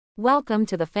Welcome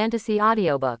to the fantasy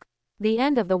audiobook. The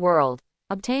End of the World.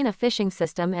 Obtain a fishing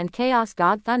system and Chaos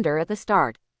God Thunder at the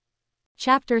start.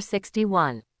 Chapter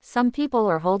 61. Some people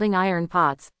are holding iron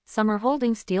pots, some are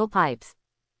holding steel pipes.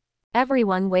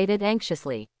 Everyone waited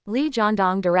anxiously. Li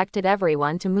Jiandong directed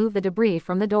everyone to move the debris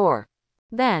from the door.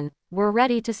 Then, we're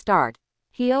ready to start.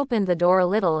 He opened the door a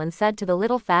little and said to the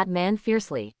little fat man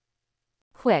fiercely.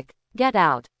 Quick, get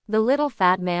out. The little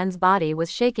fat man's body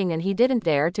was shaking and he didn't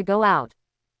dare to go out.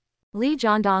 Li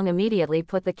Jiandong immediately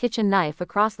put the kitchen knife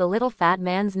across the little fat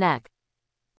man's neck.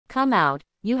 Come out,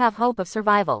 you have hope of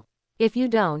survival. If you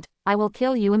don't, I will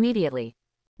kill you immediately.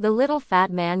 The little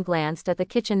fat man glanced at the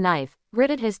kitchen knife,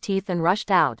 gritted his teeth and rushed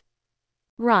out.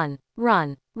 Run,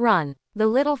 run, run. The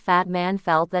little fat man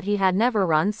felt that he had never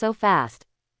run so fast.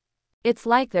 It's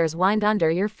like there's wind under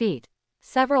your feet.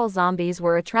 Several zombies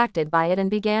were attracted by it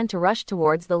and began to rush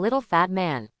towards the little fat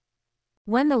man.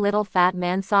 When the little fat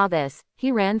man saw this,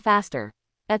 he ran faster.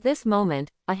 At this moment,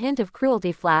 a hint of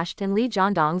cruelty flashed in Li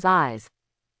Jiandong's eyes.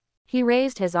 He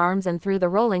raised his arms and threw the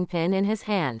rolling pin in his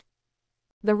hand.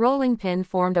 The rolling pin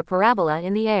formed a parabola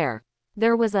in the air.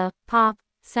 There was a pop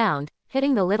sound,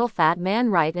 hitting the little fat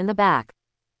man right in the back.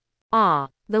 Ah!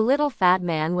 The little fat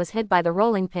man was hit by the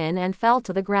rolling pin and fell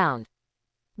to the ground.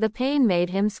 The pain made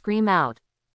him scream out.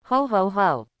 Ho ho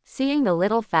ho! Seeing the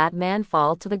little fat man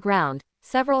fall to the ground,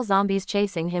 several zombies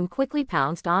chasing him quickly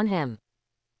pounced on him.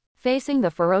 Facing the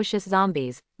ferocious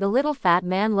zombies, the little fat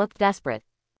man looked desperate.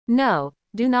 No,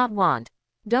 do not want.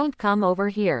 Don't come over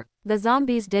here. The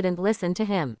zombies didn't listen to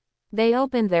him. They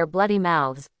opened their bloody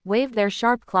mouths, waved their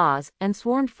sharp claws, and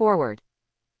swarmed forward.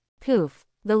 Poof!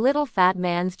 The little fat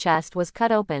man's chest was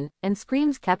cut open, and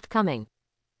screams kept coming.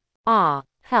 Ah!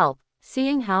 Help!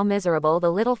 Seeing how miserable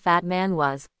the little fat man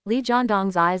was, Li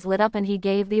Jiandong's eyes lit up and he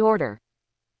gave the order.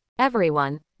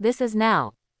 Everyone, this is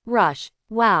now. Rush!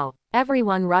 Wow!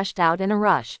 Everyone rushed out in a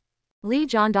rush. Li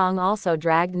Jiandong also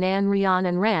dragged Nan Rian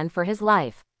and ran for his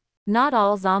life. Not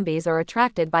all zombies are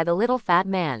attracted by the little fat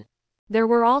man. There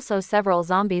were also several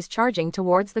zombies charging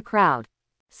towards the crowd.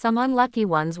 Some unlucky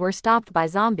ones were stopped by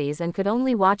zombies and could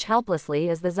only watch helplessly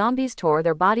as the zombies tore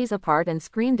their bodies apart and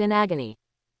screamed in agony.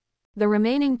 The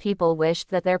remaining people wished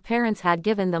that their parents had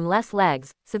given them less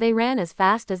legs, so they ran as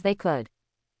fast as they could.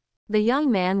 The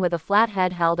young man with a flat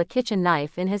head held a kitchen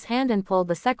knife in his hand and pulled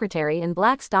the secretary in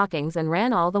black stockings and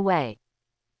ran all the way.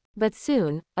 But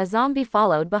soon, a zombie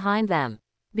followed behind them.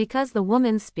 Because the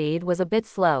woman's speed was a bit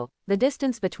slow, the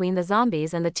distance between the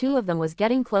zombies and the two of them was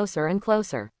getting closer and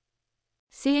closer.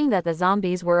 Seeing that the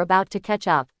zombies were about to catch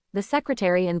up, the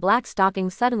secretary in black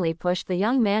stockings suddenly pushed the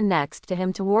young man next to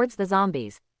him towards the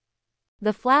zombies.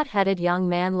 The flat-headed young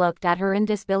man looked at her in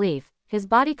disbelief, his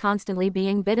body constantly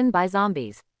being bitten by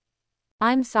zombies.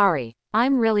 I'm sorry.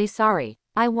 I'm really sorry.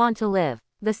 I want to live.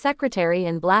 The secretary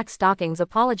in black stockings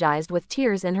apologized with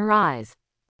tears in her eyes.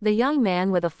 The young man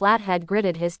with a flat head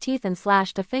gritted his teeth and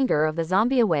slashed a finger of the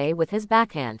zombie away with his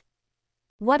backhand.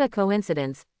 What a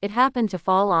coincidence, it happened to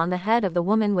fall on the head of the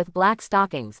woman with black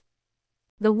stockings.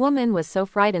 The woman was so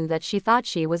frightened that she thought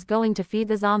she was going to feed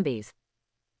the zombies.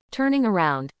 Turning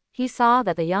around, he saw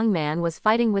that the young man was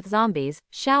fighting with zombies.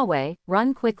 Shao Wei,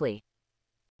 run quickly.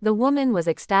 The woman was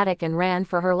ecstatic and ran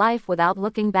for her life without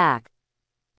looking back.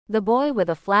 The boy with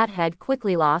a flat head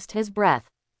quickly lost his breath.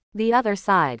 The other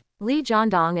side, Li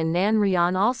Jiandong and Nan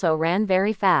Rian also ran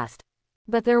very fast.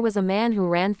 But there was a man who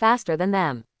ran faster than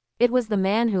them. It was the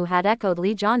man who had echoed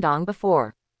Li Jiandong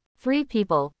before. 3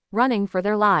 people, running for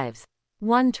their lives.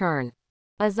 One turn.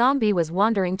 A zombie was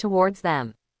wandering towards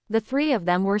them. The 3 of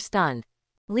them were stunned.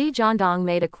 Li Jiandong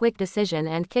made a quick decision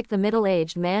and kicked the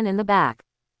middle-aged man in the back.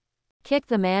 Kicked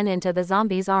the man into the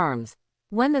zombie's arms.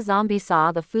 When the zombie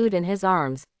saw the food in his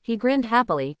arms, he grinned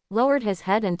happily, lowered his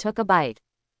head and took a bite.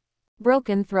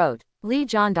 Broken throat. Li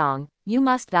Jiandong, you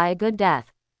must die a good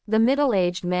death. The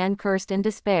middle-aged man cursed in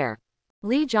despair.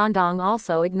 Li Jiandong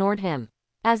also ignored him.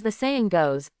 As the saying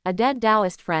goes, a dead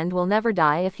Taoist friend will never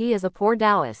die if he is a poor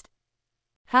Taoist.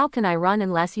 How can I run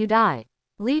unless you die?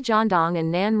 Li Jiandong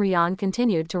and Nan Rian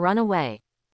continued to run away.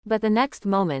 But the next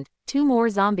moment, 2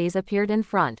 more zombies appeared in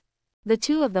front. The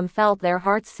 2 of them felt their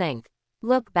hearts sink.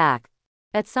 Look back.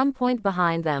 At some point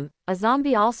behind them, a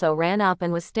zombie also ran up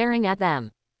and was staring at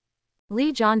them.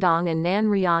 Li Jiandong and Nan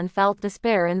Rian felt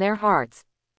despair in their hearts.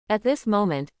 At this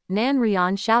moment, Nan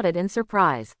Rian shouted in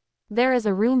surprise. There is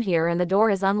a room here and the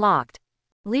door is unlocked.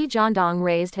 Li Jiandong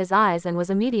raised his eyes and was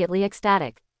immediately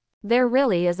ecstatic. There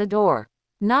really is a door.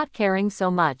 Not caring so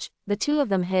much, the 2 of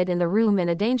them hid in the room in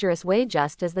a dangerous way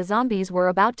just as the zombies were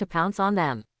about to pounce on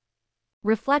them.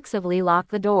 Reflexively lock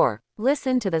the door.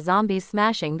 Listen to the zombies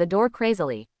smashing the door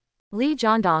crazily. Li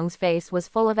Jiandong's face was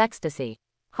full of ecstasy.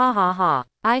 Ha ha ha,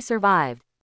 I survived.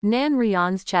 Nan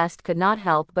Rion's chest could not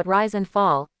help but rise and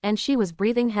fall, and she was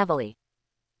breathing heavily.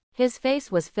 His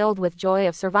face was filled with joy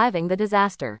of surviving the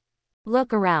disaster.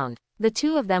 Look around. The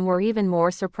two of them were even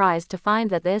more surprised to find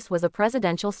that this was a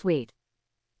presidential suite.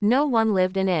 No one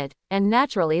lived in it, and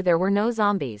naturally there were no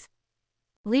zombies.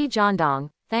 Li Jiandong,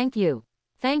 thank you.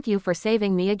 Thank you for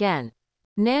saving me again.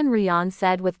 Nan Rion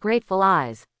said with grateful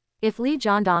eyes. If Li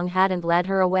Jiandong hadn't led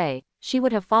her away, she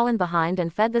would have fallen behind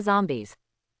and fed the zombies.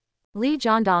 Li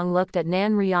Jiandong looked at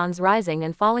Nan Rion's rising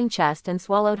and falling chest and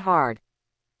swallowed hard.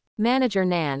 Manager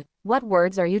Nan, what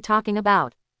words are you talking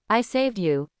about? I saved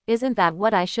you, isn't that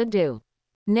what I should do?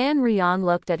 Nan Rion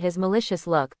looked at his malicious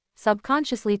look,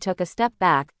 subconsciously took a step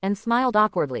back, and smiled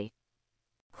awkwardly.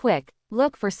 Quick,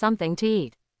 look for something to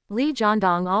eat. Li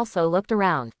Jiandong also looked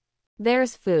around.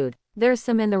 There's food. There's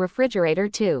some in the refrigerator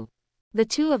too. The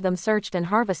two of them searched and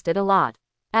harvested a lot.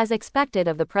 As expected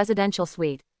of the presidential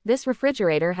suite, this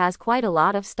refrigerator has quite a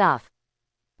lot of stuff.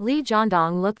 Li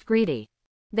Jiandong looked greedy.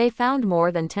 They found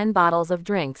more than 10 bottles of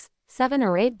drinks, 7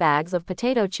 or 8 bags of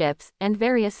potato chips, and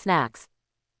various snacks.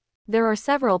 There are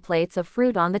several plates of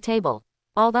fruit on the table.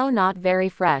 Although not very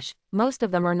fresh, most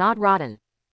of them are not rotten.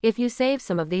 If you save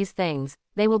some of these things,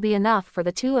 they will be enough for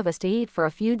the two of us to eat for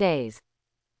a few days.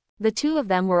 The two of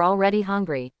them were already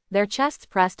hungry, their chests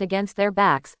pressed against their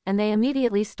backs, and they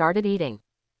immediately started eating.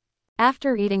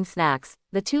 After eating snacks,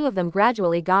 the two of them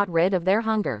gradually got rid of their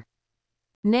hunger.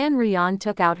 Nan Rion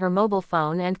took out her mobile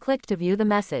phone and clicked to view the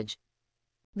message.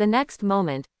 The next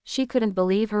moment, she couldn't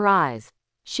believe her eyes.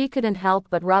 She couldn't help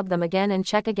but rub them again and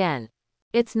check again.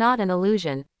 It's not an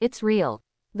illusion, it's real.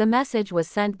 The message was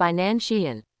sent by Nan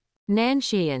Xian. Nan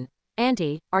Xian,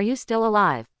 Auntie, are you still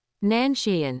alive? Nan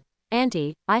Xian,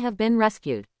 Auntie, I have been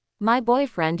rescued. My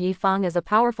boyfriend Yi Feng is a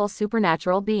powerful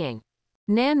supernatural being.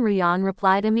 Nan Rion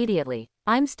replied immediately.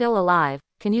 I'm still alive,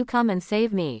 can you come and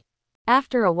save me?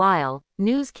 After a while,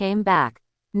 news came back.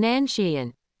 Nan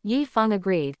Xian, Yi Feng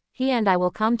agreed, he and I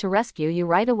will come to rescue you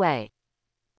right away.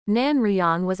 Nan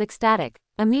Rion was ecstatic.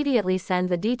 Immediately send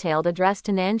the detailed address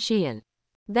to Nan Xian.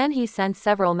 Then he sent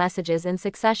several messages in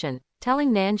succession,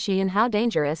 telling Nan Xian how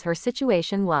dangerous her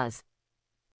situation was.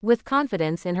 With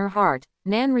confidence in her heart,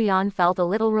 Nan Rion felt a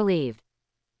little relieved.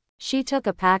 She took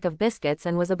a pack of biscuits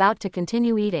and was about to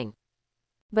continue eating.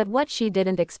 But what she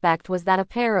didn't expect was that a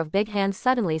pair of big hands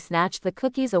suddenly snatched the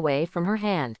cookies away from her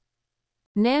hand.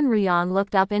 Nan Rion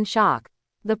looked up in shock.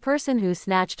 The person who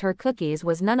snatched her cookies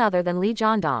was none other than Li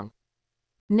Jiandong.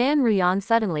 Nan Rion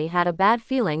suddenly had a bad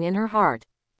feeling in her heart.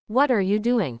 What are you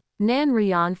doing? Nan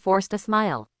Rion forced a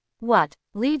smile. What?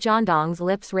 Li Jiandong's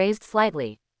lips raised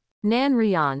slightly. Nan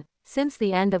Rion, since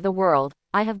the end of the world,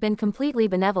 I have been completely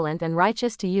benevolent and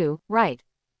righteous to you, right?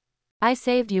 I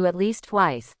saved you at least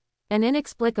twice. An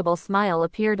inexplicable smile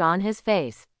appeared on his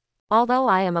face. Although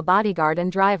I am a bodyguard and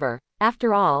driver,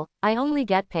 after all, I only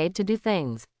get paid to do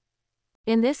things.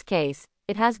 In this case,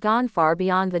 it has gone far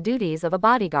beyond the duties of a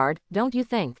bodyguard, don't you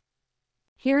think?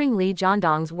 Hearing Li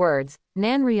Jiandong's words,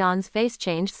 Nan Rion's face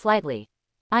changed slightly.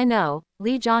 I know,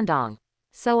 Li Jiandong.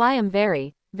 So I am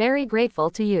very, very grateful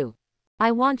to you.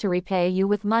 I want to repay you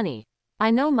with money.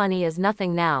 I know money is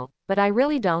nothing now, but I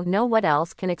really don't know what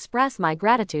else can express my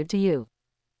gratitude to you.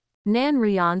 Nan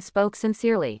Rion spoke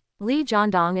sincerely. Li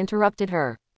Jiandong interrupted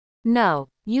her. No,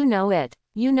 you know it.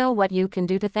 You know what you can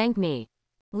do to thank me.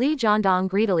 Li Jiandong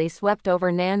greedily swept over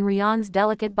Nan Rion's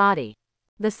delicate body.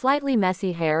 The slightly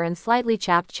messy hair and slightly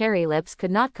chapped cherry lips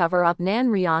could not cover up Nan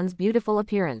Rion's beautiful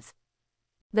appearance.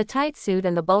 The tight suit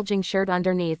and the bulging shirt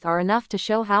underneath are enough to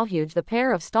show how huge the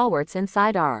pair of stalwarts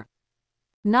inside are.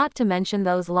 Not to mention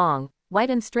those long, white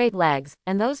and straight legs,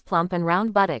 and those plump and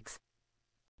round buttocks.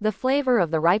 The flavor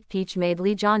of the ripe peach made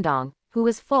Li Jiandong, who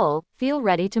was full, feel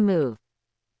ready to move.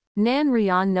 Nan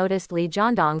Rion noticed Li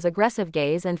Jiandong's aggressive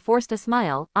gaze and forced a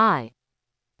smile. I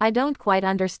don't quite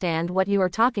understand what you are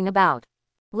talking about.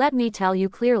 Let me tell you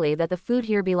clearly that the food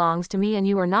here belongs to me and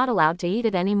you are not allowed to eat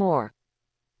it anymore.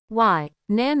 Why?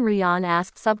 Nan Rion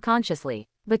asked subconsciously.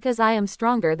 Because I am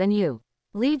stronger than you.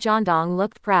 Li Jiandong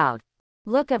looked proud.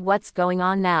 Look at what's going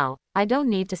on now, I don't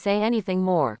need to say anything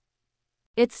more.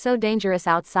 It's so dangerous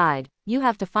outside, you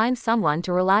have to find someone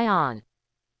to rely on.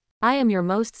 I am your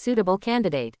most suitable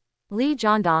candidate. Li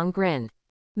Jiandong grinned.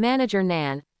 Manager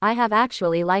Nan, I have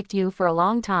actually liked you for a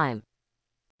long time.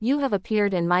 You have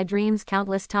appeared in my dreams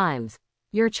countless times.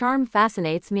 Your charm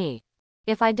fascinates me.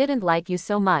 If I didn't like you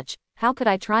so much, how could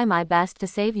I try my best to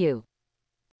save you?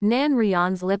 Nan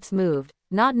Rion's lips moved,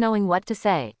 not knowing what to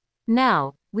say.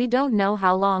 Now, we don't know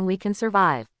how long we can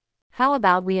survive. How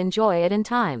about we enjoy it in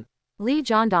time? Li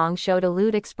Jiandong showed a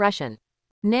lewd expression.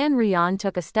 Nan Rion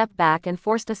took a step back and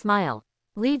forced a smile.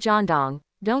 Li Jiandong,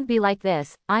 don't be like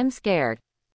this, I'm scared.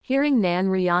 Hearing Nan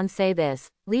Ruyan say this,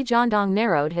 Li Jiandong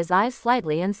narrowed his eyes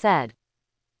slightly and said,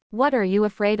 "What are you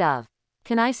afraid of?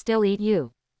 Can I still eat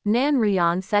you?" Nan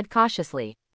Ruyan said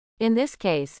cautiously. "In this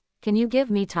case, can you give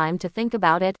me time to think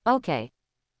about it, okay?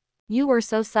 You were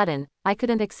so sudden, I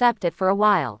couldn't accept it for a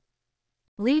while."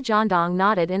 Li Jiandong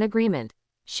nodded in agreement.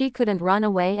 She couldn't run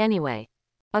away anyway.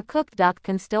 A cooked duck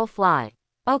can still fly.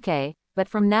 Okay, but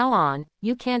from now on,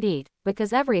 you can't eat,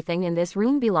 because everything in this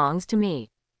room belongs to me.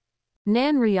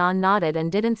 Nan Ruyan nodded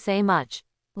and didn't say much.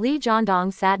 Li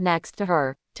Jiandong sat next to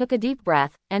her, took a deep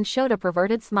breath, and showed a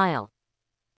perverted smile.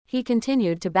 He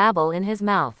continued to babble in his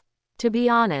mouth. "To be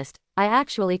honest, I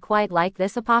actually quite like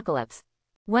this apocalypse.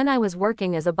 When I was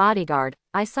working as a bodyguard,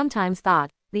 I sometimes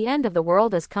thought, the end of the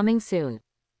world is coming soon.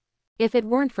 If it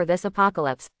weren't for this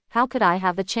apocalypse, how could I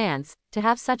have the chance to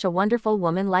have such a wonderful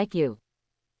woman like you?"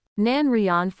 Nan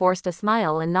Ruyan forced a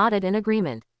smile and nodded in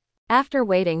agreement. After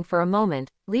waiting for a moment,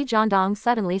 Li Jiandong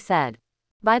suddenly said,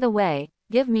 "By the way,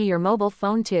 give me your mobile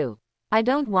phone too. I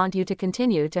don't want you to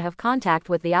continue to have contact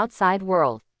with the outside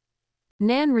world."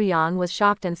 Nan Ruyan was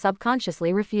shocked and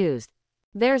subconsciously refused.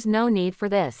 "There's no need for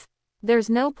this. There's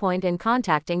no point in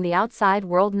contacting the outside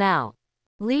world now.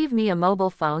 Leave me a mobile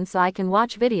phone so I can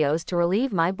watch videos to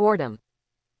relieve my boredom."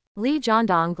 Li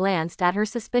Jiandong glanced at her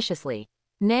suspiciously.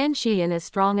 Nan Xian is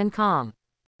strong and calm.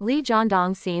 Li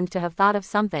Jiandong seemed to have thought of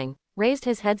something, raised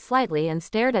his head slightly and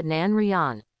stared at Nan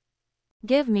Ruyan.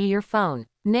 "Give me your phone."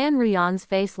 Nan Ruyan's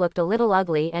face looked a little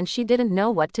ugly and she didn't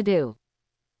know what to do.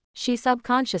 She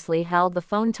subconsciously held the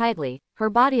phone tightly, her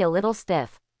body a little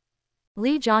stiff.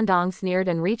 Li Jiandong sneered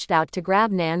and reached out to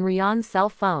grab Nan Ruyan's cell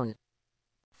phone.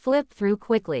 Flip through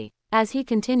quickly. As he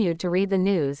continued to read the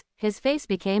news, his face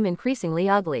became increasingly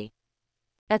ugly.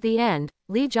 At the end,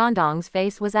 Li Jiandong's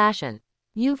face was ashen.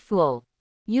 "You fool.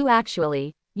 You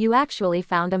actually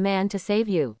found a man to save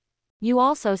you. You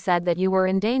also said that you were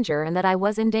in danger and that I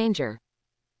was in danger."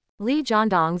 Li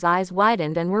Jiandong's eyes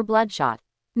widened and were bloodshot.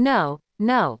 No,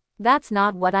 that's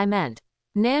not what I meant,"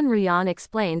 Nan Ruyan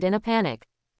explained in a panic.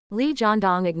 Li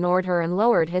Jiandong ignored her and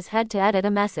lowered his head to edit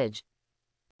a message.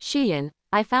 "Xian,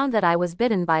 I found that I was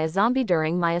bitten by a zombie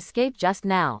during my escape just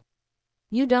now.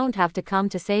 You don't have to come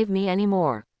to save me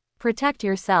anymore. Protect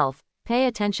yourself, pay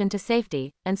attention to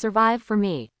safety, and survive for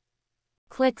me."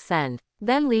 Click send.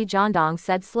 Then Li Jiandong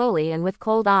said slowly and with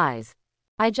cold eyes,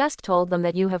 "I just told them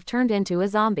that you have turned into a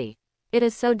zombie. It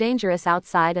is so dangerous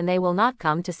outside and they will not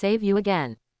come to save you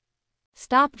again.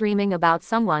 Stop dreaming about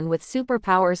someone with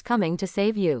superpowers coming to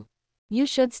save you. You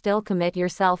should still commit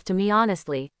yourself to me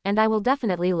honestly, and I will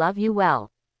definitely love you well."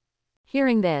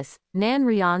 Hearing this, Nan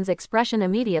Ruyan's expression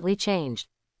immediately changed.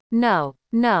 No,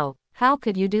 how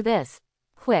could you do this?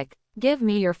 Quick, give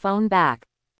me your phone back."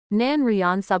 Nan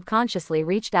Ruyan subconsciously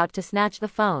reached out to snatch the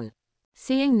phone.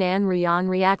 Seeing Nan Ruyan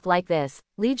react like this,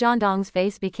 Li Jiandong's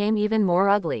face became even more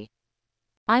ugly.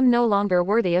 "I'm no longer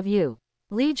worthy of you."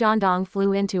 Li Jiandong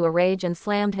flew into a rage and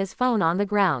slammed his phone on the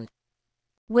ground.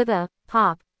 With a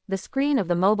pop, the screen of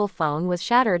the mobile phone was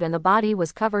shattered and the body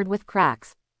was covered with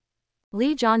cracks.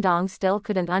 Li Jiandong still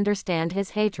couldn't understand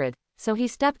his hatred, so he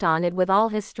stepped on it with all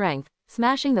his strength,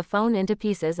 smashing the phone into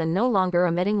pieces and no longer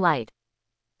emitting light.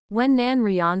 When Nan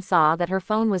Ruyan saw that her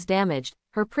phone was damaged,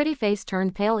 her pretty face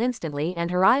turned pale instantly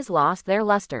and her eyes lost their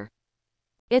luster.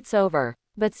 It's over.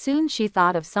 But soon she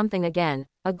thought of something again,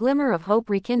 a glimmer of hope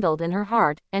rekindled in her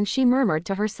heart, and she murmured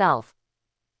to herself,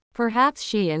 "Perhaps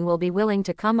Xian will be willing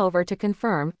to come over to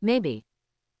confirm, maybe."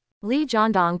 Li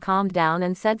Jiandong calmed down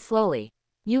and said slowly,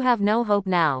 "You have no hope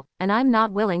now, and I'm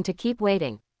not willing to keep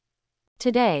waiting.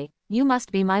 Today, you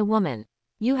must be my woman.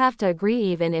 You have to agree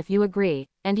even if you agree,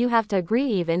 and you have to agree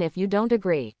even if you don't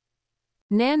agree."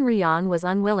 Nan Ruyan was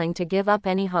unwilling to give up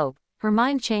any hope. Her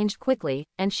mind changed quickly,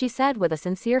 and she said with a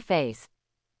sincere face,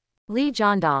 "Li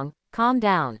Jiandong, calm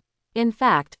down. In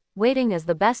fact, waiting is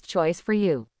the best choice for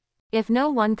you. If no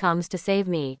one comes to save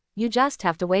me, you just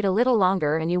have to wait a little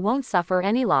longer and you won't suffer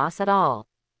any loss at all.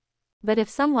 But if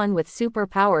someone with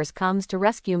superpowers comes to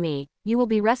rescue me, you will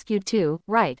be rescued too,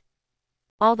 right?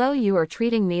 Although you are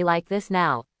treating me like this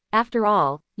now, after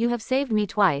all, you have saved me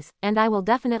twice, and I will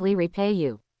definitely repay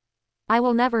you. I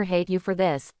will never hate you for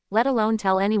this, let alone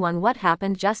tell anyone what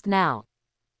happened just now."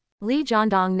 Li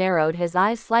Jiandong narrowed his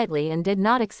eyes slightly and did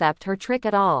not accept her trick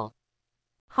at all.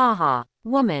 "Haha,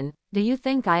 woman, do you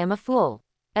think I am a fool?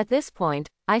 At this point,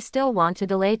 I still want to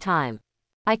delay time.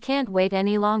 I can't wait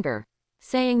any longer."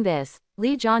 Saying this,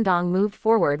 Li Jiandong moved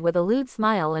forward with a lewd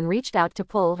smile and reached out to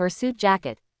pull her suit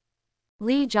jacket.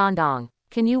 "Li Jiandong,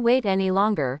 can you wait any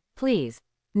longer, please?"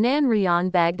 Nan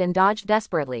Ruyan begged and dodged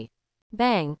desperately.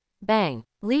 Bang, bang.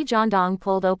 Li Jiandong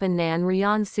pulled open Nan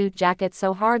Rian's suit jacket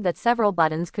so hard that several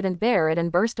buttons couldn't bear it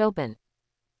and burst open.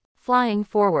 Flying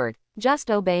forward.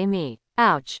 Just obey me.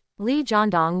 Ouch. Li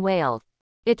Jiandong wailed.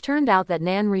 It turned out that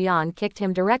Nan Rian kicked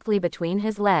him directly between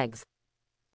his legs.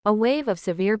 A wave of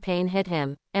severe pain hit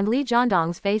him, and Li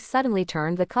Jiandong's face suddenly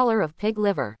turned the color of pig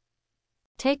liver.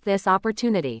 Take this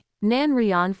opportunity. Nan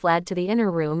Rian fled to the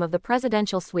inner room of the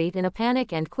presidential suite in a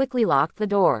panic and quickly locked the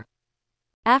door.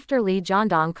 After Li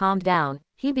Jiandong calmed down,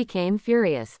 he became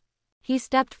furious. He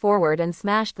stepped forward and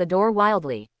smashed the door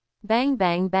wildly. Bang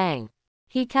bang bang.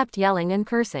 He kept yelling and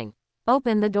cursing.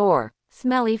 Open the door,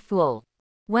 smelly fool.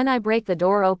 When I break the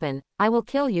door open, I will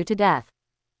kill you to death.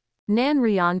 Nan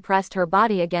Rian pressed her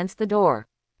body against the door.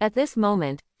 At this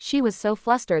moment, she was so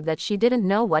flustered that she didn't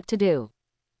know what to do.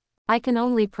 I can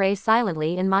only pray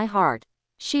silently in my heart.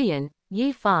 Xian,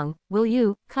 Yi Feng, will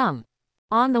you come?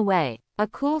 On the way, a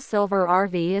cool silver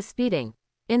RV is speeding.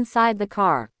 Inside the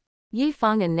car, Yi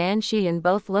Feng and Nan Xian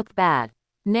both looked bad.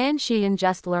 Nan Xian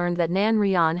just learned that Nan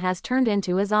Rian has turned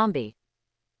into a zombie.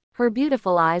 Her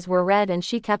beautiful eyes were red and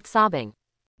she kept sobbing.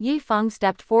 Yi Feng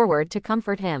stepped forward to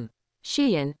comfort him.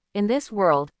 Xian, in this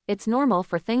world, it's normal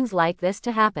for things like this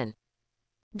to happen.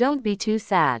 Don't be too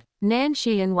sad. Nan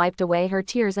Xian wiped away her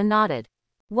tears and nodded.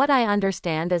 What I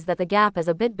understand is that the gap is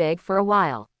a bit big for a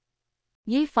while.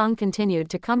 Yi Feng continued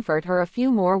to comfort her a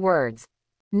few more words.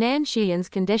 Nan Xian's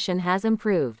condition has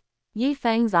improved. Yi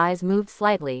Feng's eyes moved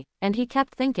slightly, and he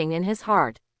kept thinking in his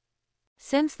heart.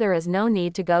 Since there is no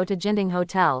need to go to Jinding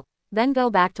Hotel, then go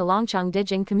back to Longcheng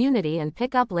Dijing community and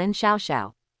pick up Lin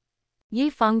Xiaoxiao. Yi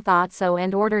Feng thought so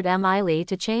and ordered Mi Li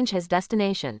to change his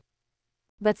destination.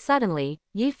 But suddenly,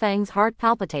 Yi Feng's heart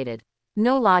palpitated.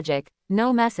 No logic,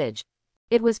 no message.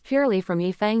 It was purely from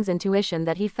Yi Feng's intuition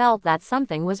that he felt that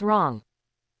something was wrong.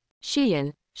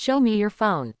 Xian, show me your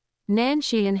phone. Nan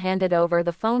Xian handed over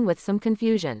the phone with some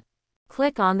confusion.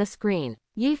 Click on the screen.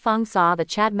 Yi Feng saw the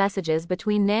chat messages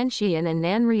between Nan Xian and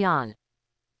Nan Rian.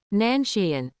 Nan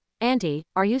Xian, Auntie,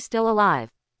 are you still alive?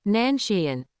 Nan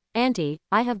Xian, Auntie,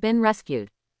 I have been rescued.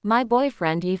 My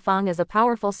boyfriend Yi Feng is a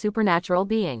powerful supernatural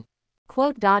being.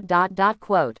 Quote.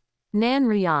 Nan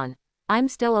Rian, I'm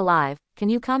still alive, can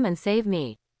you come and save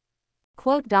me?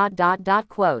 Quote.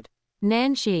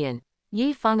 Nan Xian,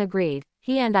 Yi Feng agreed,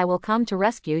 he and I will come to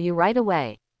rescue you right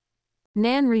away.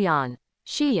 Nan Rian,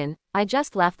 Xian, I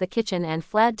just left the kitchen and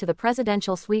fled to the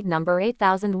presidential suite number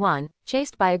 8001,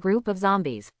 chased by a group of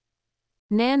zombies.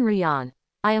 Nan Rian,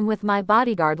 I am with my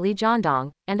bodyguard Li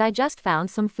Jiandong, and I just found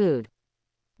some food.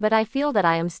 But I feel that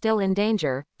I am still in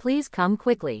danger, please come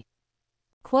quickly.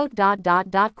 Quote.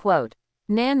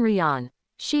 Nan Rian,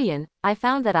 Xian, I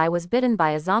found that I was bitten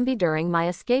by a zombie during my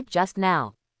escape just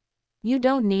now. You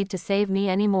don't need to save me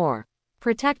anymore.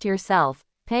 Protect yourself,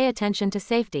 pay attention to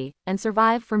safety, and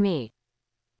survive for me.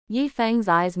 Yi Feng's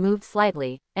eyes moved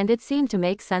slightly, and it seemed to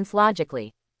make sense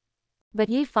logically. But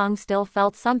Yi Feng still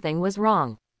felt something was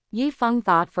wrong. Yi Feng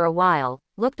thought for a while,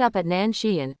 looked up at Nan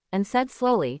Xian, and said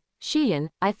slowly, Xian,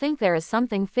 I think there is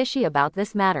something fishy about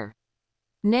this matter.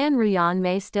 Nan Rian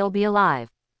may still be alive.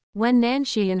 When Nan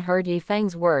Xian heard Yi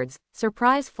Feng's words,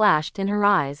 surprise flashed in her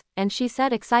eyes, and she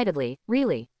said excitedly,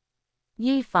 really?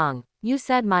 Yi Feng, you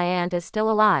said my aunt is still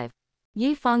alive.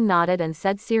 Yi Feng nodded and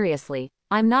said seriously,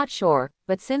 I'm not sure,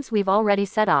 but since we've already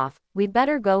set off, we'd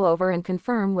better go over and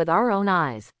confirm with our own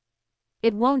eyes.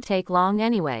 It won't take long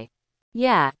anyway.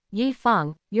 Yeah, Yi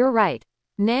Feng, you're right.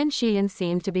 Nan Xian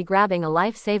seemed to be grabbing a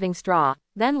life-saving straw,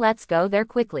 then let's go there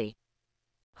quickly.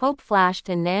 Hope flashed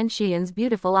in Nan Xian's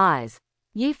beautiful eyes.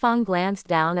 Yi Feng glanced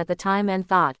down at the time and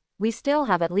thought, we still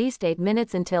have at least 8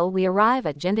 minutes until we arrive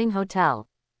at Jinding Hotel.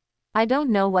 I don't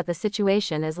know what the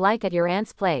situation is like at your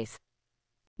aunt's place.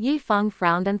 Yi Feng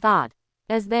frowned and thought,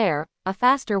 is there a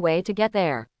faster way to get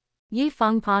there? Yi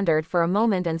Feng pondered for a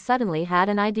moment and suddenly had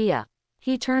an idea.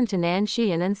 He turned to Nan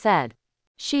Xian and said,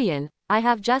 Xian, I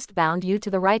have just bound you to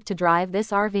the right to drive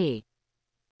this RV.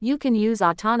 You can use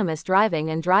autonomous driving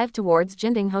and drive towards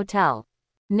Jinding Hotel.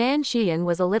 Nan Xian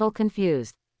was a little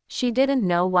confused. She didn't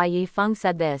know why Yi Feng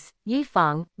said this. Yi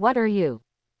Feng, what are you?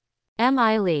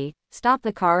 Mi Li, stop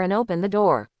the car and open the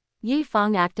door. Yi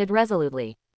Feng acted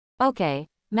resolutely. Okay,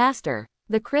 master.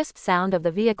 The crisp sound of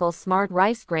the vehicle's smart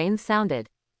rice grains sounded.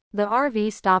 The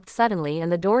RV stopped suddenly and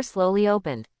the door slowly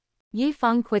opened. Yi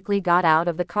Feng quickly got out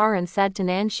of the car and said to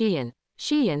Nan Xian,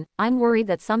 Xian, I'm worried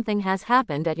that something has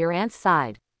happened at your aunt's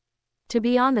side. To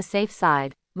be on the safe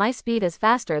side, my speed is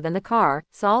faster than the car,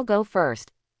 so I'll go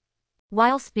first.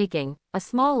 While speaking, a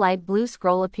small light blue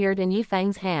scroll appeared in Yi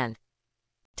Feng's hand.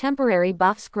 Temporary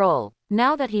buff scroll.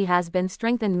 Now that he has been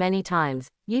strengthened many times,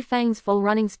 Yi Feng's full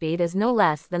running speed is no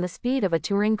less than the speed of a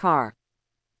touring car.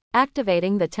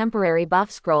 Activating the temporary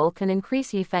buff scroll can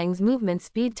increase Yifeng's movement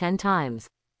speed 10 times.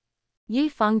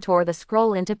 Yifeng tore the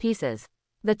scroll into pieces.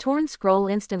 The torn scroll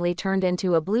instantly turned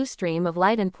into a blue stream of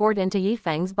light and poured into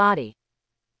Yifeng's body.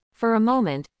 For a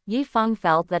moment, Yifeng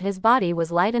felt that his body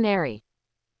was light and airy.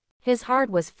 His heart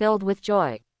was filled with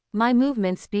joy. My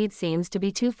movement speed seems to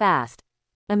be too fast.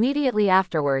 Immediately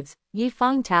afterwards,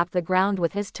 Yifeng tapped the ground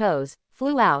with his toes,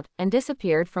 flew out, and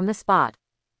disappeared from the spot.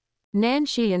 Nan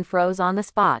Xian froze on the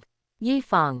spot.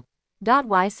 Yifeng.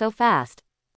 Why so fast?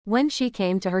 When she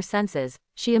came to her senses,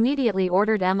 she immediately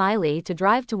ordered Mi Li to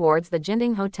drive towards the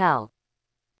Jinding Hotel.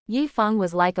 Yifeng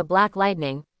was like a black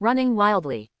lightning, running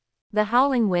wildly. The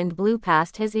howling wind blew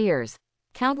past his ears.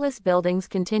 Countless buildings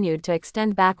continued to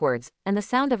extend backwards, and the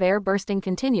sound of air bursting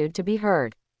continued to be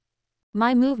heard.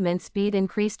 My movement speed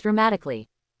increased dramatically.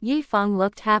 Yifeng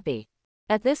looked happy.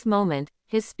 At this moment,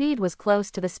 his speed was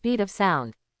close to the speed of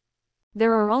sound.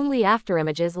 There are only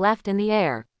afterimages left in the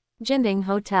air. Jinding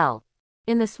Hotel.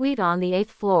 In the suite on the 8th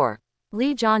floor,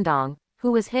 Li Jiandong,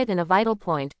 who was hit in a vital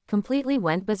point, completely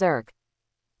went berserk.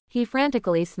 He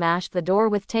frantically smashed the door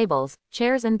with tables,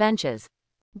 chairs and benches.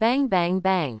 Bang bang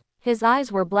bang. His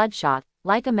eyes were bloodshot,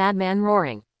 like a madman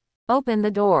roaring. Open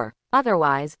the door.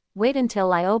 Otherwise, wait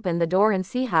until I open the door and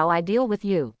see how I deal with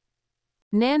you.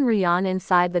 Nan Rian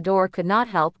inside the door could not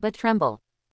help but tremble.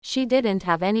 She didn't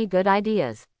have any good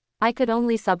ideas. I could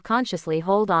only subconsciously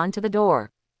hold on to the door.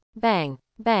 Bang,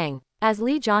 bang. As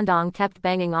Li Jiandong kept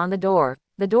banging on the door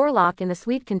lock in the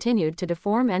suite continued to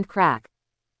deform and crack.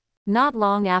 Not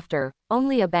long after,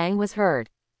 only a bang was heard.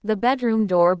 The bedroom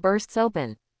door bursts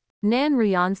open. Nan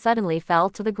Rian suddenly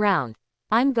fell to the ground.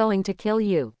 I'm going to kill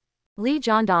you. Li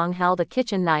Jiandong held a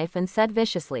kitchen knife and said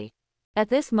viciously. At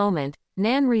this moment,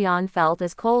 Nan Rian felt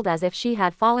as cold as if she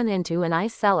had fallen into an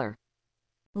ice cellar.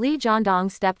 Li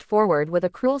Jiandong stepped forward with a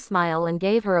cruel smile and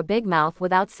gave her a big mouth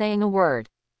without saying a word.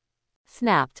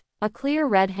 Snapped. A clear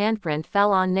red handprint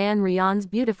fell on Nan Rian's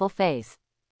beautiful face.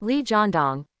 Li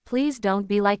Jiandong, please don't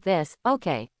be like this,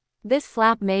 okay? This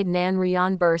slap made Nan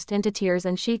Rian burst into tears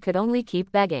and she could only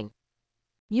keep begging.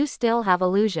 You still have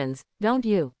illusions, don't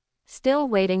you? Still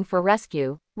waiting for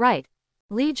rescue, right?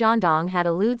 Li Jiandong had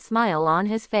a lewd smile on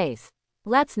his face.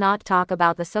 Let's not talk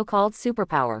about the so-called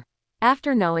superpower.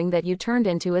 After knowing that you turned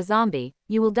into a zombie,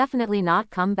 you will definitely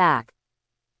not come back.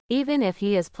 Even if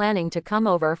he is planning to come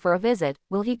over for a visit,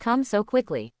 will he come so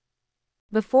quickly?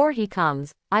 Before he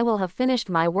comes, I will have finished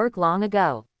my work long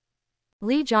ago.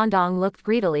 Li Jiandong looked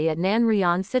greedily at Nan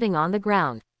Rian sitting on the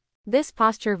ground. This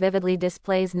posture vividly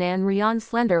displays Nan Rian's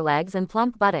slender legs and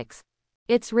plump buttocks.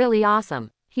 It's really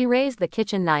awesome. He raised the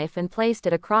kitchen knife and placed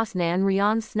it across Nan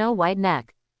Rian's snow-white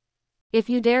neck. If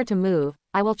you dare to move,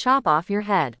 I will chop off your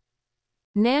head.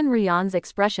 Nan Rian's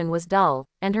expression was dull,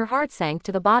 and her heart sank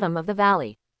to the bottom of the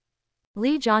valley.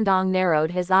 Li Jiandong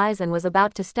narrowed his eyes and was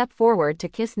about to step forward to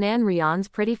kiss Nan Rian's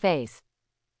pretty face.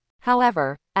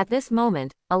 However, at this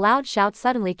moment, a loud shout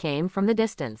suddenly came from the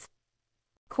distance.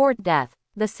 Court death.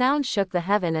 The sound shook the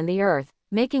heaven and the earth,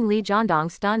 making Li Jiandong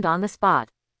stunned on the spot.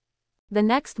 The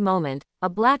next moment, a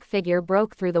black figure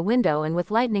broke through the window and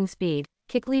with lightning speed,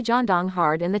 kicked Li Jiandong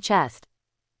hard in the chest.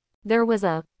 There was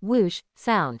a whoosh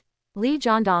sound. Li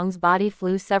Jiandong's body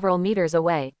flew several meters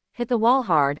away, hit the wall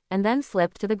hard, and then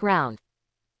slipped to the ground.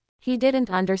 He didn't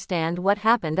understand what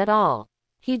happened at all.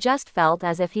 He just felt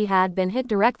as if he had been hit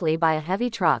directly by a heavy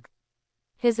truck.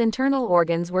 His internal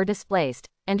organs were displaced,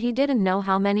 and he didn't know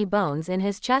how many bones in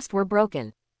his chest were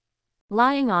broken.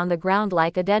 Lying on the ground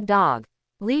like a dead dog.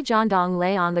 Li Jiandong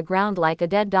lay on the ground like a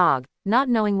dead dog, not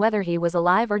knowing whether he was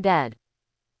alive or dead.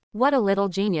 What a little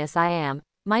genius I am,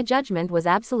 my judgment was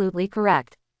absolutely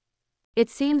correct. It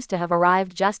seems to have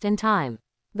arrived just in time.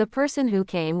 The person who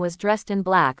came was dressed in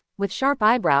black, with sharp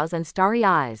eyebrows and starry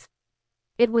eyes.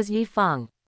 It was Yifeng.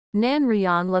 Nan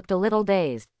Rian looked a little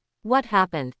dazed. What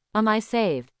happened? Am I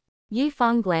saved?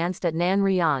 Yifeng glanced at Nan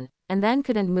Rian, and then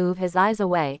couldn't move his eyes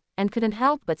away, and couldn't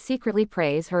help but secretly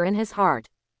praise her in his heart.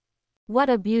 What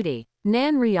a beauty!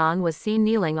 Nan Rian was seen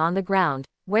kneeling on the ground,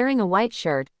 wearing a white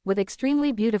shirt, with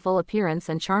extremely beautiful appearance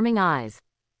and charming eyes.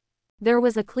 There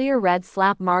was a clear red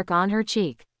slap mark on her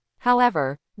cheek.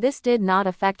 However, this did not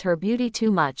affect her beauty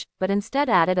too much, but instead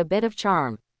added a bit of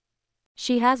charm.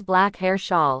 She has black hair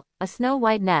shawl, a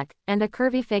snow-white neck, and a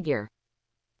curvy figure.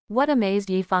 What amazed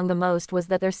Yifeng the most was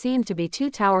that there seemed to be two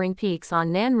towering peaks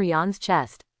on Nan Rian's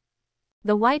chest.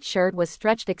 The white shirt was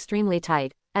stretched extremely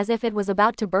tight, as if it was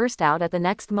about to burst out at the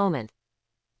next moment.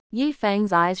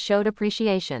 Yifeng's eyes showed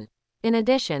appreciation. In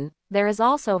addition, there is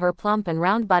also her plump and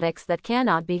round buttocks that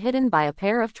cannot be hidden by a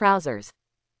pair of trousers.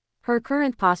 Her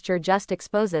current posture just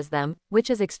exposes them, which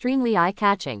is extremely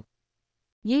eye-catching.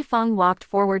 Yi Feng walked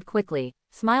forward quickly,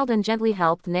 smiled and gently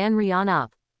helped Nan Rian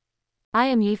up. I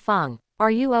am Yi Feng.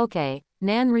 Are you okay,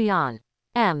 Nan Rian?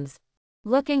 Ems.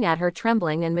 Looking at her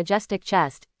trembling and majestic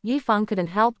chest, Yi Feng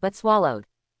couldn't help but swallowed.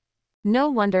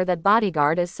 No wonder that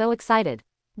bodyguard is so excited.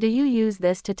 Do you use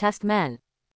this to test men?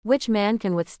 Which man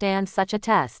can withstand such a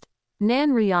test?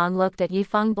 Nan Rian looked at Yi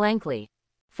Feng blankly.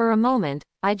 For a moment,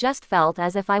 I just felt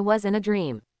as if I was in a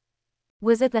dream.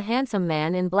 Was it the handsome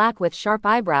man in black with sharp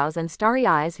eyebrows and starry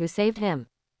eyes who saved him?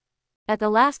 At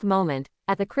the last moment,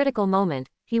 at the critical moment,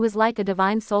 he was like a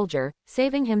divine soldier,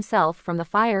 saving himself from the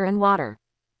fire and water.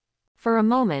 For a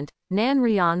moment, Nan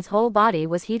Rian's whole body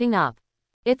was heating up.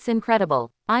 It's incredible.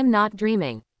 I'm not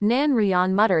dreaming, Nan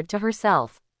Rian muttered to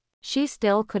herself. She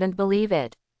still couldn't believe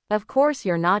it. Of course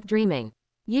you're not dreaming.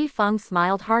 Yi Feng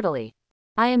smiled heartily.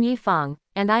 I am Yi Feng,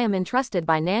 and I am entrusted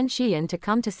by Nan Xian to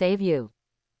come to save you.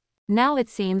 Now it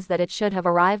seems that it should have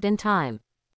arrived in time.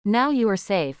 Now you are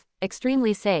safe,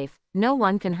 extremely safe, no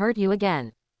one can hurt you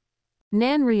again.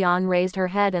 Nan Rian raised her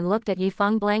head and looked at Yi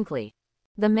Feng blankly.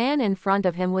 The man in front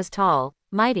of him was tall,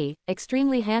 mighty,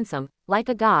 extremely handsome, like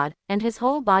a god, and his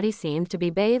whole body seemed to be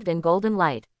bathed in golden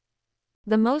light.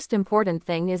 The most important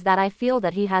thing is that I feel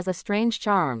that he has a strange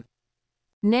charm.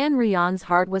 Nan Rian's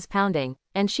heart was pounding,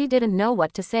 and she didn't know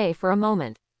what to say for a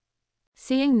moment.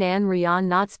 Seeing Nan Rian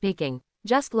not speaking,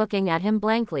 just looking at him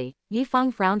blankly, Yi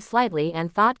Feng frowned slightly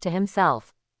and thought to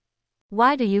himself.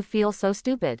 Why do you feel so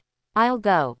stupid? I'll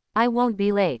go. I won't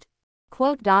be late.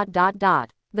 Quote.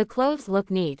 The clothes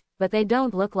look neat, but they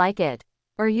don't look like it.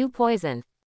 Are you poisoned?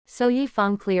 So Yi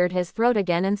Feng cleared his throat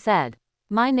again and said.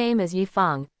 My name is Yi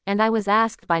Feng, and I was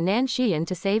asked by Nan Xian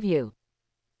to save you.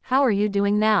 How are you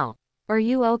doing now? Are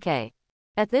you okay?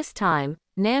 At this time,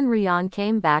 Nan Rian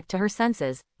came back to her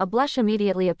senses, a blush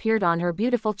immediately appeared on her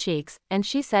beautiful cheeks, and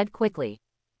she said quickly.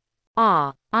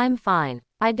 Ah, I'm fine.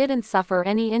 I didn't suffer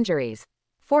any injuries.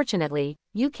 Fortunately,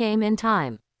 you came in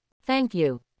time. Thank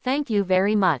you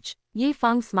very much. Yi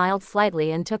Feng smiled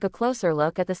slightly and took a closer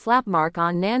look at the slap mark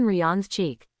on Nan Rian's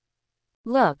cheek.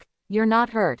 Look, you're not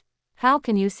hurt. How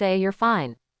can you say you're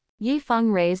fine? Yi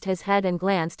Feng raised his head and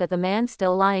glanced at the man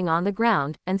still lying on the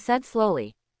ground, and said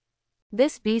slowly.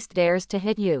 This beast dares to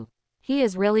hit you. He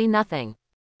is really nothing.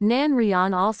 Nan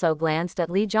Rian also glanced at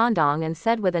Li Jiandong and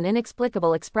said with an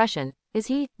inexplicable expression, Is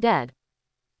he dead?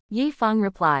 Yi Feng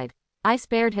replied. I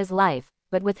spared his life,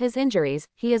 but with his injuries,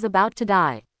 he is about to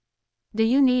die. Do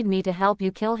you need me to help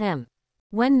you kill him?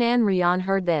 When Nan Rian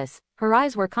heard this, her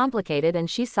eyes were complicated and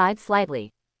she sighed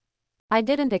slightly. I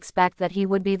didn't expect that he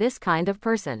would be this kind of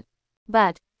person.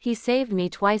 But, he saved me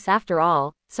twice after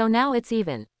all, so now it's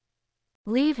even.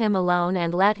 Leave him alone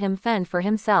and let him fend for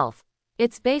himself.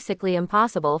 It's basically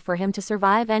impossible for him to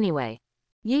survive anyway.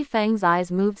 Yi Feng's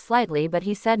eyes moved slightly but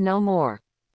he said no more.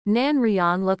 Nan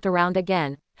Rian looked around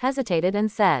again, hesitated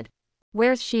and said.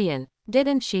 Where's Xian?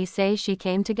 Didn't she say she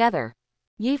came together?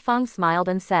 Yi Feng smiled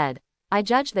and said. I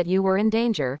judged that you were in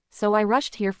danger, so I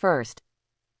rushed here first.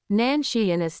 Nan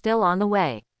Xian is still on the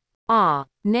way. Ah,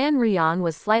 Nan Rian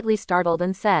was slightly startled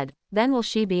and said, then will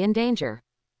she be in danger?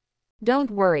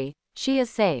 Don't worry, she is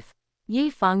safe. Yi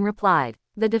Feng replied.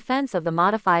 The defense of the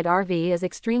modified RV is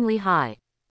extremely high.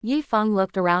 Yi Feng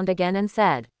looked around again and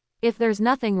said. If there's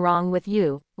nothing wrong with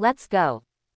you, let's go.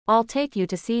 I'll take you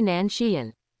to see Nan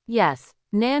Xian. Yes,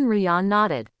 Nan Rian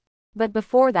nodded. But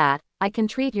before that, I can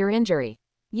treat your injury.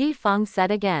 Yi Feng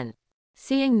said again.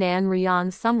 Seeing Nan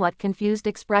Rian's somewhat confused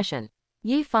expression,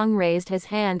 Yi Feng raised his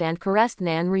hand and caressed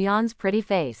Nan Rian's pretty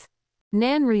face.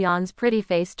 Nan Rian's pretty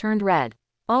face turned red.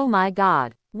 Oh my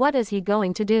god, what is he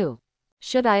going to do?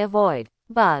 Should I avoid?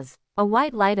 Buzz. A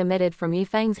white light emitted from Yi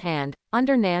Feng's hand,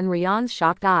 under Nan Rian's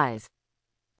shocked eyes.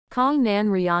 Nan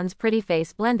Rian's pretty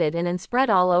face blended in and spread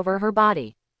all over her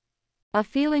body. A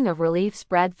feeling of relief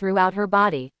spread throughout her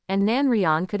body, and Nan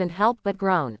Rian couldn't help but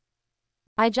groan.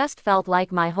 I just felt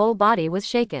like my whole body was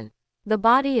shaken. The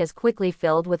body is quickly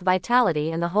filled with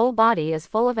vitality and the whole body is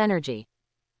full of energy.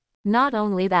 Not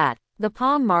only that, the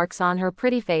palm marks on her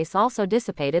pretty face also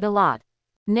dissipated a lot.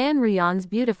 Nan Rian's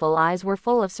beautiful eyes were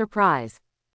full of surprise.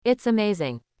 It's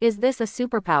amazing. Is this a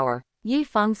superpower? Yi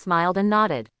Feng smiled and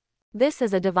nodded. This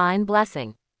is a divine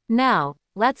blessing. Now,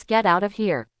 let's get out of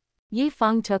here. Yi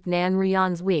Feng took Nan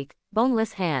Rian's weak,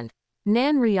 boneless hand.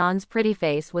 Nan Rian's pretty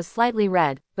face was slightly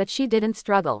red, but she didn't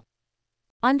struggle.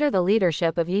 Under the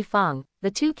leadership of Yi Feng,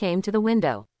 the two came to the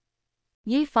window.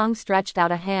 Yi Feng stretched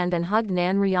out a hand and hugged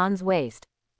Nan Rian's waist.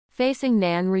 Facing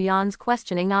Nan Rian's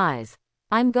questioning eyes.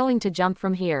 I'm going to jump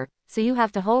from here, so you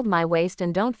have to hold my waist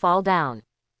and don't fall down.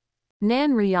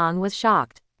 Nan Rian was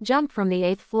shocked. Jump from the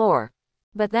 8th floor.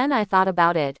 But then I thought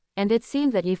about it, and it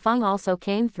seemed that Yi Feng also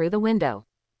came through the window.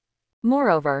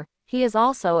 Moreover, he is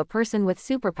also a person with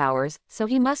superpowers, so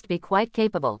he must be quite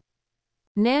capable.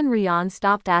 Nan Rian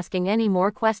stopped asking any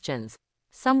more questions.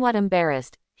 Somewhat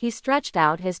embarrassed, he stretched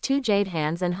out his two jade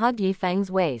hands and hugged Yi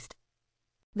Feng's waist.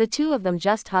 The two of them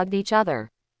just hugged each other.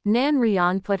 Nan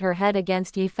Rian put her head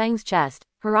against Yi Feng's chest,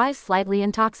 her eyes slightly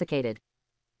intoxicated.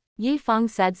 Yi Feng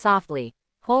said softly,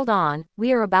 "Hold on,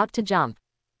 we are about to jump."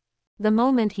 The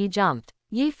moment he jumped,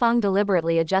 Yi Feng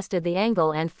deliberately adjusted the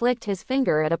angle and flicked his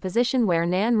finger at a position where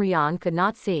Nan Rian could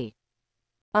not see.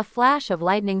 A flash of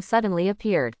lightning suddenly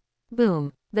appeared.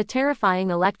 Boom! The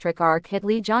terrifying electric arc hit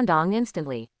Li Jiandong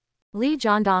instantly. Li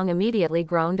Jiandong immediately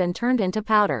groaned and turned into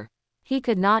powder. He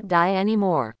could not die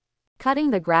anymore.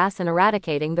 Cutting the grass and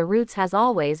eradicating the roots has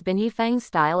always been Yi Feng's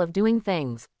style of doing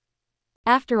things.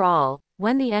 After all,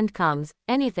 when the end comes,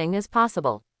 anything is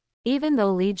possible. Even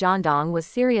though Li Jiandong was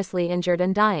seriously injured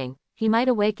and dying, he might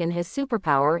awaken his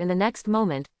superpower in the next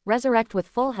moment, resurrect with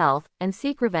full health, and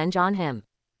seek revenge on him.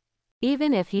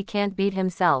 Even if he can't beat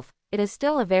himself, it is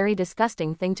still a very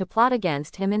disgusting thing to plot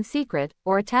against him in secret,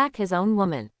 or attack his own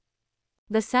woman.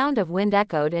 The sound of wind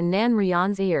echoed in Nan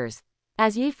Rian's ears.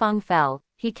 As Yi Feng fell,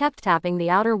 he kept tapping the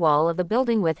outer wall of the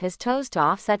building with his toes to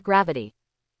offset gravity.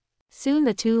 Soon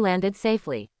the two landed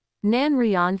safely. Nan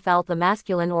Rian felt the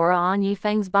masculine aura on Yi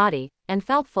Feng's body, and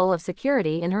felt full of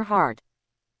security in her heart.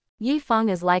 Yi Feng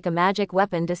is like a magic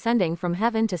weapon descending from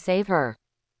heaven to save her.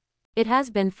 It has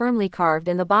been firmly carved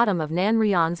in the bottom of Nan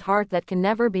Rian's heart that can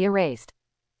never be erased.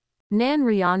 Nan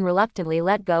Rian reluctantly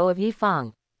let go of Yi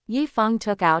Feng. Yi Feng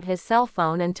took out his cell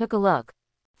phone and took a look.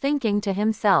 Thinking to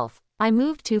himself, "I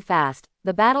moved too fast,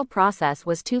 the battle process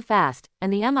was too fast,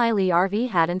 and the Emily RV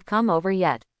hadn't come over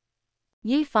yet."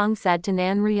 Yi Feng said to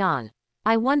Nan Rian,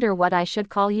 "I wonder what I should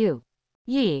call you."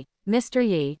 "Yi, Mr.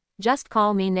 Yi, just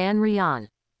call me Nan Rian."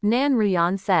 Nan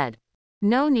Rian said,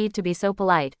 "No need to be so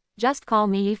polite, just call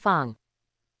me Yi Feng."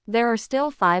 There are still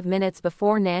 5 minutes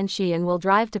before Nan Xian will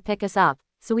drive to pick us up,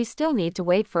 so we still need to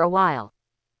wait for a while.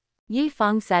 Yi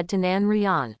Feng said to Nan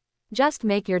Rian, "Just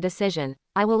make your decision,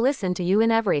 I will listen to you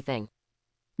in everything."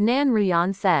 Nan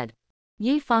Rian said.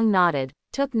 Yi Feng nodded,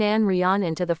 took Nan Rian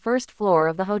into the first floor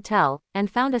of the hotel, and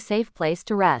found a safe place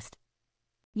to rest.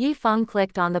 Yi Feng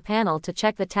clicked on the panel to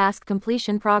check the task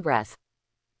completion progress.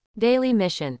 Daily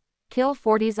mission: kill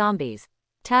 40 zombies.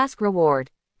 Task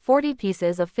reward: 40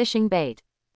 pieces of fishing bait.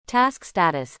 Task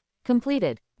status: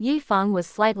 completed. Yi Feng was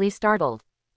slightly startled.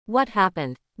 What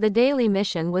happened? The daily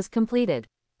mission was completed.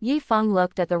 Yi Feng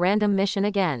looked at the random mission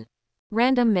again.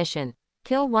 Random mission: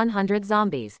 kill 100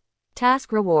 zombies.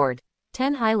 Task reward: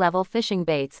 10 high-level fishing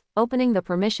baits, opening the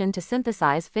permission to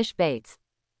synthesize fish baits.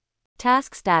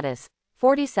 Task status: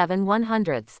 47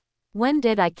 100ths. When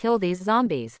did I kill these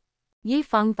zombies? Yi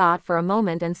Feng thought for a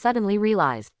moment and suddenly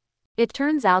realized. It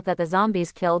turns out that the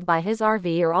zombies killed by his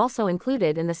RV are also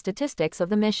included in the statistics of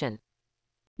the mission.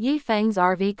 Yi Feng's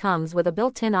RV comes with a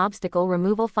built-in obstacle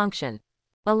removal function.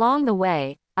 Along the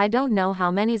way, I don't know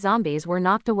how many zombies were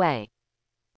knocked away.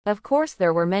 Of course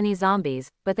there were many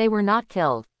zombies, but they were not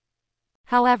killed.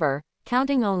 However,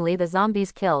 counting only the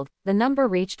zombies killed, the number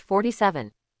reached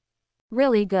 47.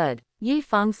 Really good. Yi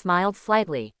Feng smiled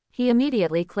slightly. He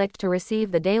immediately clicked to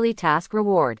receive the daily task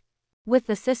reward. With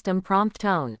the system prompt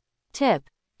tone. Tip: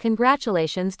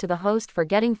 congratulations to the host for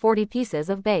getting 40 pieces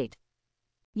of bait.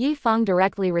 Yi Feng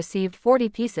directly received 40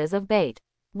 pieces of bait.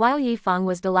 While Yi Feng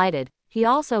was delighted, he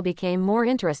also became more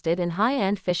interested in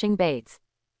high-end fishing baits.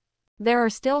 There are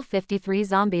still 53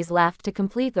 zombies left to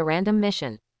complete the random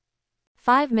mission.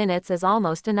 5 minutes is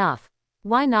almost enough.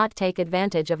 Why not take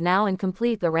advantage of now and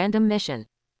complete the random mission?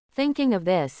 Thinking of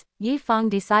this, Yi Feng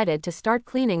decided to start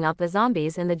cleaning up the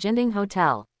zombies in the Jinding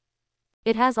Hotel.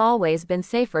 It has always been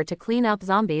safer to clean up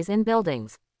zombies in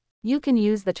buildings. You can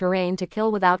use the terrain to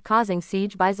kill without causing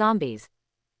siege by zombies.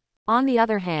 On the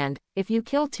other hand, if you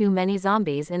kill too many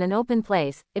zombies in an open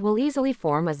place, it will easily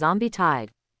form a zombie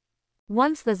tide.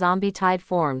 Once the zombie tide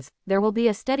forms, there will be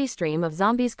a steady stream of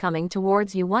zombies coming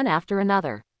towards you one after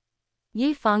another.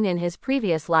 Yi Feng in his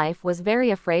previous life was very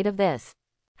afraid of this.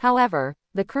 However,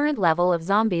 the current level of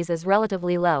zombies is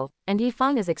relatively low, and Yi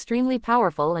Feng is extremely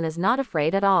powerful and is not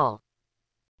afraid at all.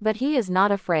 But he is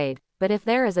not afraid, but if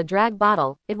there is a drag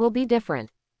bottle, it will be different.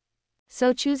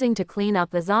 So choosing to clean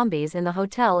up the zombies in the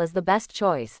hotel is the best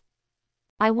choice.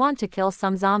 I want to kill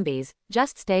some zombies,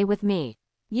 just stay with me.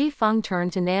 Yi Feng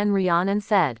turned to Nan Rian and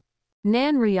said.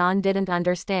 Nan Rian didn't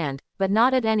understand, but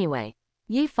nodded anyway.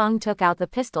 Yi Feng took out the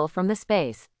pistol from the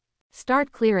space.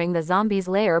 Start clearing the zombies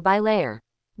layer by layer.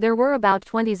 There were about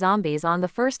 20 zombies on the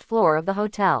first floor of the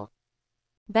hotel.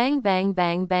 Bang bang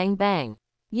bang bang bang.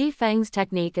 Yi Feng's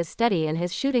technique is steady and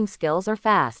his shooting skills are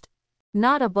fast.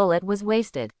 Not a bullet was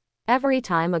wasted. Every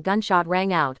time a gunshot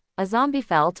rang out, a zombie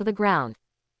fell to the ground.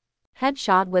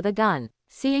 Headshot with a gun.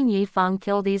 Seeing Yi Feng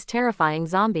kill these terrifying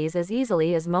zombies as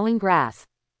easily as mowing grass,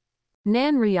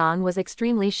 Nan Rian was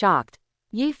extremely shocked.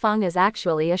 Yi Feng is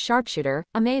actually a sharpshooter,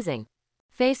 amazing.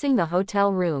 Facing the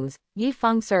hotel rooms, Yi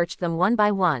Feng searched them one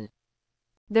by one.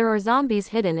 There are zombies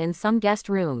hidden in some guest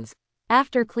rooms.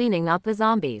 After cleaning up the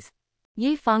zombies,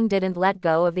 Yi Feng didn't let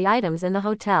go of the items in the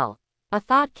hotel. A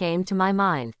thought came to my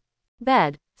mind.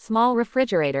 Bed, small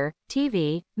refrigerator,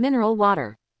 TV, mineral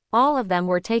water. All of them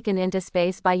were taken into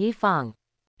space by Yi Feng.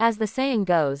 As the saying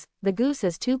goes, the goose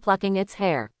is too plucking its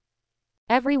hair.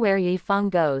 Everywhere Yi Feng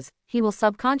goes, he will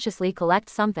subconsciously collect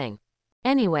something.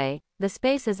 Anyway, the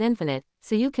space is infinite,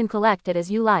 so you can collect it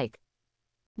as you like.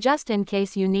 Just in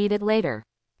case you need it later.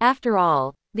 After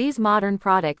all, these modern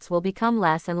products will become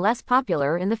less and less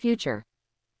popular in the future.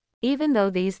 Even though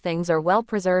these things are well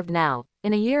preserved now,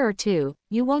 in a year or two,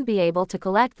 you won't be able to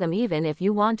collect them even if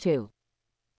you want to.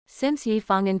 Since Yi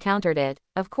Feng encountered it,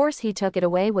 of course he took it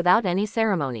away without any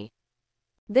ceremony.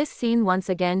 This scene once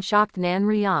again shocked Nan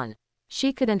Rian.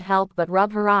 She couldn't help but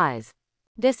rub her eyes.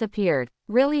 Disappeared.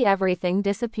 Really, everything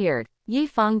disappeared. Yi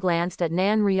Feng glanced at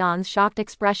Nan Rian's shocked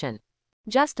expression.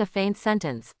 Just a faint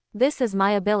sentence. This is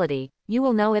my ability, you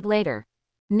will know it later.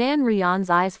 Nan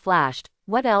Rian's eyes flashed.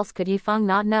 What else could Yi Feng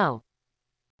not know?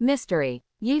 Mystery.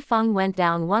 Yi Feng went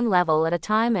down one level at a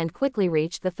time and quickly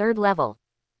reached the third level.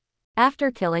 After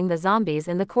killing the zombies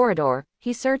in the corridor,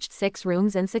 he searched 6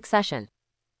 rooms in succession.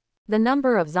 The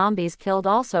number of zombies killed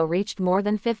also reached more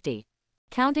than 50.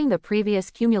 Counting the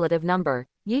previous cumulative number,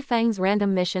 Yi Feng's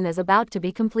random mission is about to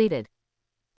be completed.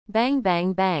 Bang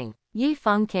bang bang. Yi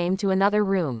Feng came to another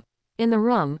room. In the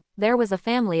room, there was a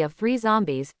family of 3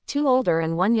 zombies, 2 older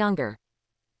and 1 younger.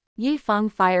 Yi Feng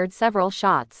fired several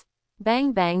shots.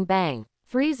 Bang bang bang.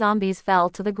 3 zombies fell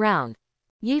to the ground.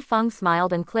 Yi Feng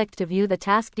smiled and clicked to view the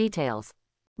task details.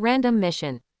 Random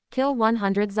mission. Kill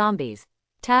 100 zombies.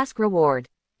 Task reward.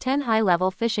 10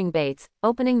 high-level fishing baits,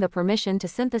 opening the permission to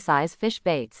synthesize fish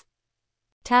baits.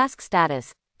 Task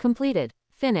status. Completed.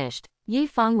 Finished. Yi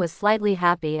Feng was slightly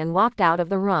happy and walked out of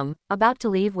the room, about to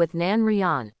leave with Nan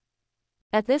Rian.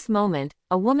 At this moment,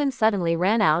 a woman suddenly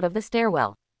ran out of the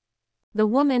stairwell. The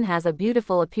woman has a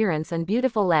beautiful appearance and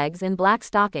beautiful legs in black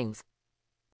stockings.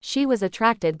 She was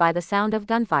attracted by the sound of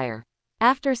gunfire.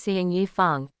 After seeing Yi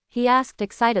Feng, he asked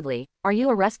excitedly, "Are you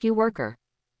a rescue worker?"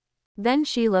 Then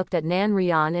she looked at Nan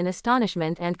Rian in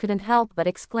astonishment and couldn't help but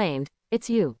exclaimed, "It's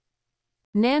you."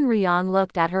 Nan Rian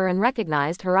looked at her and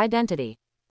recognized her identity.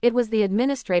 It was the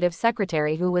administrative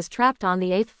secretary who was trapped on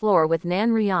the 8th floor with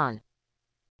Nan Rian.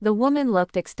 The woman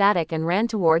looked ecstatic and ran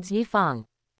towards Yi Feng.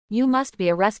 "You must be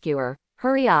a rescuer,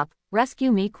 hurry up,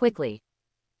 rescue me quickly."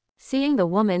 Seeing the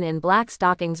woman in black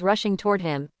stockings rushing toward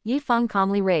him, Yi Feng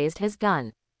calmly raised his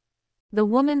gun. The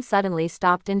woman suddenly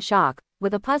stopped in shock,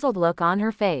 with a puzzled look on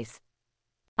her face.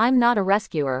 "I'm not a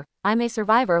rescuer, I'm a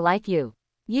survivor like you."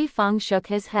 Yi Feng shook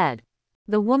his head.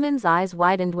 The woman's eyes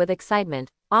widened with excitement,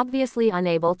 obviously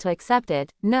unable to accept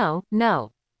it. "No,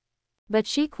 no." But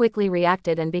she quickly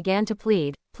reacted and began to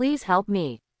plead, "Please help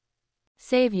me.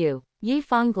 Save you." Yi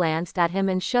Feng glanced at him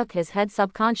and shook his head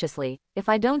subconsciously. "If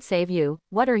I don't save you,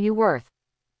 what are you worth?"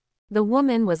 The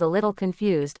woman was a little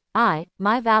confused.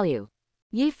 My value."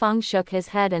 Yi Feng shook his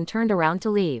head and turned around to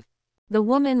leave. The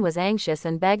woman was anxious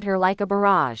and begged her like a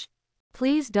barrage.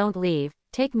 "Please don't leave,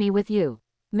 take me with you.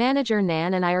 Manager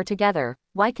Nan and I are together,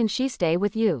 why can she stay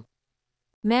with you?"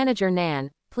 "Manager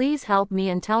Nan, please help me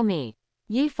and tell me."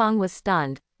 Yi Feng was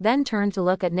stunned, then turned to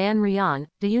look at Nan Rian.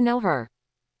 "Do you know her?"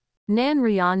 Nan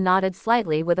Rian nodded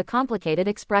slightly with a complicated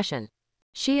expression.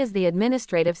 "She is the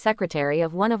administrative secretary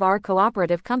of one of our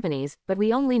cooperative companies, but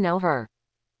we only know her."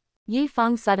 Yi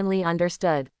Feng suddenly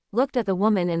understood, looked at the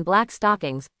woman in black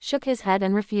stockings, shook his head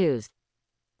and refused.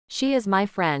 "She is my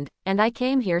friend, and I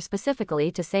came here specifically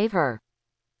to save her."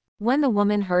 When the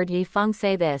woman heard Yi Feng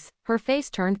say this, her face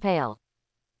turned pale.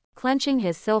 Clenching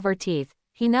his silver teeth,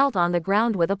 he knelt on the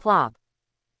ground with a plop.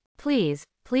 "Please,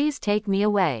 please take me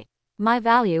away. My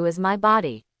value is my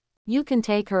body. You can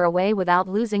take her away without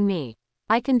losing me.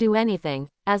 I can do anything,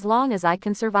 as long as I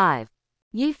can survive."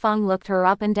 Yi Feng looked her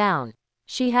up and down.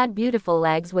 She had beautiful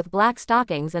legs with black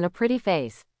stockings and a pretty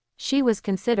face. She was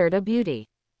considered a beauty.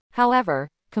 However,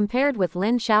 compared with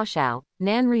Lin Xiaoxiao,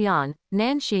 Nan Rian,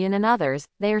 Nan Xian and others,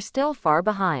 they are still far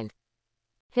behind.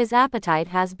 His appetite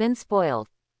has been spoiled.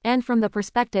 And from the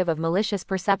perspective of malicious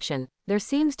perception, there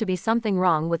seems to be something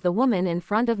wrong with the woman in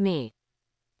front of me.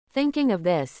 Thinking of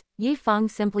this, Yi Feng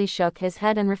simply shook his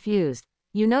head and refused.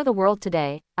 "You know the world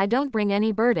today, I don't bring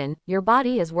any burden, your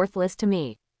body is worthless to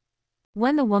me."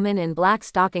 When the woman in black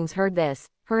stockings heard this,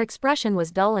 her expression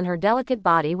was dull and her delicate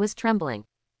body was trembling.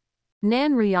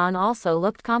 Nan Rian also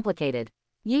looked complicated.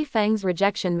 Yi Feng's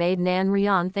rejection made Nan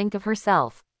Rian think of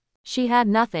herself. She had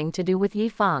nothing to do with Yi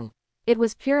Feng. It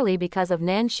was purely because of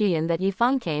Nan Xian that Yi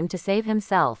Feng came to save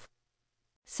himself.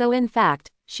 So in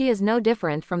fact, she is no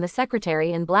different from the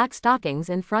secretary in black stockings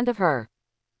in front of her.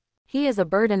 He is a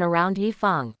burden around Yi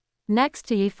Feng. Next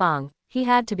to Yi Feng, he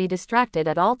had to be distracted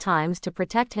at all times to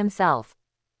protect himself.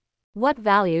 What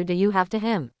value do you have to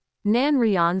him? Nan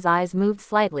Rian's eyes moved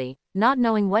slightly, not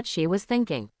knowing what she was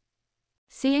thinking.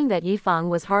 Seeing that Yi Feng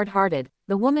was hard-hearted,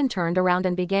 the woman turned around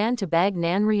and began to beg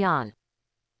Nan Rian.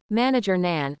 Manager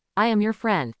Nan, I am your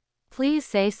friend. Please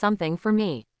say something for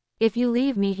me. If you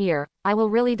leave me here, I will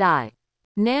really die.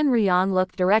 Nan Rian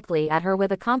looked directly at her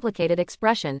with a complicated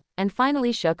expression, and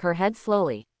finally shook her head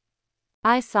slowly.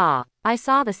 I saw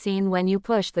the scene when you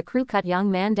pushed the crew-cut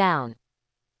young man down.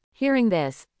 Hearing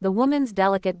this, the woman's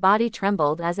delicate body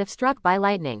trembled as if struck by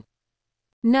lightning.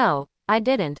 No, I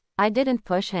didn't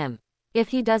push him. If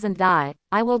he doesn't die,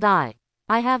 I will die.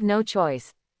 I have no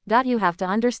choice. You have to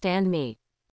understand me.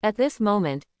 At this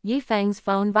moment, Yi Feng's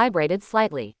phone vibrated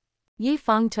slightly. Yi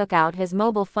Feng took out his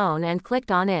mobile phone and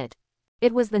clicked on it.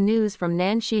 It was the news from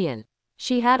Nan Xian.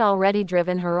 She had already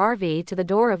driven her RV to the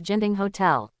door of Jinding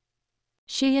Hotel.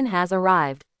 Xian has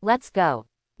arrived, let's go.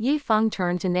 Yi Feng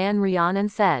turned to Nan Rian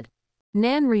and said.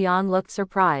 Nan Rian looked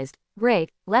surprised.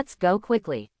 Great, let's go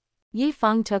quickly. Yi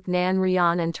Feng took Nan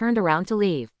Rian and turned around to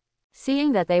leave.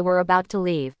 Seeing that they were about to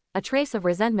leave, a trace of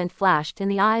resentment flashed in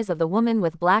the eyes of the woman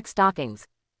with black stockings.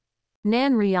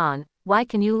 Nan Rian, why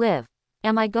can you live?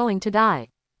 Am I going to die?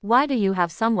 Why do you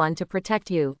have someone to protect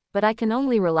you, but I can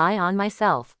only rely on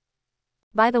myself?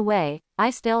 By the way,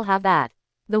 I still have that.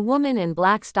 The woman in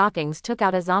black stockings took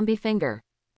out a zombie finger.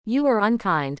 You are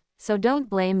unkind, so don't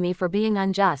blame me for being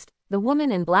unjust, the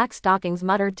woman in black stockings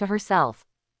muttered to herself.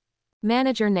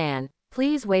 Manager Nan,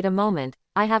 please wait a moment,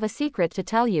 I have a secret to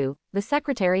tell you, the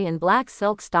secretary in black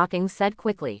silk stockings said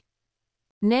quickly.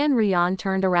 Nan Rian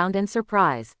turned around in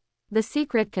surprise. The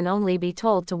secret can only be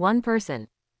told to one person.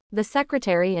 The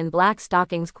secretary in black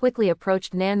stockings quickly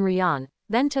approached Nan Rian,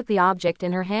 then took the object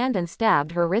in her hand and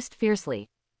stabbed her wrist fiercely.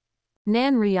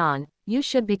 Nan Rian, you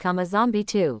should become a zombie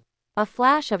too. A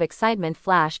flash of excitement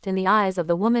flashed in the eyes of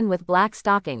the woman with black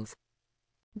stockings.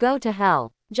 Go to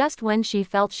hell. Just when she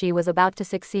felt she was about to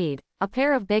succeed, a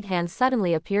pair of big hands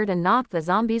suddenly appeared and knocked the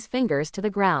zombie's fingers to the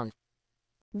ground.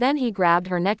 Then he grabbed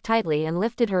her neck tightly and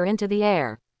lifted her into the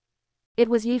air. It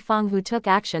was Yi Feng who took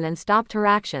action and stopped her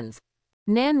actions.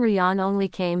 Nan Rian only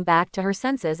came back to her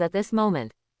senses at this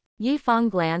moment. Yi Feng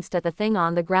glanced at the thing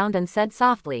on the ground and said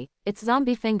softly, it's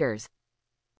zombie fingers.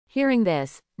 Hearing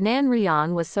this, Nan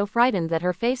Rian was so frightened that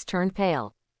her face turned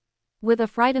pale. With a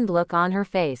frightened look on her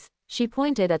face, she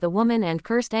pointed at the woman and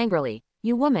cursed angrily,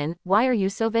 you woman, why are you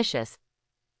so vicious?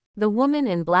 The woman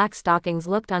in black stockings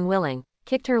looked unwilling,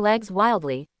 kicked her legs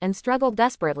wildly, and struggled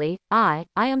desperately, I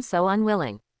am so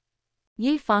unwilling.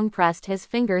 Yi Feng pressed his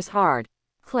fingers hard.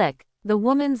 Click. The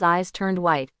woman's eyes turned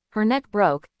white, her neck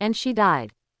broke, and she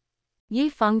died. Yi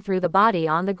Feng threw the body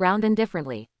on the ground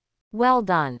indifferently. Well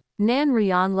done. Nan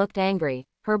Rian looked angry,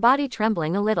 her body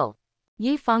trembling a little.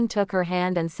 Yi Feng took her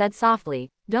hand and said softly,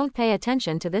 don't pay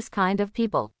attention to this kind of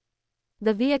people.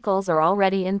 The vehicles are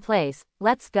already in place,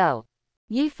 let's go.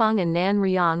 Yi Feng and Nan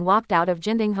Rian walked out of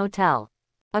Jinding Hotel.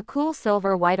 A cool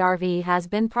silver-white RV has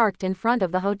been parked in front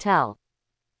of the hotel.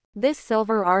 This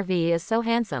silver RV is so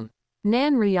handsome.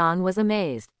 Nan Rian was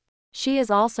amazed. She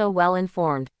is also well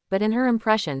informed, but in her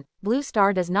impression, Blue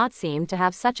Star does not seem to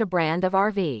have such a brand of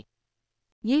RV.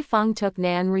 Yi Feng took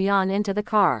Nan Rian into the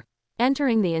car.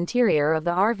 Entering the interior of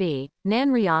the RV,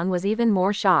 Nan Rian was even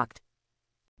more shocked.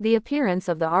 The appearance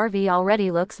of the RV already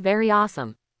looks very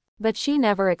awesome. But she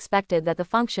never expected that the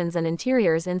functions and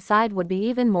interiors inside would be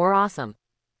even more awesome.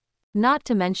 Not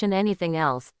to mention anything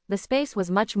else, the space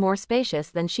was much more spacious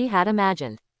than she had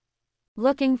imagined.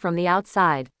 Looking from the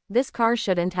outside, this car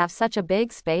shouldn't have such a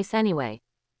big space anyway.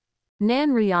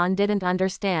 Nan Rian didn't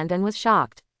understand and was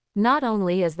shocked. Not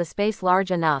only is the space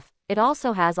large enough, it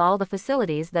also has all the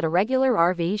facilities that a regular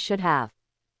RV should have.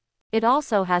 It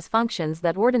also has functions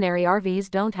that ordinary RVs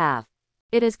don't have.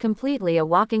 It is completely a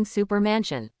walking super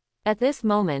mansion. At this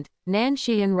moment, Nan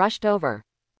Xian rushed over.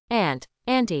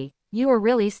 Auntie, you are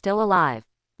really still alive.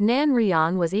 Nan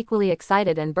Rian was equally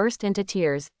excited and burst into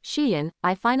tears. Xian,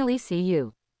 I finally see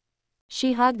you.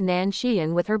 She hugged Nan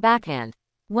Xian with her backhand.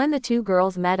 When the two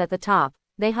girls met at the top,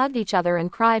 they hugged each other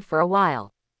and cried for a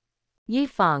while. Yi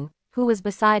Feng, who was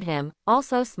beside him,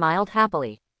 also smiled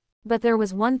happily. But there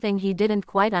was one thing he didn't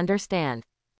quite understand.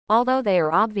 Although they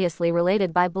are obviously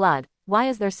related by blood, Why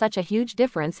is there such a huge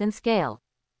difference in scale?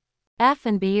 F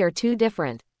and B are too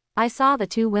different. I saw the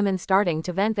two women starting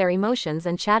to vent their emotions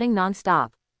and chatting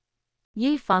non-stop.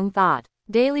 Yi Feng thought.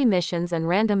 Daily missions and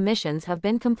random missions have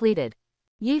been completed.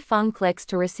 Yi Feng clicks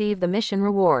to receive the mission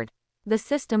reward. The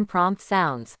system prompt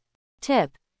sounds.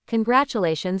 Tip.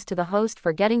 Congratulations to the host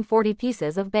for getting 40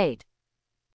 pieces of bait.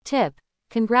 Tip.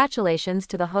 Congratulations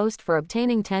to the host for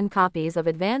obtaining 10 copies of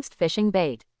advanced fishing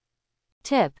bait.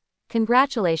 Tip.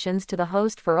 Congratulations to the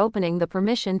host for opening the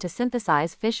permission to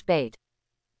synthesize fish bait.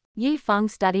 Yi Feng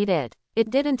studied it. It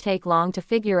didn't take long to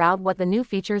figure out what the new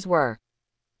features were.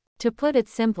 To put it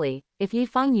simply, if Yi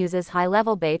Feng uses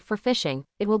high-level bait for fishing,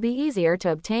 it will be easier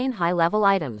to obtain high-level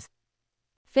items.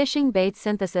 Fishing bait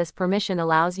synthesis permission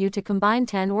allows you to combine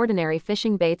 10 ordinary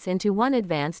fishing baits into one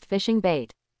advanced fishing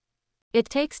bait. It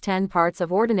takes 10 parts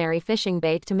of ordinary fishing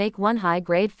bait to make one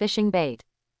high-grade fishing bait.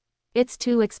 It's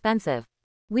too expensive.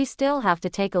 We still have to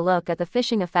take a look at the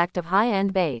fishing effect of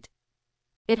high-end bait.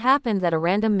 It happened that a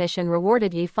random mission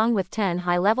rewarded Yi Feng with 10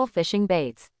 high-level fishing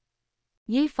baits.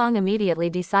 Yi Feng immediately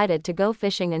decided to go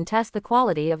fishing and test the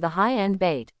quality of the high-end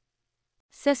bait.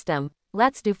 System.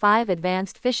 Let's do 5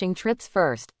 advanced fishing trips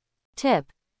first. Tip.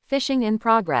 Fishing in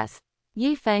progress.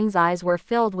 Yi Feng's eyes were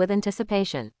filled with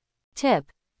anticipation.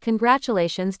 Tip.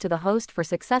 Congratulations to the host for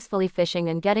successfully fishing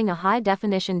and getting a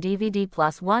high-definition DVD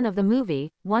 +1 of the movie,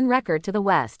 One Record to the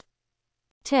West.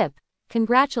 Tip.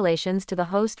 Congratulations to the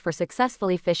host for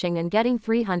successfully fishing and getting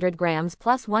 300 grams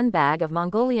 +1 bag of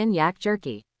Mongolian yak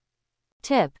jerky.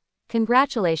 Tip.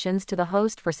 Congratulations to the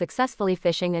host for successfully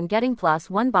fishing and getting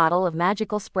 +1 bottle of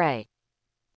magical spray.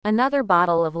 Another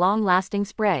bottle of long-lasting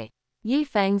spray. Yi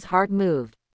Feng's heart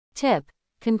moved. Tip.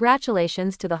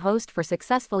 Congratulations to the host for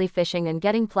successfully fishing and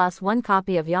getting +1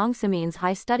 copy of Yang Simin's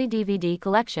high study DVD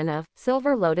collection of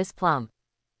Silver Lotus Plum.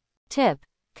 Tip.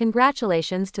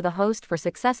 Congratulations to the host for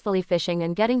successfully fishing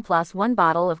and getting +1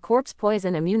 bottle of corpse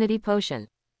poison immunity potion.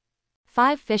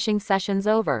 5 fishing sessions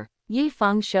over. Yi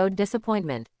Feng showed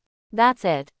disappointment. That's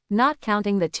it. Not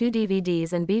counting the 2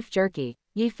 DVDs and beef jerky,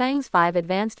 Yi Feng's 5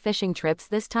 advanced fishing trips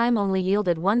this time only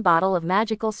yielded 1 bottle of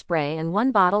magical spray and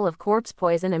 1 bottle of corpse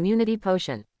poison immunity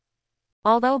potion.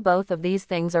 Although both of these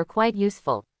things are quite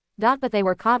useful, but they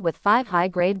were caught with 5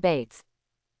 high-grade baits.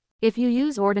 If you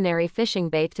use ordinary fishing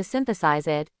bait to synthesize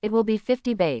it, it will be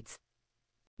 50 baits.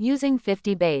 Using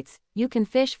 50 baits, you can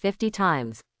fish 50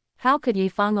 times. How could Yi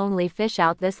Feng only fish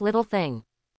out this little thing?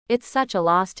 It's such a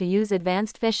loss to use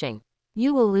advanced fishing.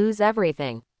 You will lose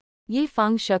everything. Yi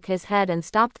Feng shook his head and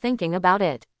stopped thinking about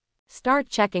it. Start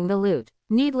checking the loot.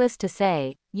 Needless to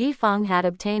say, Yi Feng had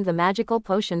obtained the magical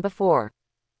potion before.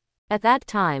 At that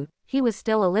time, he was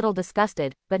still a little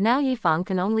disgusted, but now Yi Feng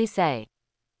can only say,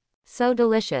 so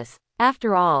delicious.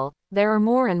 After all, there are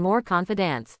more and more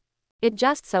confidants. It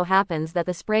just so happens that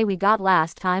the spray we got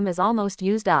last time is almost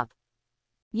used up.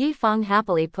 Yi Feng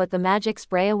happily put the magic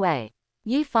spray away.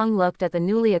 Yi Feng looked at the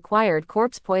newly acquired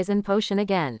corpse poison potion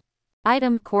again.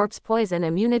 Item: corpse poison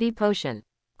immunity potion.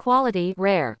 Quality: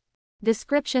 rare.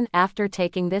 Description: after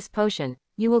taking this potion,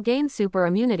 you will gain super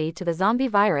immunity to the zombie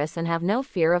virus and have no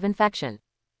fear of infection.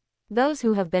 Those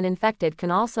who have been infected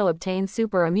can also obtain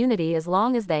super immunity as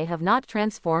long as they have not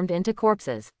transformed into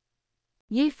corpses.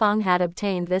 Yi Feng had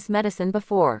obtained this medicine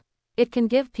before. It can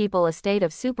give people a state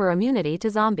of super immunity to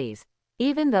zombies.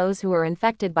 Even those who are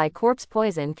infected by corpse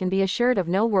poison can be assured of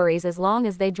no worries as long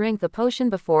as they drink the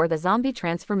potion before the zombie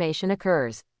transformation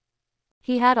occurs.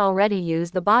 He had already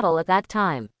used the bottle at that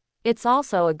time. It's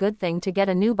also a good thing to get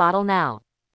a new bottle now.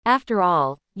 After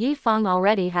all, Yi Feng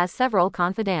already has several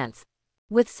confidants.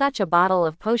 With such a bottle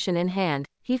of potion in hand,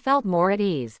 he felt more at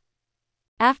ease.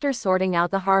 After sorting out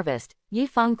the harvest, Yi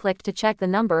Feng clicked to check the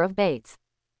number of baits.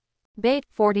 Bait: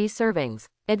 40 servings.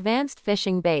 Advanced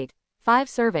fishing bait: 5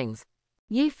 servings.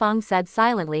 Yi Feng said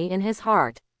silently in his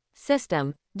heart.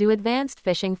 System: do advanced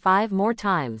fishing 5 more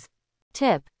times.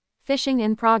 Tip: fishing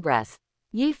in progress.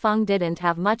 Yi Feng didn't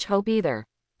have much hope either.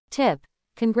 Tip: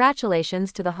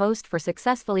 congratulations to the host for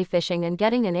successfully fishing and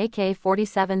getting an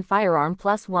AK-47 firearm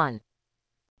 +1.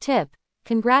 Tip: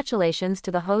 congratulations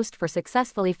to the host for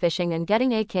successfully fishing and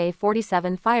getting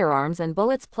AK-47 firearms and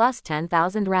bullets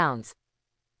 +10,000 rounds.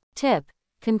 Tip: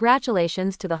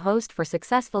 congratulations to the host for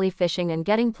successfully fishing and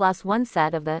getting +1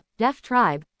 set of the Deaf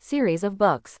Tribe series of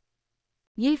books.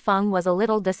 Yi Feng was a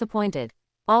little disappointed.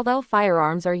 Although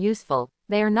firearms are useful,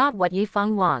 they are not what Yi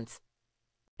Feng wants.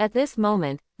 At this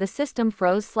moment, the system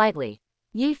froze slightly.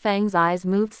 Yi Feng's eyes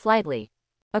moved slightly.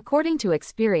 According to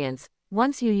experience,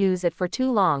 once you use it for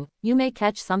too long, you may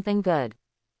catch something good.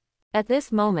 At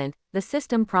this moment, the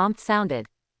system prompt sounded.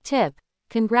 Tip: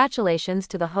 congratulations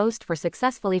to the host for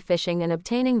successfully fishing and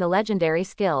obtaining the legendary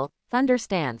skill, Thunder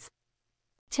Stance.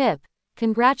 Tip: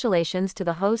 congratulations to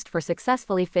the host for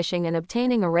successfully fishing and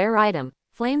obtaining a rare item,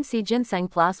 Flame Sea Ginseng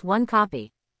plus 1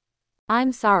 copy.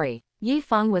 I'm sorry. Yi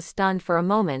Feng was stunned for a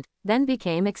moment, then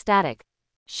became ecstatic.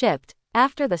 Shipped.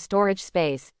 After the storage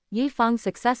space, Yi Feng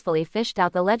successfully fished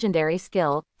out the legendary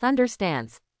skill, Thunder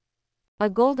Stance. A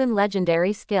golden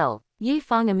legendary skill. Yi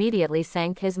Feng immediately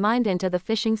sank his mind into the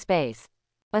fishing space.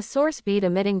 A source bead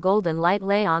emitting golden light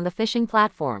lay on the fishing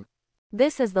platform.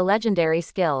 This is the legendary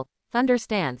skill, Thunder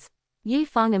Stance. Yi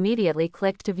Feng immediately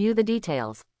clicked to view the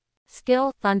details.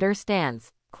 Skill, Thunder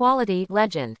Stance. Quality,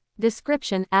 Legend.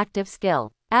 Description, Active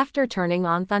Skill. After turning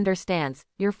on Thunder Stance,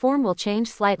 your form will change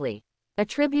slightly.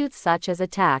 Attributes such as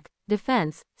attack,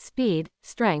 defense, speed,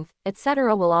 strength,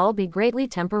 etc. will all be greatly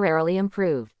temporarily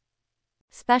improved.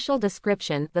 Special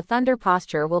description: the thunder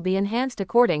posture will be enhanced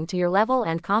according to your level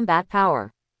and combat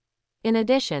power. In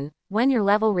addition, when your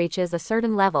level reaches a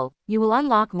certain level, you will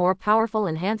unlock more powerful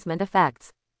enhancement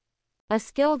effects. A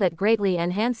skill that greatly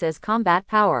enhances combat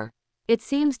power. It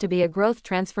seems to be a growth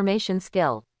transformation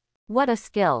skill. What a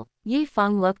skill! Yi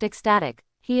Feng looked ecstatic.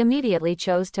 He immediately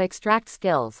chose to extract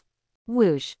skills.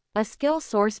 Whoosh! A skill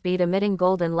source bead emitting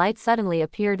golden light suddenly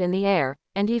appeared in the air,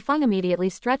 and Yi Feng immediately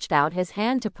stretched out his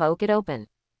hand to poke it open.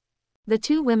 The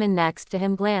two women next to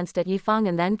him glanced at Yi Feng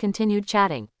and then continued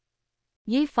chatting.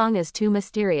 Yi Feng is too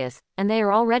mysterious, and they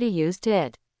are already used to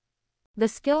it. The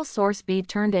skill source bead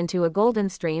turned into a golden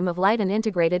stream of light and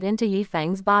integrated into Yi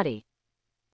Feng's body.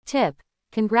 Tip: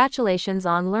 congratulations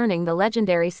on learning the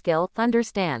legendary skill, Thunder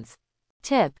Stance.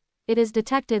 Tip: it is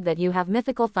detected that you have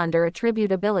mythical thunder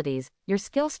attribute abilities, your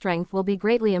skill strength will be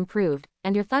greatly improved,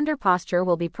 and your thunder posture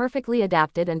will be perfectly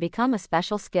adapted and become a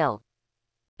special skill.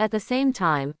 At the same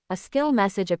time, a skill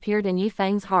message appeared in Yi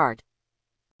Feng's heart.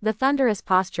 The thunderous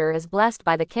posture is blessed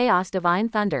by the chaos divine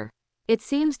thunder. It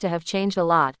seems to have changed a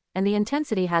lot, and the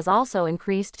intensity has also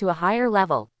increased to a higher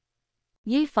level.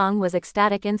 Yi Feng was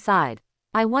ecstatic inside.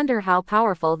 I wonder how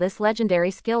powerful this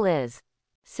legendary skill is.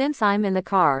 Since I'm in the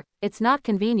car, it's not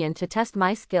convenient to test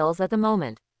my skills at the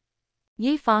moment.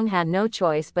 Yi Feng had no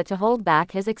choice but to hold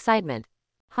back his excitement.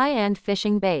 High-end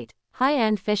fishing bait.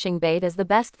 High-end fishing bait is the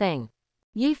best thing.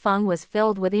 Yi Feng was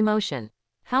filled with emotion.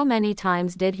 How many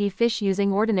times did he fish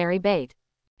using ordinary bait?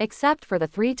 Except for the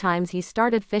 3 times he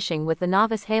started fishing with the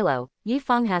novice halo, Yi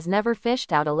Feng has never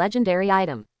fished out a legendary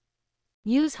item.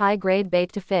 Use high-grade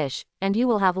bait to fish, and you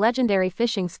will have legendary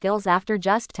fishing skills after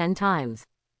just 10 times.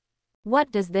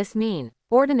 What does this mean?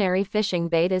 Ordinary fishing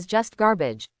bait is just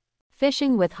garbage.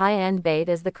 Fishing with high-end bait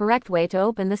is the correct way to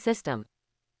open the system.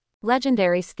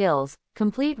 Legendary skills,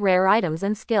 complete rare items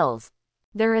and skills.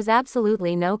 There is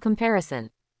absolutely no comparison.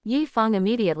 Yi Feng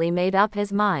immediately made up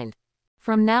his mind.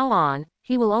 From now on,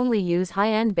 he will only use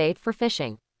high-end bait for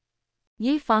fishing.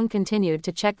 Yi Feng continued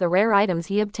to check the rare items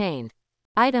he obtained.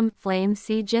 Item: Flame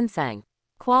Sea Ginseng.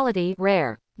 Quality: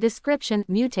 Rare. Description: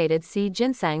 Mutated sea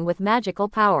ginseng with magical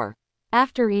power.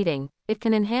 After eating, it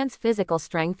can enhance physical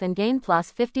strength and gain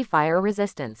plus 50 fire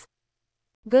resistance.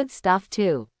 Good stuff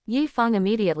too. Yi Feng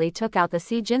immediately took out the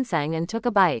sea ginseng and took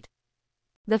a bite.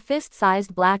 The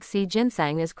fist-sized black sea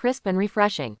ginseng is crisp and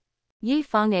refreshing. Yi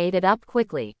Feng ate it up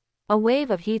quickly. A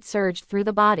wave of heat surged through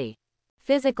the body.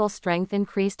 Physical strength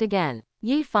increased again.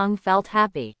 Yi Feng felt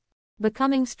happy.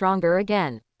 Becoming stronger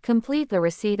again. Complete the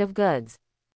receipt of goods.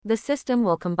 The system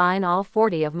will combine all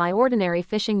 40 of my ordinary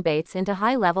fishing baits into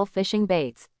high-level fishing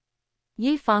baits.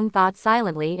 Yi Feng thought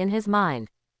silently in his mind.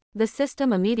 The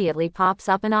system immediately pops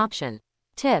up an option.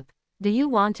 Tip: do you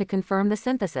want to confirm the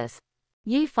synthesis?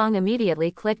 Yi Feng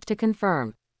immediately clicked to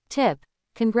confirm. Tip: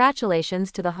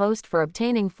 congratulations to the host for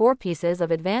obtaining 4 pieces of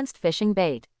advanced fishing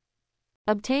bait.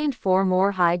 Obtained 4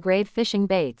 more high-grade fishing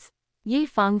baits. Yi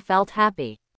Feng felt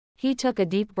happy. He took a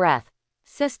deep breath.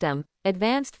 System: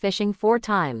 advanced fishing 4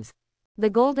 times.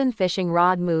 The golden fishing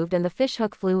rod moved and the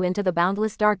fishhook flew into the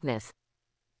boundless darkness.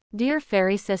 Dear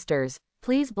fairy sisters,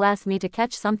 please bless me to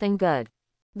catch something good.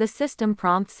 The system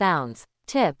prompt sounds.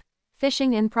 Tip: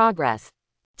 fishing in progress.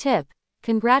 Tip: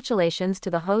 congratulations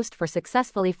to the host for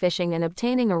successfully fishing and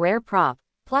obtaining a rare prop,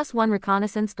 +1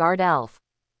 reconnaissance guard elf.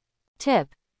 Tip: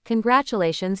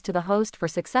 congratulations to the host for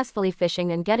successfully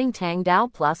fishing and getting Tang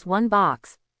Dao +1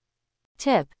 box.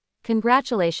 Tip: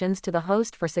 congratulations to the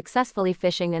host for successfully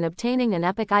fishing and obtaining an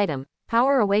epic item,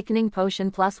 Power Awakening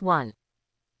Potion +1.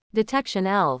 Detection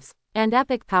Elves, and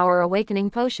Epic Power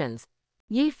Awakening Potions.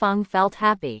 Yi Feng felt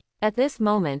happy. At this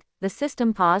moment, the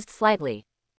system paused slightly.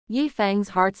 Yi Feng's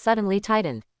heart suddenly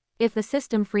tightened. If the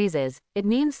system freezes, it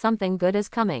means something good is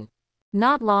coming.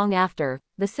 Not long after,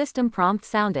 the system prompt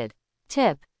sounded.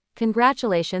 Tip: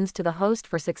 congratulations to the host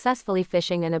for successfully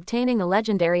fishing and obtaining a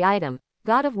legendary item,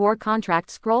 God of War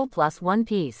contract scroll plus 1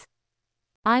 piece.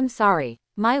 I'm sorry.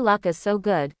 My luck is so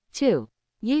good, too.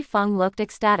 Yi Feng looked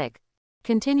ecstatic.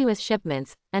 Continuous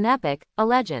shipments, an epic, a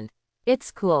legend.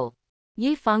 It's cool.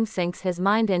 Yi Feng sinks his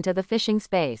mind into the fishing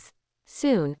space.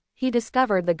 Soon, he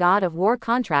discovered the God of War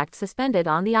contract suspended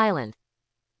on the island.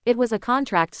 It was a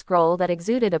contract scroll that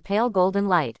exuded a pale golden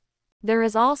light. There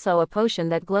is also a potion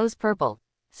that glows purple.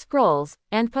 Scrolls,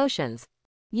 and potions.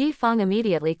 Yi Feng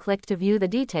immediately clicked to view the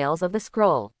details of the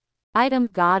scroll. Item: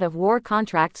 God of War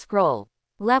contract scroll.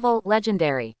 Level: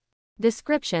 Legendary.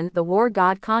 Description: the War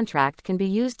God contract can be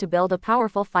used to build a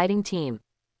powerful fighting team.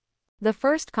 The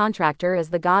first contractor is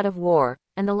the God of War,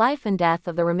 and the life and death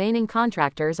of the remaining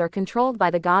contractors are controlled by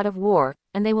the God of War,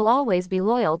 and they will always be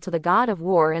loyal to the God of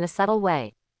War in a subtle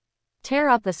way. Tear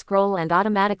up the scroll and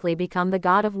automatically become the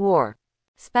God of War.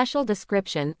 Special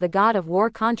description: the God of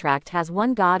War contract has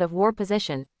 1 God of War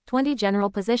position, 20 general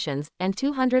positions, and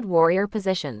 200 warrior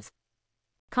positions.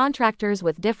 Contractors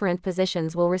with different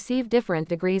positions will receive different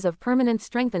degrees of permanent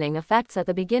strengthening effects at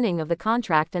the beginning of the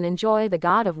contract and enjoy the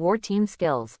God of War team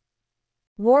skills.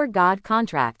 War God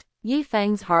contract. Yi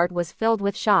Feng's heart was filled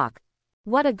with shock.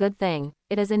 What a good thing,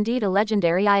 it is indeed a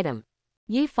legendary item.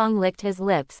 Yi Feng licked his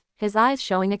lips, his eyes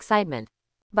showing excitement.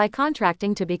 By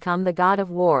contracting to become the God of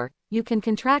War, you can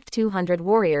contract 200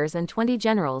 warriors and 20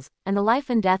 generals, and the life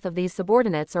and death of these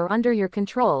subordinates are under your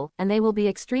control, and they will be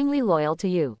extremely loyal to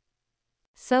you.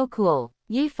 So cool.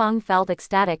 Yi Feng felt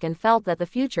ecstatic and felt that the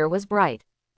future was bright.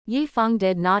 Yi Feng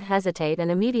did not hesitate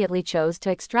and immediately chose to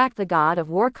extract the God of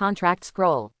War contract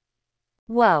scroll.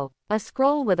 Whoa! A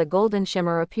scroll with a golden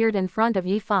shimmer appeared in front of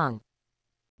Yi Feng.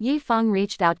 Yi Feng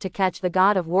reached out to catch the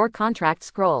God of War contract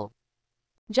scroll.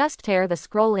 Just tear the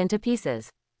scroll into pieces.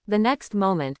 The next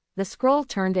moment, the scroll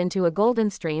turned into a golden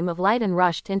stream of light and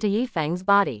rushed into Yi Feng's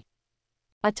body.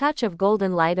 A touch of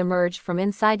golden light emerged from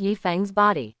inside Yi Feng's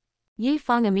body. Yi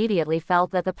Feng immediately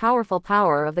felt that the powerful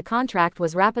power of the contract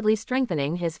was rapidly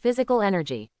strengthening his physical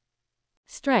energy.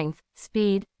 Strength,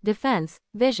 speed, defense,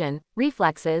 vision,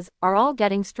 reflexes, are all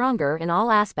getting stronger in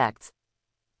all aspects.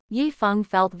 Yi Feng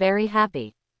felt very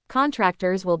happy.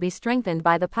 Contractors will be strengthened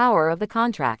by the power of the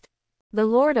contract. The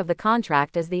Lord of the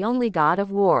contract is the only God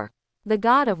of War. The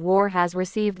God of War has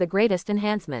received the greatest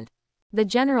enhancement. The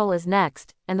General is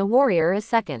next, and the Warrior is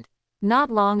second.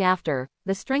 Not long after,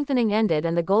 the strengthening ended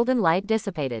and the golden light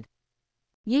dissipated.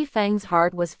 Yi Feng's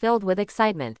heart was filled with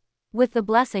excitement. With the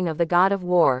blessing of the God of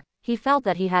War, he felt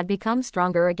that he had become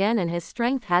stronger again and his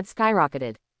strength had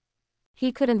skyrocketed.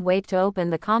 He couldn't wait to open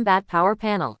the Combat Power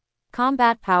panel.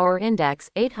 Combat Power Index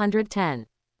 810.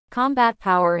 Combat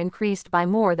power increased by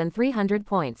more than 300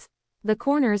 points. The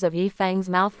corners of Yi Feng's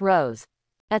mouth rose.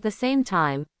 At the same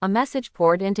time, a message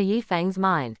poured into Yi Feng's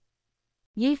mind.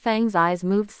 Yi Feng's eyes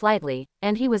moved slightly,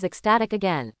 and he was ecstatic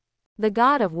again. The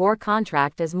God of War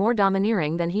contract is more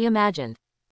domineering than he imagined.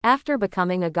 After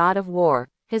becoming a God of War,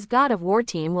 his God of War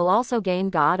team will also gain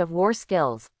God of War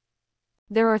skills.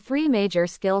 There are 3 major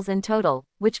skills in total,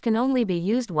 which can only be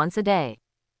used once a day.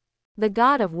 The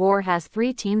God of War has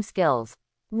 3 team skills.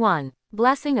 1.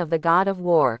 Blessing of the God of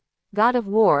War. God of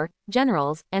War,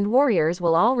 generals, and warriors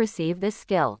will all receive this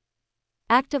skill.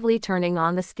 Actively turning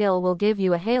on the skill will give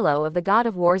you a halo of the God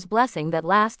of War's blessing that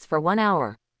lasts for 1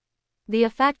 hour. The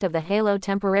effect of the halo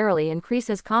temporarily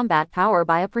increases combat power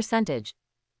by a percentage.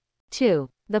 2.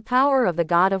 The power of the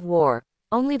God of War.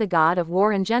 Only the God of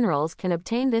War and generals can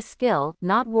obtain this skill,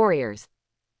 not warriors.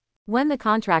 When the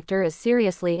contractor is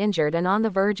seriously injured and on the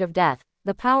verge of death,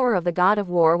 the power of the God of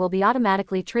War will be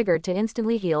automatically triggered to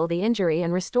instantly heal the injury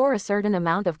and restore a certain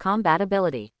amount of combat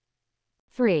ability.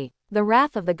 3. The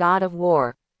Wrath of the God of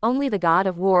War. Only the God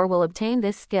of War will obtain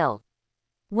this skill.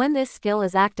 When this skill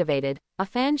is activated, a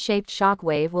fan-shaped shock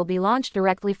wave will be launched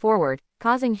directly forward,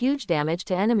 causing huge damage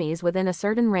to enemies within a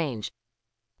certain range.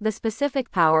 The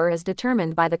specific power is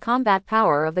determined by the combat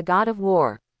power of the God of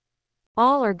War.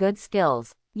 All are good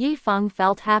skills. Yi Feng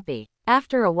felt happy.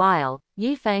 After a while,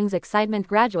 Yi Feng's excitement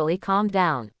gradually calmed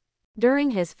down.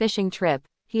 During his fishing trip,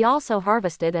 he also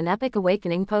harvested an epic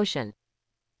awakening potion.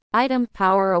 Item: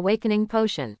 Power Awakening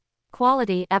Potion.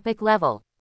 Quality: Epic level.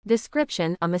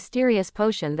 Description: a mysterious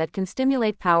potion that can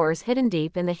stimulate powers hidden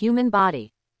deep in the human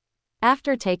body.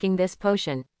 After taking this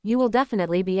potion, you will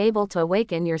definitely be able to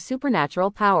awaken your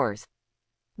supernatural powers.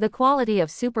 The quality of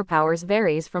superpowers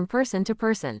varies from person to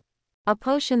person. A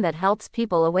potion that helps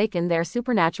people awaken their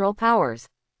supernatural powers.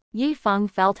 Yi Feng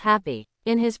felt happy.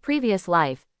 In his previous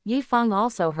life, Yi Feng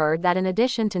also heard that in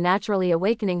addition to naturally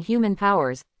awakening human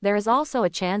powers, there is also a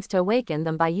chance to awaken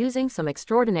them by using some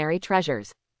extraordinary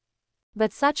treasures.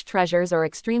 But such treasures are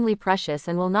extremely precious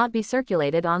and will not be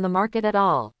circulated on the market at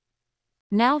all.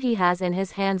 Now he has in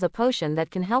his hands a potion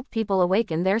that can help people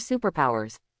awaken their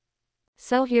superpowers.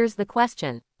 So here's the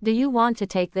question. Do you want to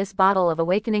take this bottle of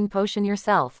awakening potion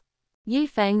yourself? Yi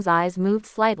Feng's eyes moved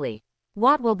slightly.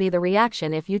 What will be the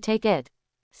reaction if you take it?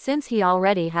 Since he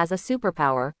already has a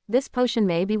superpower, this potion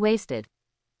may be wasted.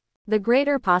 The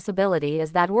greater possibility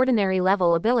is that ordinary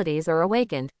level abilities are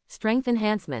awakened, strength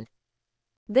enhancement.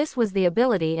 This was the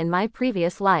ability in my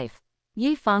previous life.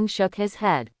 Yi Feng shook his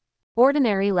head.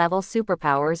 Ordinary level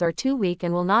superpowers are too weak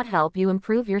and will not help you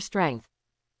improve your strength.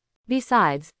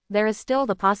 Besides, there is still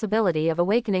the possibility of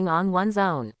awakening on one's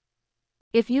own.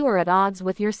 If you are at odds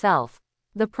with yourself,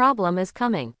 the problem is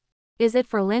coming. Is it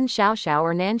for Lin Xiaoxiao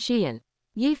or Nan Xian?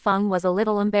 Yi Feng was a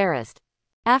little embarrassed.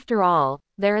 After all,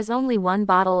 there is only one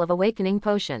bottle of awakening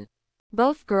potion.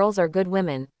 Both girls are good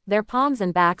women, their palms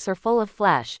and backs are full of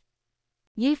flesh.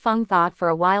 Yi Feng thought for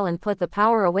a while and put the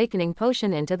power awakening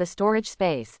potion into the storage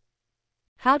space.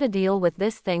 How to deal with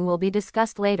this thing will be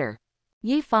discussed later.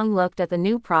 Yi Feng looked at the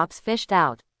new props fished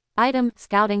out. Item,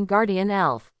 Scouting Guardian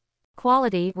Elf.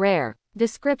 Quality, Rare.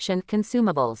 Description,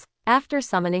 Consumables. After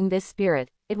summoning this spirit,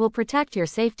 it will protect your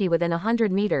safety within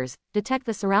 100 meters, detect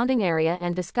the surrounding area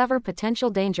and discover potential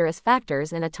dangerous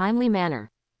factors in a timely manner.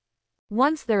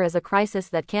 Once there is a crisis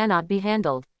that cannot be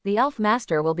handled, the Elf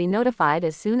Master will be notified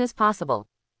as soon as possible.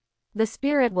 The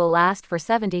spirit will last for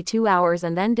 72 hours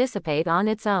and then dissipate on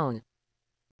its own.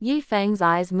 Yi Feng's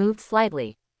eyes moved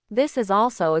slightly. This is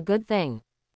also a good thing.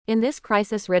 In this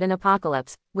crisis-ridden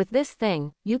apocalypse, with this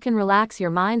thing, you can relax your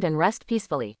mind and rest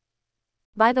peacefully.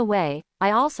 By the way,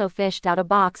 I also fished out a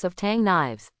box of tang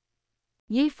knives.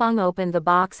 Yi Feng opened the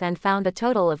box and found a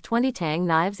total of 20 tang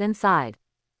knives inside.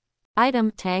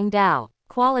 Item, Tang Dao.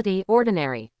 Quality,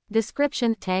 Ordinary.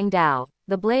 Description, Tang Dao.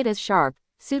 The blade is sharp,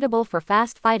 suitable for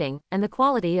fast fighting, and the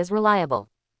quality is reliable.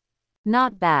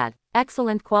 Not bad.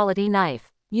 Excellent quality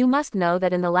knife. You must know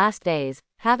that in the last days,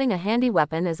 having a handy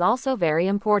weapon is also very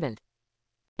important.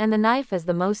 And the knife is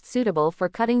the most suitable for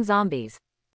cutting zombies.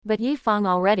 But Yi Feng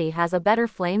already has a better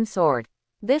flame sword.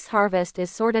 This harvest is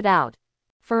sorted out.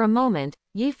 For a moment,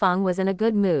 Yi Feng was in a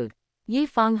good mood. Yi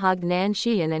Feng hugged Nan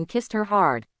Xian and kissed her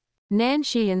hard. Nan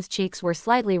Xian's cheeks were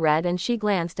slightly red and she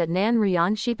glanced at Nan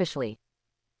Rian sheepishly.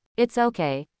 It's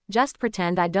okay, just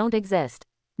pretend I don't exist.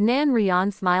 Nan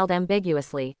Rian smiled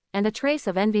ambiguously, and a trace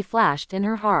of envy flashed in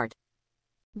her heart.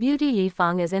 Beauty Yi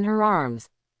Feng is in her arms.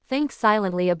 Think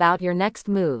silently about your next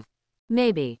move.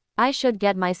 Maybe I should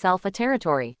get myself a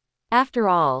territory. After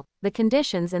all, the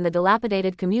conditions in the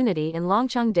dilapidated community in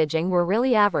Longcheng Dijing were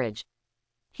really average.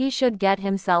 He should get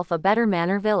himself a better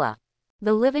manor villa.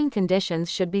 The living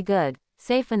conditions should be good,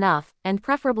 safe enough, and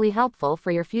preferably helpful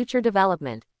for your future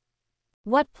development.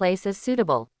 What place is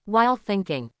suitable? While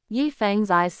thinking, Yi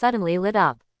Feng's eyes suddenly lit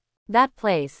up. That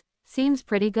place seems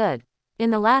pretty good.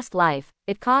 In the last life,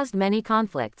 it caused many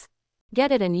conflicts.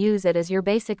 Get it and use it as your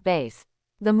basic base.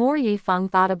 The more Yi Feng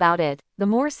thought about it, the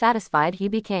more satisfied he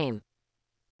became.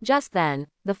 Just then,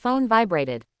 the phone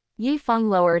vibrated. Yi Feng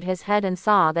lowered his head and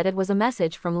saw that it was a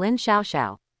message from Lin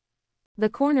Xiaoxiao. The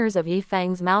corners of Yi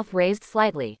Feng's mouth raised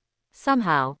slightly.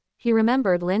 Somehow, he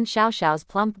remembered Lin Xiaoxiao's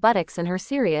plump buttocks and her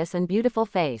serious and beautiful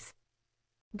face.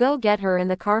 Go get her in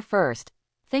the car first.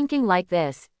 Thinking like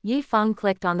this, Yi Feng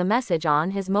clicked on the message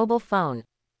on his mobile phone.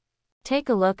 Take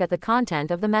a look at the content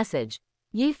of the message.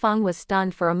 Yi Feng was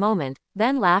stunned for a moment,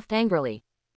 then laughed angrily.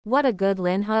 What a good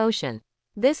Lin Haoshan.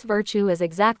 This virtue is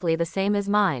exactly the same as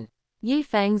mine. Yi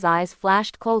Feng's eyes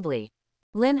flashed coldly.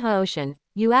 Lin Haoshan,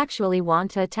 you actually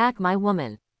want to attack my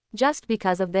woman. Just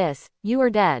because of this, you are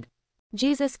dead.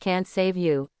 Jesus can't save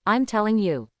you, I'm telling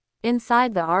you.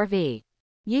 Inside the RV.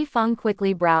 Yi Feng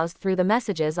quickly browsed through the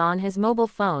messages on his mobile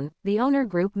phone, the owner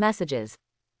group messages.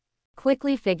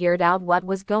 Quickly figured out what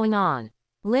was going on.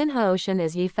 Lin Haoshan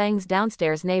is Yi Feng's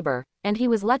downstairs neighbor, and he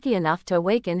was lucky enough to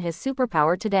awaken his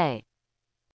superpower today.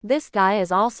 This guy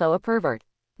is also a pervert.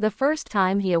 The first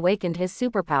time he awakened his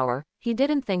superpower, he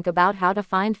didn't think about how to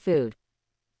find food.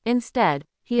 Instead,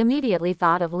 he immediately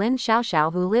thought of Lin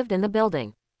Xiaoxiao who lived in the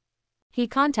building. He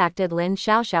contacted Lin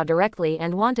Xiaoxiao directly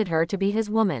and wanted her to be his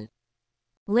woman.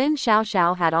 Lin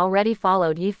Xiaoxiao had already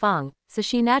followed Yi Feng, so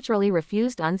she naturally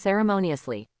refused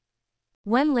unceremoniously.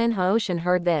 When Lin Haoshan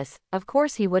heard this, of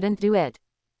course he wouldn't do it.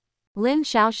 Lin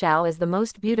Xiaoxiao is the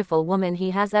most beautiful woman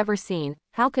he has ever seen,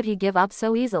 how could he give up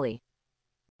so easily?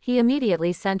 He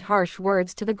immediately sent harsh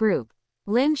words to the group.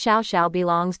 Lin Xiaoxiao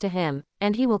belongs to him,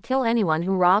 and he will kill anyone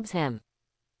who robs him.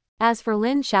 As for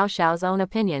Lin Xiaoxiao's own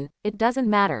opinion, it doesn't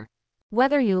matter.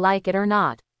 Whether you like it or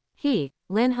not. He,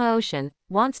 Lin Haoshan,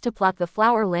 wants to pluck the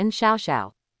flower Lin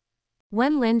Xiaoxiao.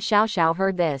 When Lin Xiaoxiao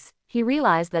heard this, he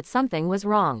realized that something was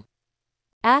wrong.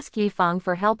 Ask Yifeng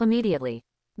for help immediately.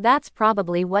 That's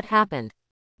probably what happened.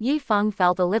 Yifeng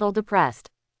felt a little depressed.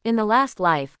 In the last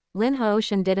life, Lin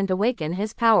Hoshan didn't awaken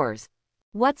his powers.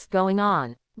 What's going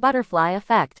on? Butterfly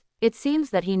effect. It seems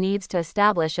that he needs to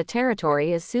establish a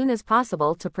territory as soon as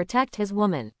possible to protect his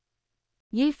woman.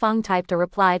 Yifeng typed a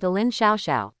reply to Lin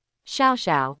Xiaoxiao.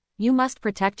 Xiaoxiao, you must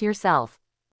protect yourself.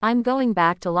 I'm going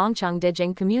back to Longcheng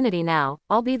Dijing community now,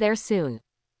 I'll be there soon.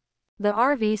 The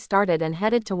RV started and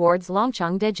headed towards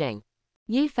Longcheng Dijing.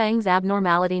 Yifeng's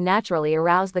abnormality naturally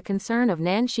aroused the concern of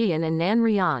Nan Xian and Nan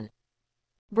Rian.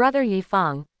 Brother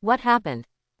Yifeng, what happened?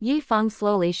 Yifeng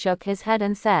slowly shook his head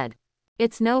and said.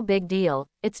 It's no big deal,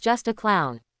 it's just a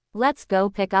clown. Let's go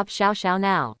pick up Xiaoxiao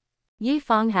now.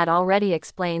 Yifeng had already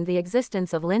explained the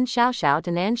existence of Lin Xiaoxiao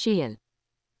to Nan Xian.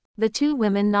 The two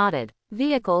women nodded.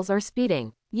 Vehicles are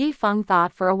speeding. Yifeng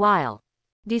thought for a while.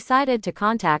 Decided to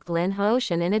contact Lin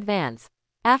Hoshan in advance.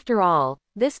 After all,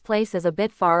 this place is a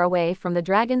bit far away from the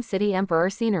Dragon City Emperor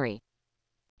scenery.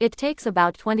 It takes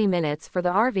about 20 minutes for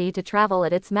the RV to travel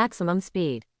at its maximum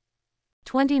speed.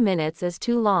 20 minutes is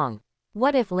too long.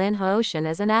 What if Lin Hoshan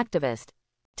is an activist?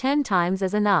 10 times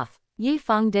is enough.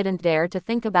 Yifeng didn't dare to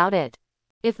think about it.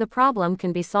 If the problem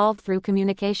can be solved through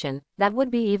communication, that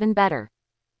would be even better.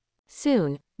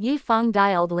 Soon, Yifeng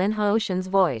dialed Lin Hoshan's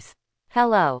voice.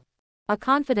 Hello. A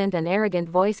confident and arrogant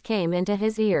voice came into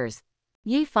his ears.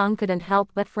 Yifeng couldn't help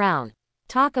but frown.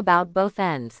 Talk about both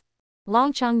ends.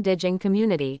 Longcheng Dijing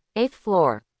Community, 8th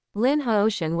floor. Lin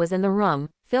Hoshan was in the room,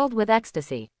 filled with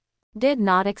ecstasy. Did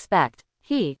not expect.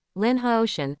 He, Lin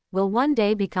Hoshan, will one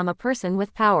day become a person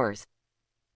with powers.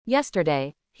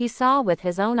 Yesterday, he saw with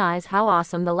his own eyes how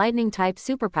awesome the lightning-type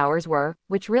superpowers were,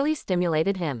 which really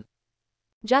stimulated him.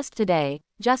 Just today,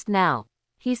 just now,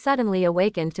 he suddenly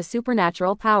awakened to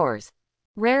supernatural powers.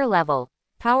 Rare level.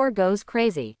 Power goes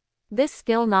crazy. This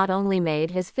skill not only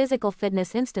made his physical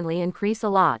fitness instantly increase a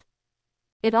lot.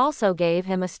 It also gave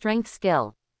him a strength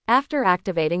skill. After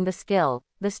activating the skill,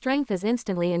 the strength is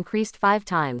instantly increased 5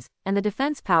 times, and the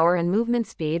defense power and movement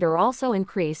speed are also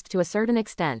increased to a certain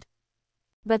extent.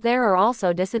 But there are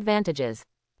also disadvantages.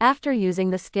 After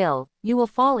using the skill, you will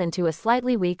fall into a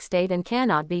slightly weak state and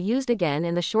cannot be used again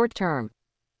in the short term.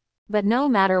 But no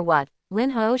matter what,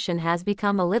 Lin Hoshan has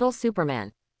become a little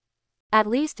Superman. At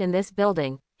least in this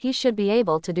building, he should be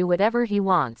able to do whatever he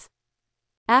wants.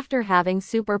 After having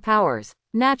superpowers,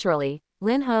 naturally,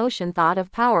 Lin Hoshan thought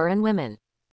of power and women.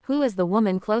 Who is the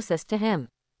woman closest to him?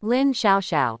 Lin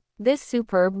Xiaoxiao, this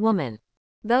superb woman.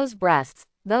 Those breasts,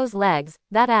 those legs,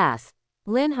 that ass.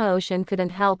 Lin Hoshan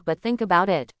couldn't help but think about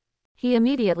it. He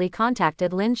immediately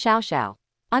contacted Lin Xiaoxiao.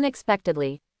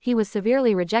 Unexpectedly, he was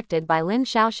severely rejected by Lin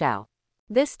Xiaoxiao.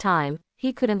 This time,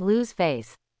 he couldn't lose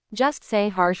face. Just say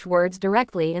harsh words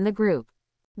directly in the group.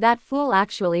 That fool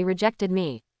actually rejected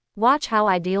me. Watch how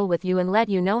I deal with you and let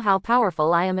you know how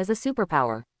powerful I am as a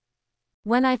superpower.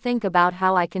 When I think about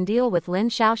how I can deal with Lin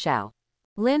Xiaoxiao.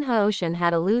 Lin Hoshan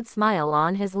had a lewd smile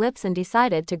on his lips and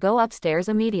decided to go upstairs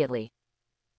immediately.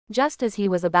 Just as he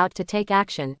was about to take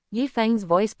action, Yifeng's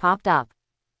voice popped up.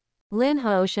 Lin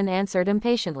Hoshan answered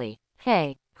impatiently.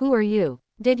 Hey, who are you?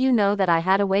 Did you know that I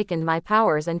had awakened my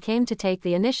powers and came to take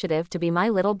the initiative to be my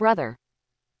little brother?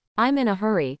 I'm in a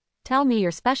hurry, tell me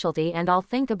your specialty and I'll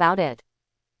think about it.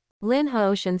 Lin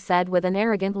Hoshan said with an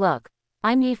arrogant look.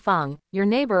 I'm Yifeng, your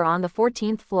neighbor on the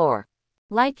 14th floor.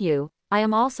 Like you, I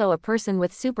am also a person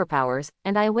with superpowers,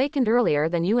 and I awakened earlier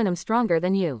than you and am stronger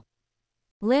than you.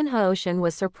 Lin Hoshan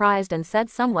was surprised and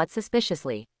said somewhat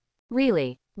suspiciously.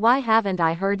 Really, why haven't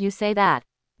I heard you say that?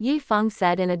 Yifeng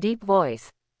said in a deep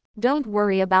voice. Don't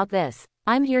worry about this.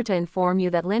 I'm here to inform you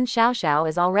that Lin Xiaoxiao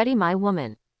is already my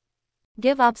woman.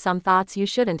 Give up some thoughts you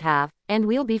shouldn't have, and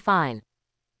we'll be fine.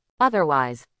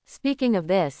 Otherwise, speaking of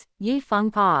this,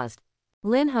 Yifeng paused.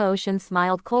 Lin Hoshan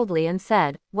smiled coldly and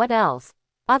said, what else?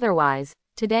 Otherwise,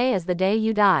 today is the day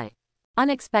you die.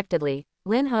 Unexpectedly,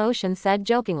 Lin Hoshan said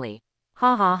jokingly.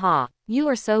 Ha ha ha, you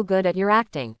are so good at your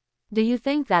acting. Do you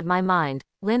think that my mind,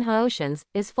 Lin Hoshan's,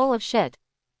 is full of shit?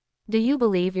 Do you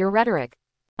believe your rhetoric?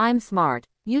 I'm smart.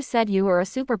 You said you were a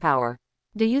superpower.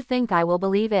 Do you think I will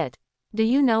believe it? Do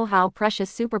you know how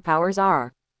precious superpowers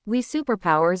are? We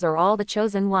superpowers are all the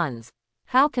chosen ones.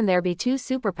 How can there be 2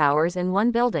 superpowers in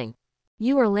one building?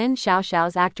 You are Lin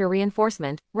Xiaoxiao's actor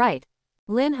reinforcement, right?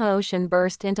 Lin Hoshan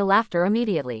burst into laughter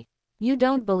immediately. You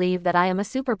don't believe that I am a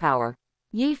superpower?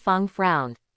 Yifeng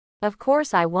frowned. Of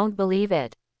course I won't believe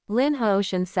it. Lin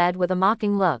Hoshan said with a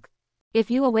mocking look. If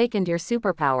you awakened your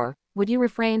superpower, would you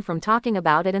refrain from talking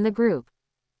about it in the group?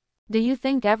 Do you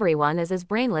think everyone is as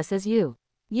brainless as you?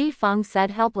 Yifeng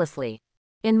said helplessly.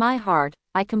 In my heart,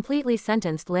 I completely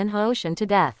sentenced Lin Hoshan to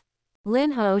death.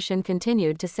 Lin Hooshin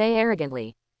continued to say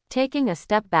arrogantly. Taking a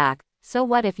step back, so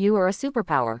what if you are a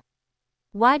superpower?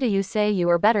 Why do you say you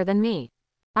are better than me?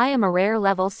 I am a rare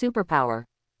level superpower.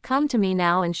 Come to me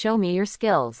now and show me your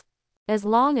skills. As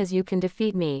long as you can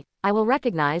defeat me, I will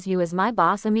recognize you as my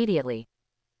boss immediately.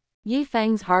 Yi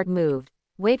Feng's heart moved.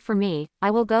 Wait for me,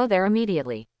 I will go there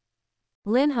immediately.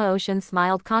 Lin Hooshin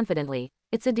smiled confidently.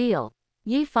 It's a deal.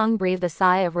 Yi Feng breathed a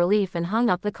sigh of relief and hung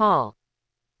up the call.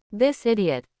 This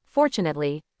idiot.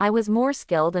 Fortunately, I was more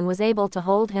skilled and was able to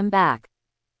hold him back.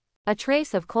 A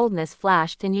trace of coldness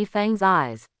flashed in Yi Feng's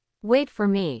eyes. Wait for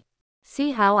me.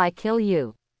 See how I kill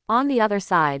you. On the other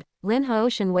side, Lin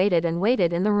Hooshin waited and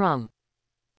waited in the room.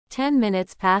 10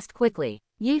 minutes passed quickly.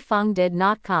 Yi Feng did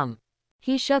not come.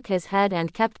 He shook his head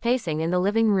and kept pacing in the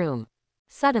living room.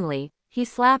 Suddenly, he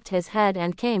slapped his head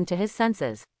and came to his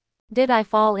senses. Did I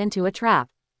fall into a trap?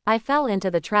 I fell into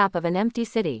the trap of an empty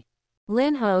city.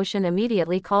 Lin Hooshin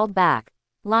immediately called back.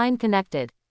 Line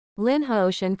connected. Lin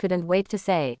Hooshin couldn't wait to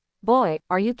say, boy,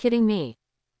 are you kidding me?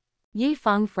 Yi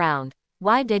Feng frowned.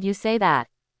 Why did you say that?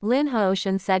 Lin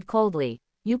Hooshin said coldly,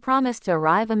 you promised to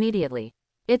arrive immediately.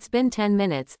 It's been 10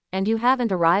 minutes, and you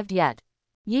haven't arrived yet.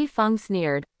 Yi Feng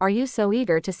sneered, are you so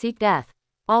eager to seek death?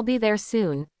 I'll be there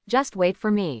soon, just wait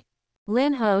for me.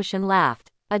 Lin Hooshin laughed.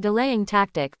 A delaying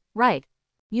tactic, right?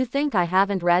 You think I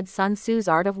haven't read Sun Tzu's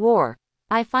Art of War?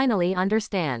 I finally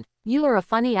understand. You are a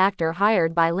funny actor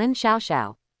hired by Lin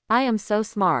Xiaoxiao. I am so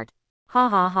smart. Ha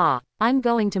ha ha, I'm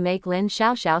going to make Lin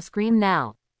Xiaoxiao scream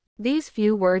now. These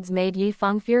few words made Yi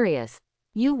Feng furious.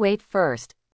 You wait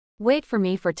first. Wait for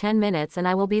me for 10 minutes and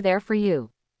I will be there for you.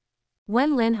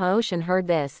 When Lin Hooshin heard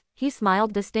this, he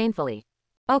smiled disdainfully.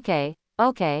 Okay,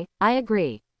 I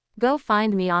agree. Go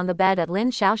find me on the bed at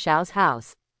Lin Xiaoxiao's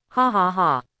house. Ha ha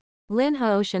ha. Lin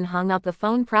Hooshin hung up the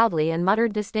phone proudly and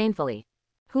muttered disdainfully.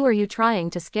 Who are you trying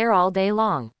to scare all day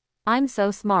long? I'm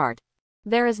so smart.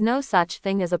 There is no such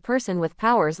thing as a person with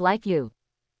powers like you.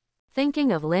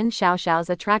 Thinking of Lin Xiaoxiao's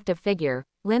attractive figure,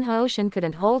 Lin Hooshin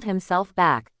couldn't hold himself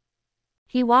back.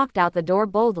 He walked out the door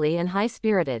boldly and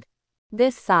high-spirited.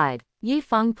 This side, Yi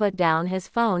Feng put down his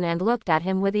phone and looked at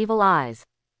him with evil eyes.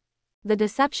 The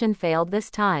deception failed this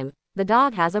time. The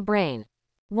dog has a brain.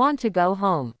 Want to go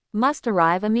home. Must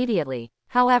arrive immediately.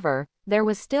 However, there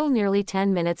was still nearly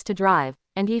 10 minutes to drive,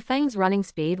 and Yi Feng's running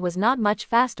speed was not much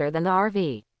faster than the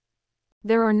RV.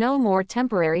 There are no more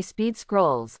temporary speed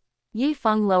scrolls. Yi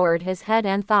Feng lowered his head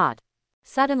and thought.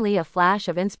 Suddenly a flash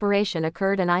of inspiration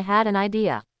occurred and I had an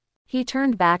idea. He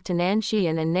turned back to Nan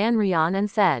Xian and Nan Rian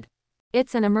and said,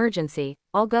 it's an emergency,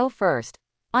 I'll go first.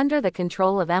 Under the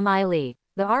control of Mi Li,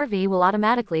 the RV will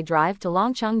automatically drive to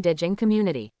Longcheng Dijing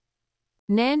community.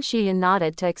 Nan Xian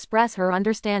nodded to express her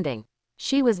understanding.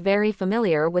 She was very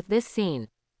familiar with this scene.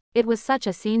 It was such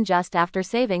a scene just after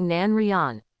saving Nan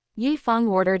Rian. Yi Feng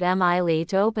ordered Mi Li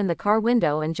to open the car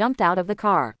window and jumped out of the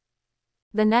car.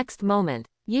 The next moment,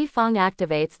 Yi Feng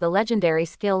activates the legendary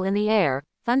skill in the air,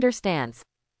 Thunder Stance.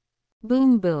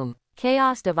 Boom boom.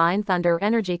 Chaos divine thunder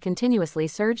energy continuously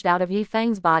surged out of Yi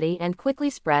Feng's body and quickly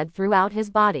spread throughout his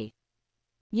body.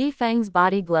 Yi Feng's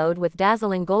body glowed with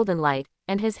dazzling golden light,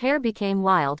 and his hair became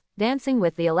wild, dancing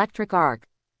with the electric arc.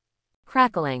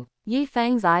 Crackling, Yi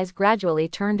Feng's eyes gradually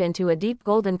turned into a deep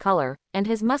golden color, and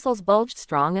his muscles bulged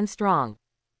strong and strong.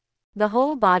 The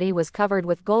whole body was covered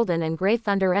with golden and gray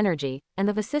thunder energy, and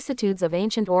the vicissitudes of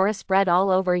ancient aura spread all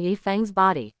over Yi Feng's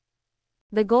body.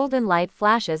 The golden light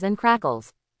flashes and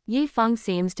crackles. Yi Feng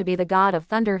seems to be the god of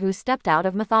thunder who stepped out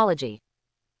of mythology.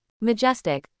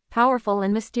 Majestic, powerful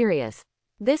and mysterious.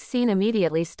 This scene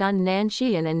immediately stunned Nan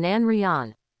Xian and Nan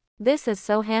Rian. This is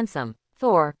so handsome.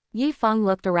 Thor. Yi Feng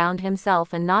looked around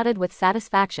himself and nodded with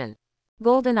satisfaction.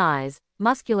 Golden eyes,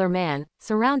 muscular man,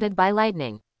 surrounded by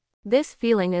lightning. This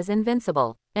feeling is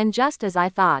invincible, and just as I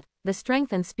thought, the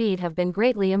strength and speed have been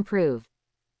greatly improved.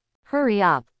 Hurry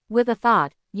up. With a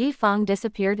thought, Yi Feng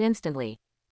disappeared instantly.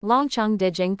 Longcheng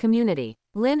Dijing community.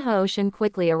 Lin Hooshin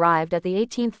quickly arrived at the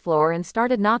 18th floor and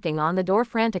started knocking on the door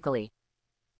frantically.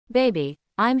 Baby,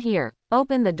 I'm here.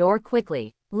 Open the door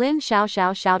quickly. Lin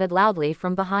Xiaoxiao shouted loudly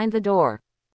from behind the door.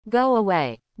 Go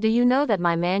away. Do you know that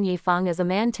my man Yi Feng is a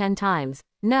man 10 times,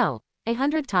 no,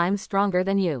 100 times stronger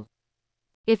than you?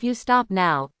 If you stop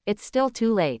now, it's still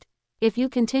too late. If you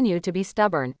continue to be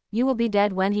stubborn, you will be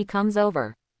dead when he comes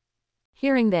over.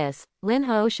 Hearing this, Lin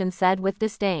Hooshin said with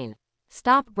disdain.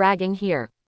 Stop bragging here.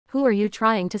 Who are you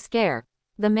trying to scare?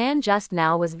 The man just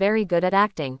now was very good at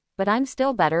acting, but I'm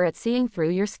still better at seeing through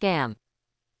your scam.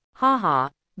 Ha ha.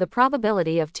 The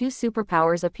probability of 2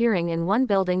 superpowers appearing in one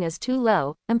building is too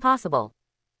low, impossible.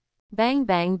 Bang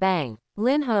bang bang.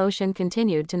 Lin Hooshin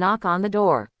continued to knock on the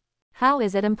door. How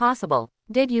is it impossible?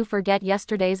 Did you forget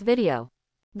yesterday's video?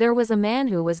 There was a man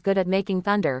who was good at making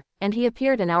thunder, and he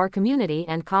appeared in our community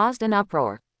and caused an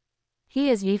uproar. He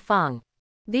is Yi Feng.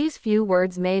 These few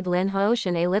words made Lin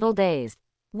Hoshan a little dazed.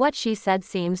 What she said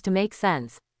seems to make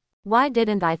sense. Why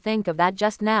didn't I think of that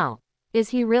just now?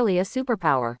 Is he really a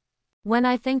superpower? When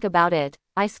I think about it,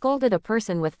 I scolded a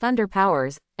person with thunder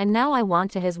powers, and now I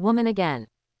want to his woman again.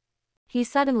 He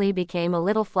suddenly became a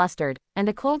little flustered, and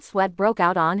a cold sweat broke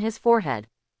out on his forehead.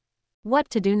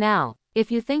 What to do now? If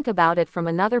you think about it from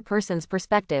another person's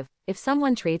perspective, if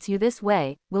someone treats you this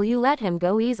way, will you let him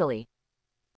go easily?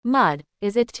 Mud,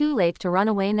 is it too late to run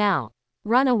away now?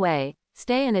 Run away,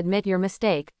 stay and admit your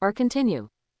mistake, or continue?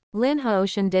 Lin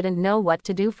Hoshan didn't know what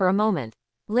to do for a moment.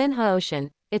 Lin Hoshan,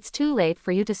 it's too late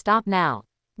for you to stop now.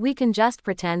 We can just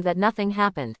pretend that nothing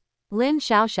happened. Lin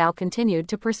Xiaoxiao continued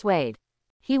to persuade.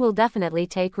 He will definitely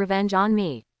take revenge on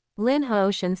me. Lin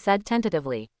Hoshan said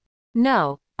tentatively.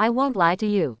 No, I won't lie to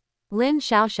you. Lin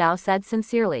Xiaoxiao said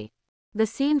sincerely. The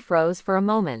scene froze for a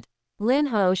moment. Lin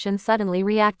Hoshan suddenly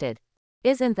reacted.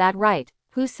 Isn't that right?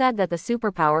 Who said that the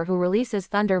superpower who releases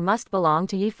thunder must belong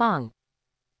to Yi Feng?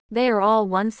 They are all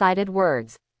one-sided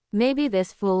words. Maybe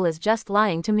this fool is just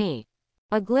lying to me.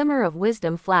 A glimmer of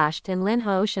wisdom flashed in Lin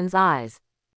Hoshan's eyes.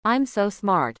 I'm so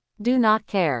smart. Do not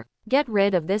care. Get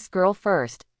rid of this girl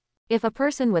first. If a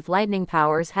person with lightning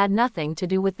powers had nothing to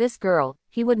do with this girl,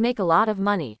 he would make a lot of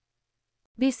money.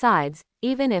 Besides,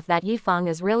 even if that Yi Feng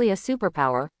is really a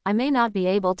superpower, I may not be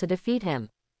able to defeat him.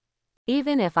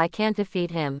 Even if I can't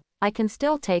defeat him, I can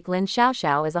still take Lin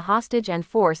Xiaoxiao as a hostage and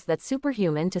force that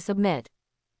superhuman to submit.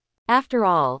 After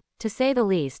all, to say the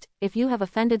least, if you have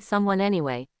offended someone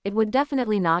anyway, it would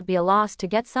definitely not be a loss to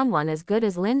get someone as good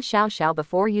as Lin Xiaoxiao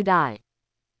before you die.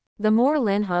 The more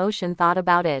Lin Hoshan thought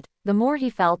about it, the more he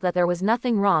felt that there was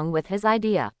nothing wrong with his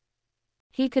idea.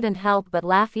 He couldn't help but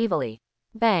laugh evilly.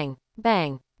 Bang,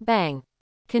 bang, bang.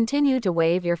 Continue to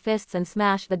wave your fists and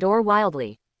smash the door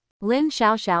wildly. Lin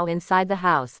Xiaoxiao inside the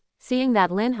house, seeing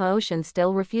that Lin Hoshan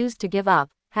still refused to give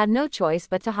up, had no choice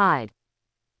but to hide.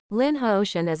 Lin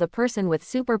Hoshan is a person with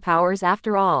superpowers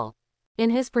after all. In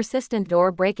his persistent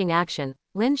door-breaking action,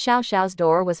 Lin Xiaoxiao's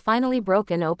door was finally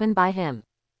broken open by him.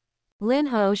 Lin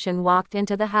Hoshan walked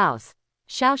into the house.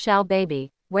 Xiaoxiao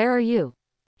baby, where are you?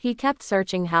 He kept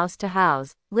searching house to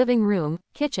house, living room,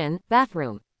 kitchen,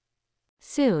 bathroom.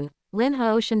 Soon, Lin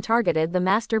Hoshan targeted the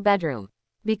master bedroom.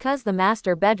 Because the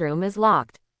master bedroom is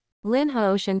locked. Lin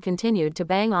Hoshan continued to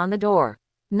bang on the door.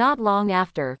 Not long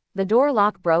after, the door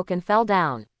lock broke and fell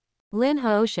down. Lin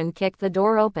Hoshan kicked the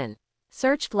door open.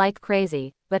 Searched like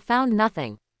crazy, but found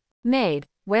nothing. Maid,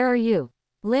 where are you?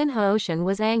 Lin Hoshan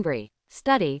was angry.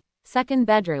 Study, second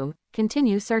bedroom,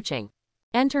 continue searching.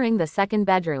 Entering the second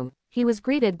bedroom, he was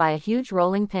greeted by a huge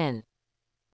rolling pin.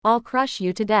 I'll crush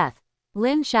you to death.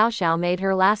 Lin Xiaoxiao made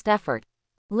her last effort.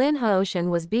 Lin Hoshan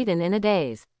was beaten in a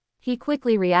daze. He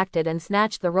quickly reacted and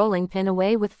snatched the rolling pin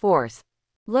away with force.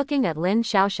 Looking at Lin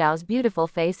Xiaoxiao's beautiful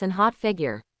face and hot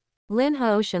figure, Lin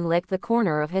Hoshan licked the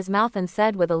corner of his mouth and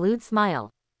said with a lewd smile.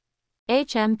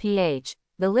 HMPH,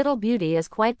 the little beauty is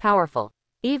quite powerful.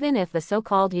 Even if the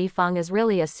so-called Yi Feng is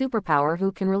really a superpower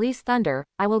who can release thunder,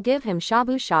 I will give him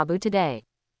shabu shabu today.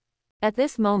 At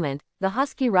this moment, the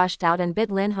husky rushed out and bit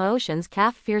Lin Hoshan's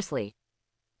calf fiercely.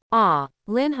 Ah!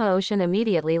 Lin Hoshan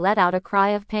immediately let out a cry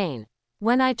of pain.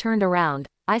 When I turned around,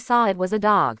 I saw it was a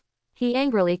dog. He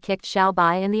angrily kicked Xiao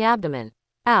Bai in the abdomen.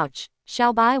 Ouch!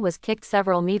 Xiao Bai was kicked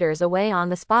several meters away on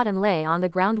the spot and lay on the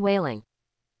ground wailing.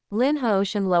 Lin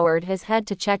Hoshan lowered his head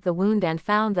to check the wound and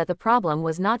found that the problem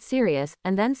was not serious,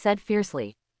 and then said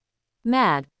fiercely.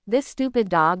 Mad, this stupid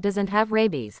dog doesn't have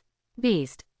rabies.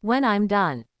 Beast, when I'm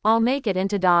done, I'll make it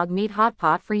into dog meat hot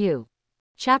pot for you.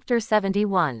 Chapter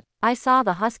 71. I saw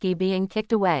the husky being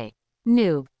kicked away.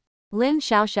 Noob. Lin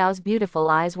Xiaoxiao's beautiful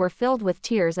eyes were filled with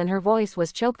tears and her voice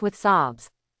was choked with sobs.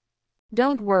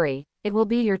 Don't worry, it will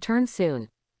be your turn soon.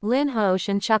 Lin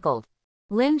Hoshan chuckled.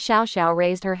 Lin Xiaoxiao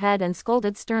raised her head and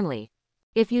scolded sternly.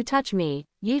 If you touch me,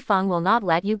 Yi Feng will not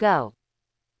let you go.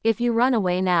 If you run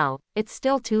away now, it's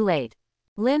still too late.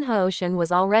 Lin Hoshan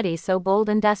was already so bold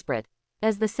and desperate.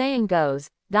 As the saying goes,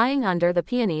 dying under the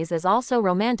peonies is also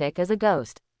romantic as a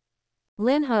ghost.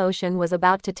 Lin Hoshan was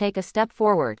about to take a step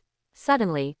forward.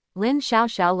 Suddenly, Lin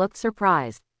Xiaoxiao looked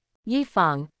surprised. Yi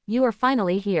Feng, you are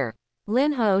finally here.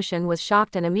 Lin Hoshan was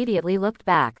shocked and immediately looked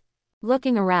back.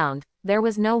 Looking around, there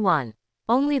was no one.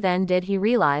 Only then did he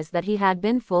realize that he had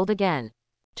been fooled again.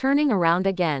 Turning around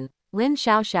again, Lin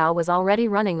Xiaoxiao was already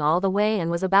running all the way and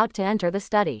was about to enter the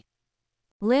study.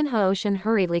 Lin Hoshan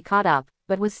hurriedly caught up,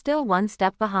 but was still one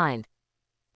step behind.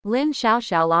 Lin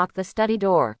Xiaoxiao locked the study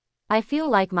door. I feel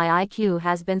like my IQ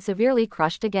has been severely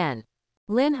crushed again.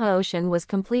 Lin Houshan was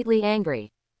completely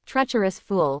angry. Treacherous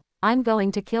fool, I'm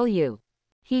going to kill you.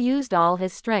 He used all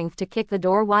his strength to kick the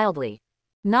door wildly.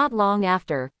 Not long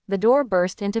after, the door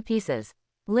burst into pieces.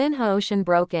 Lin Houshan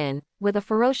broke in, with a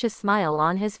ferocious smile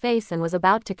on his face, and was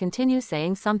about to continue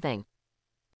saying something.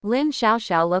 Lin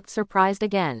Xiaoxiao looked surprised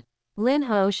again. Lin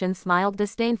Houshan smiled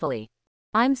disdainfully.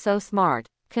 I'm so smart.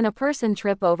 Can a person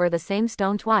trip over the same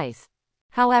stone twice?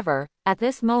 However, at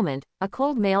this moment, a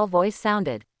cold male voice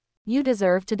sounded. You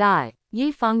deserve to die.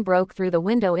 Yi Feng broke through the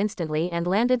window instantly and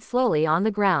landed slowly on the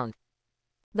ground.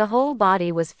 The whole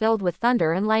body was filled with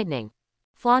thunder and lightning.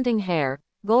 Flaunting hair,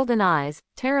 golden eyes,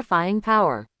 terrifying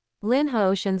power. Lin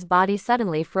Houshan's body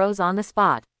suddenly froze on the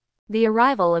spot. The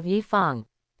arrival of Yi Feng.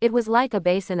 It was like a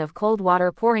basin of cold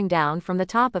water pouring down from the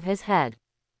top of his head.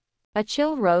 A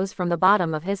chill rose from the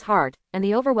bottom of his heart, and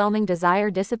the overwhelming desire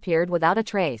disappeared without a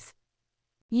trace.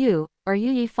 Are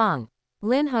you Yi Feng?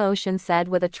 Lin Houshan said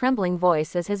with a trembling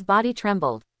voice as his body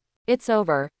trembled. It's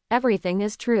over, everything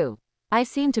is true. I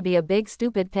seem to be a big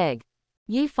stupid pig.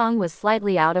 Yi Feng was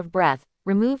slightly out of breath,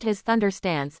 removed his thunder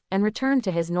stance, and returned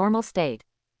to his normal state.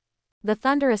 The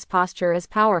thunderous posture is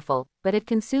powerful, but it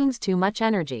consumes too much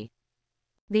energy.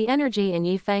 The energy in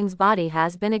Yi Feng's body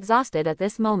has been exhausted at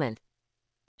this moment.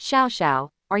 Xiaoxiao,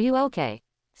 are you okay?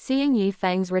 Seeing Yi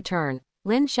Feng's return,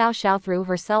 Lin Xiaoxiao threw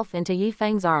herself into Yi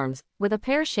Feng's arms, with a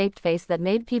pear-shaped face that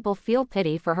made people feel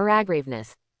pity for her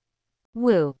aggravateness.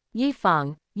 Wu, Yi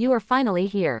Feng, you are finally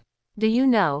here. Do you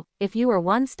know, if you are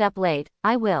one step late,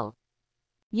 I will.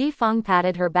 Yi Feng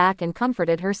patted her back and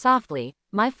comforted her softly.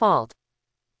 My fault.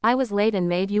 I was late and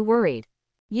made you worried.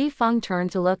 Yi Feng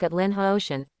turned to look at Lin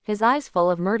Houshan, his eyes full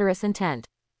of murderous intent.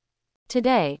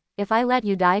 Today, if I let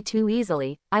you die too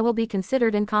easily, I will be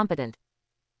considered incompetent.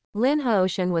 Lin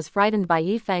Houshan was frightened by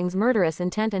Yi Feng's murderous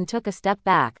intent and took a step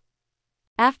back.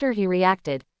 After he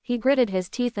reacted, he gritted his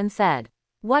teeth and said,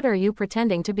 What are you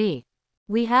pretending to be?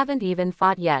 We haven't even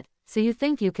fought yet, so you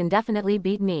think you can definitely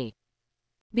beat me.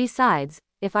 Besides,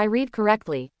 if I read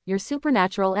correctly, your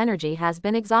supernatural energy has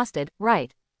been exhausted,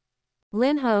 right?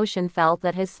 Lin Houshan felt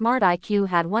that his smart IQ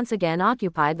had once again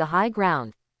occupied the high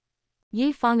ground.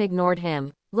 Yi Feng ignored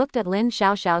him, looked at Lin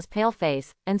Xiaoxiao's pale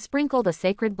face, and sprinkled a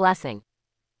sacred blessing.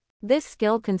 This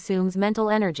skill consumes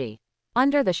mental energy.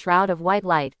 Under the shroud of white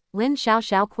light, Lin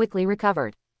Xiaoxiao quickly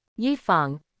recovered. Yi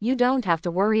Feng, you don't have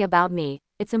to worry about me,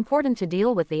 it's important to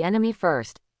deal with the enemy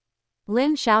first.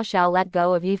 Lin Xiaoxiao let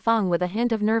go of Yi Feng with a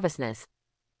hint of nervousness.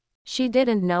 She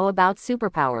didn't know about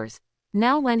superpowers.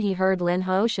 Now when he heard Lin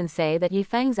Houshan say that Yi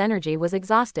Feng's energy was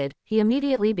exhausted, he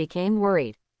immediately became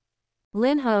worried.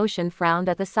 Lin Houshan frowned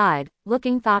at the side,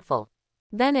 looking thoughtful.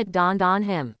 Then it dawned on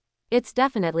him. It's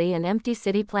definitely an empty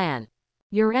city plan.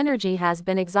 Your energy has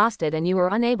been exhausted and you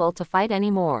are unable to fight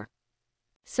anymore.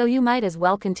 So you might as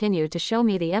well continue to show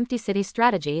me the empty city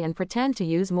strategy and pretend to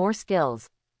use more skills.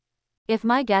 If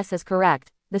my guess is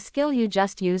correct, the skill you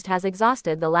just used has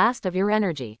exhausted the last of your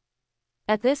energy.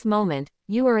 At this moment,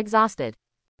 you are exhausted.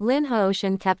 Lin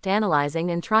Houshan kept analyzing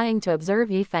and trying to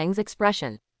observe Yi Feng's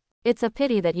expression. It's a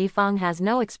pity that Yi Feng has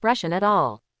no expression at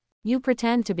all. You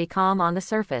pretend to be calm on the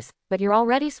surface, but you're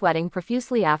already sweating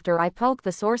profusely after I poke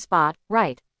the sore spot,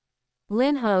 right?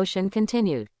 Lin Houshan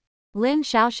continued. Lin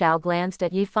Xiaoxiao glanced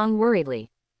at Yi Feng worriedly.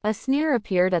 A sneer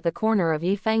appeared at the corner of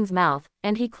Yi Feng's mouth,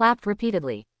 and he clapped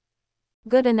repeatedly.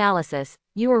 Good analysis,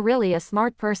 you are really a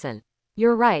smart person.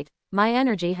 You're right, my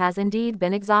energy has indeed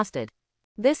been exhausted.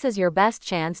 This is your best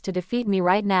chance to defeat me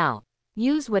right now.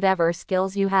 Use whatever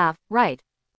skills you have, right?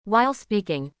 While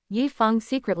speaking, Yi Feng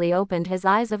secretly opened his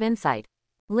eyes of insight.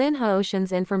 Lin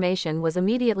Houshan's information was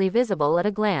immediately visible at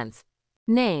a glance.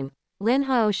 Name, Lin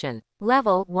Houshan.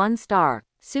 Level, 1 star.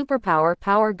 Superpower,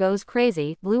 power goes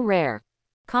crazy, blue rare.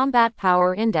 Combat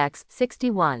power index,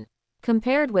 61.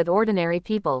 Compared with ordinary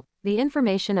people, the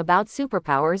information about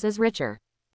superpowers is richer.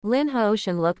 Lin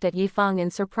Houshan looked at Yi Feng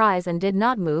in surprise and did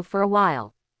not move for a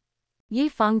while. Yi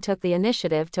Feng took the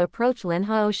initiative to approach Lin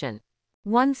Houshan.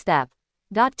 1 step.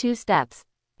 2 steps.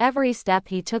 Every step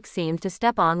he took seemed to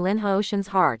step on Lin Houshan's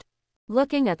heart.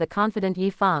 Looking at the confident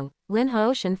Yi Feng, Lin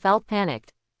Houshan felt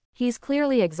panicked. He's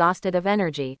clearly exhausted of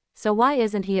energy, so why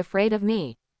isn't he afraid of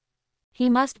me? He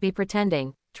must be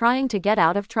pretending, trying to get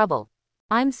out of trouble.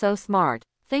 I'm so smart.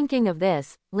 Thinking of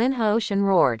this, Lin Houshan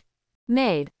roared.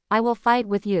 Maid, I will fight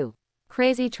with you.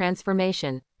 Crazy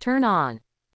transformation, turn on.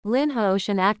 Lin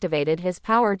Houshan activated his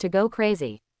power to go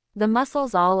crazy. The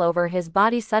muscles all over his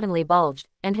body suddenly bulged,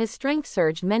 and his strength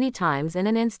surged many times in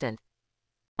an instant.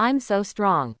 I'm so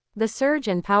strong. The surge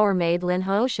in power made Lin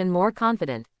Houshan more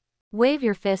confident. Wave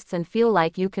your fists and feel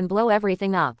like you can blow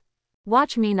everything up.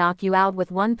 Watch me knock you out with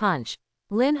one punch.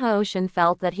 Lin Houshan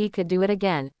felt that he could do it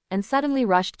again, and suddenly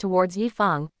rushed towards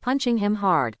Yifeng, punching him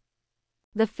hard.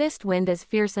 The fist wind is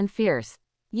fierce and fierce.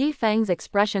 Yifeng's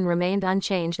expression remained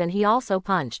unchanged and he also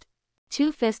punched.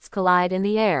 Two fists collide in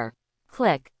the air.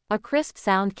 Click. A crisp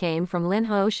sound came from Lin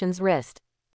Houshan's wrist.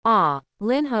 Ah!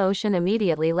 Lin Houshan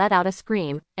immediately let out a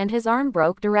scream, and his arm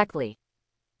broke directly.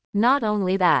 Not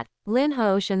only that, Lin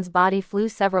Houshan's body flew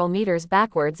several meters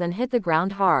backwards and hit the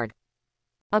ground hard.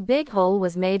 A big hole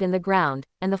was made in the ground,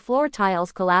 and the floor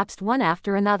tiles collapsed one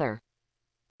after another.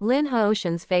 Lin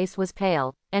Houshan's face was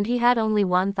pale, and he had only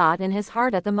one thought in his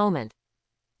heart at the moment.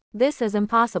 This is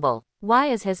impossible. Why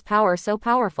is his power so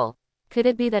powerful? Could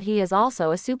it be that he is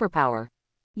also a superpower?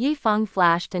 Yifeng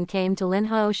flashed and came to Lin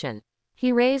Houshan.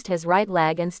 He raised his right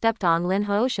leg and stepped on Lin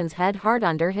Houshan's head hard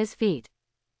under his feet.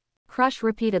 Crush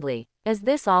repeatedly. Is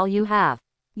this all you have?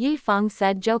 Yifeng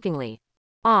said jokingly.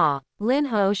 Ah! Lin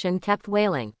Houshan kept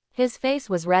wailing. His face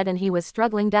was red and he was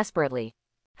struggling desperately.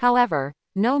 However,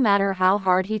 no matter how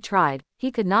hard he tried,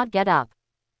 he could not get up.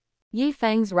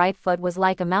 Yifeng's right foot was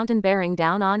like a mountain bearing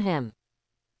down on him.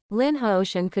 Lin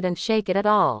Houshan couldn't shake it at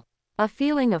all. A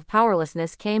feeling of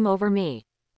powerlessness came over me.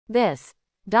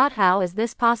 How is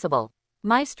this possible?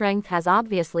 My strength has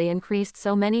obviously increased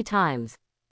so many times.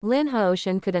 Lin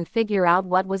Houshan couldn't figure out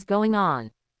what was going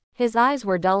on. His eyes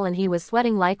were dull and he was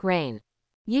sweating like rain.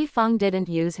 Yifeng didn't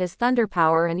use his thunder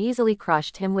power and easily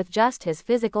crushed him with just his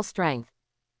physical strength.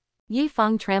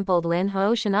 Yifeng trampled Lin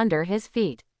Houshan under his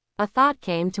feet. A thought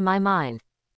came to my mind.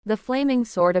 The flaming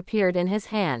sword appeared in his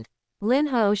hand. Lin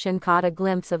Houshan caught a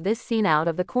glimpse of this scene out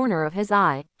of the corner of his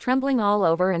eye, trembling all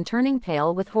over and turning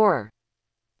pale with horror.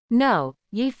 No,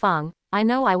 Yifeng, I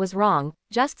know I was wrong,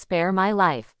 just spare my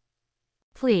life.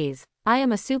 Please, I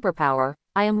am a superpower,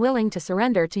 I am willing to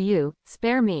surrender to you,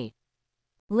 spare me.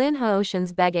 Lin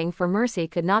Houshan's begging for mercy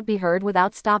could not be heard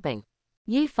without stopping.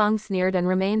 Yifeng sneered and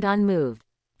remained unmoved.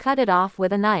 Cut it off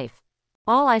with a knife.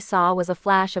 All I saw was a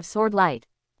flash of sword light.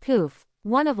 Poof!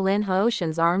 One of Lin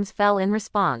Houshan's arms fell in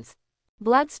response.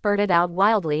 Blood spurted out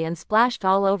wildly and splashed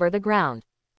all over the ground.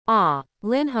 Ah!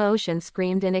 Lin Houshan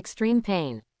screamed in extreme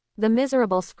pain. The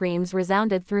miserable screams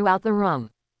resounded throughout the room.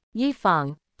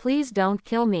 Yifeng, please don't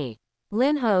kill me.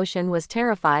 Lin Houshan was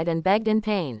terrified and begged in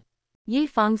pain.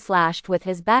 Yifeng slashed with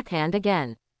his backhand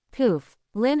again. Poof!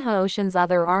 Lin Houshan's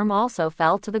other arm also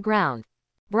fell to the ground.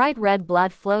 Bright red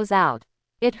blood flows out.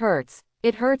 It hurts.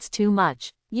 It hurts too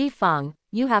much. Yifeng,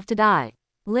 you have to die.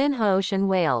 Lin Houshan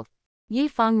wailed.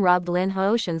 Yifeng rubbed Lin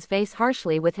Houshan's face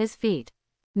harshly with his feet.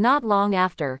 Not long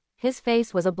after, his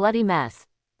face was a bloody mess.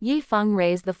 Yifeng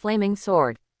raised the flaming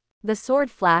sword. The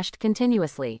sword flashed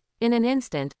continuously. In an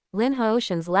instant, Lin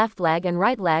Houshan's left leg and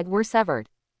right leg were severed.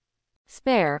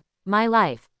 Spare my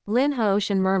life, Lin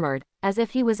Houshan murmured, as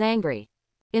if he was angry.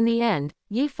 In the end,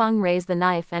 Yifeng raised the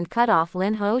knife and cut off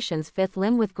Lin Houshan's fifth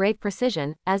limb with great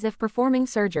precision, as if performing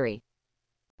surgery.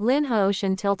 Lin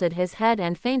Houshan tilted his head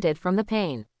and fainted from the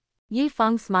pain.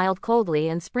 Yifeng smiled coldly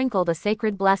and sprinkled a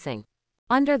sacred blessing.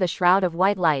 Under the shroud of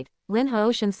white light, Lin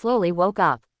Houshan slowly woke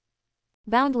up.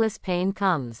 Boundless pain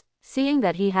comes. Seeing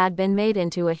that he had been made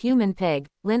into a human pig,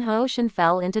 Lin Houshan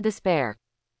fell into despair.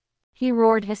 He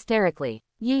roared hysterically,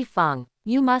 Yifeng,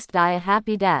 you must die a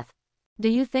happy death. Do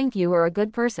you think you are a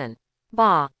good person?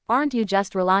 Bah, aren't you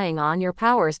just relying on your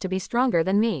powers to be stronger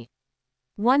than me?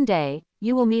 One day,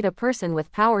 you will meet a person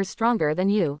with powers stronger than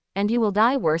you, and you will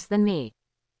die worse than me.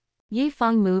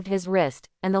 Yifeng moved his wrist,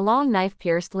 and the long knife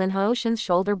pierced Lin Houshan's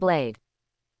shoulder blade.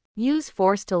 Use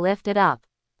force to lift it up.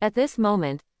 At this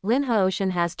moment, Lin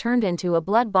Houshan has turned into a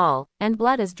blood ball, and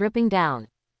blood is dripping down.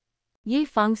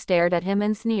 Yifeng stared at him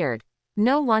and sneered.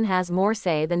 No one has more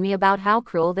say than me about how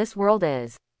cruel this world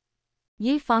is.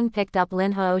 Yifeng picked up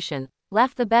Lin Houshan,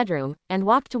 left the bedroom, and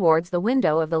walked towards the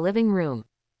window of the living room.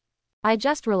 I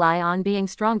just rely on being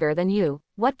stronger than you,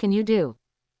 what can you do?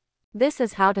 This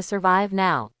is how to survive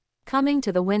now. Coming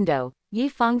to the window,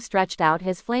 Yifeng stretched out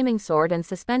his flaming sword and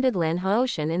suspended Lin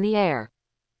Houshan in the air.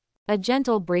 A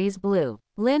gentle breeze blew.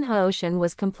 Lin Houshan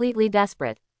was completely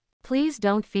desperate. Please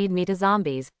don't feed me to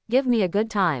zombies, give me a good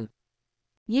time.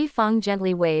 Yifeng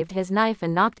gently waved his knife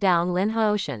and knocked down Lin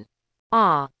Houshan.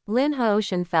 Ah! Lin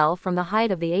Houshan fell from the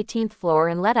height of the 18th floor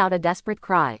and let out a desperate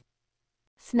cry.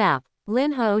 Snap!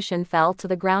 Lin Houshan fell to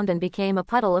the ground and became a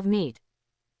puddle of meat.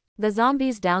 The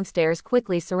zombies downstairs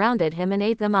quickly surrounded him and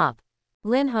ate them up.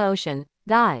 Lin Houshan,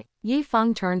 die!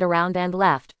 Yifeng turned around and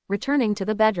left, returning to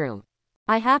the bedroom.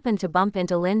 I happened to bump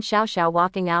into Lin Xiaoxiao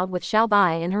walking out with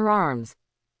Xiaobai in her arms.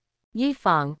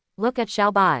 Yifeng, look at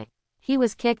Xiaobai. He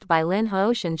was kicked by Lin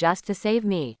Houshan just to save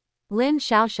me. Lin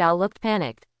Xiaoxiao looked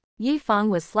panicked. Yifeng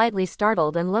was slightly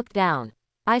startled and looked down.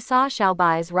 I saw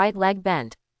Xiaobai's right leg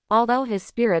bent. Although his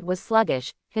spirit was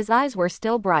sluggish, his eyes were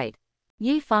still bright.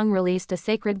 Yi Feng released a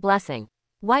sacred blessing.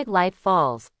 White light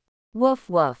falls. Woof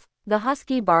woof. The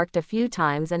husky barked a few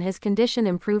times and his condition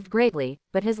improved greatly,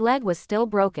 but his leg was still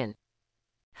broken.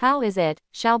 How is it,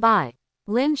 Xiaobai?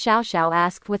 Lin Xiaoxiao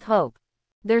asked with hope.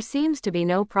 There seems to be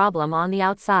no problem on the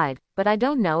outside, but I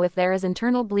don't know if there is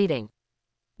internal bleeding.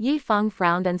 Yi Feng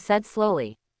frowned and said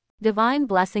slowly. Divine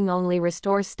blessing only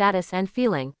restores status and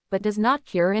feeling, but does not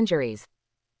cure injuries.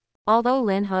 Although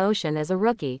Lin Haoshan is a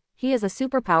rookie, he is a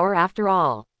superpower after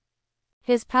all.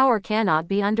 His power cannot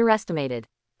be underestimated.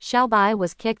 Xiaobai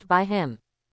was kicked by him.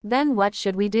 Then what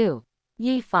should we do?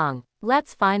 Yi Feng,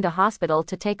 let's find a hospital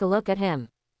to take a look at him.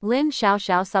 Lin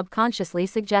Xiaoxiao subconsciously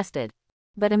suggested.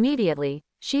 But immediately,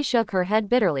 she shook her head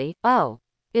bitterly. Oh,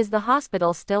 is the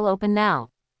hospital still open now?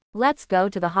 Let's go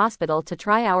to the hospital to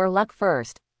try our luck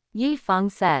first. Yi Feng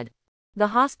said. The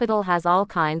hospital has all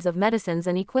kinds of medicines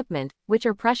and equipment, which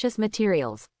are precious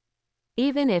materials.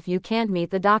 Even if you can't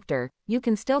meet the doctor, you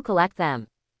can still collect them.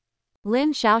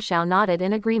 Lin Xiaoxiao nodded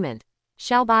in agreement.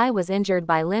 Xiaobai was injured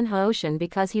by Lin Haoshan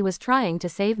because he was trying to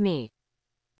save me.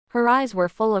 Her eyes were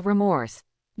full of remorse.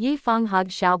 Yi Feng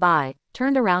hugged Xiaobai,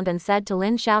 turned around and said to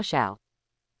Lin Xiaoxiao.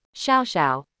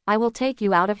 Xiaoxiao, I will take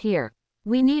you out of here.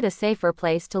 We need a safer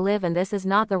place to live and this is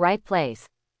not the right place.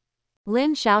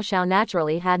 Lin Xiaoxiao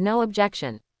naturally had no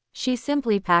objection. She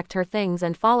simply packed her things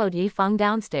and followed Yi Feng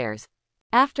downstairs.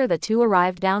 After the two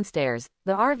arrived downstairs,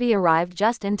 the RV arrived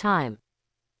just in time.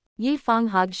 Yi Feng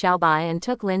hugged Xiaobai and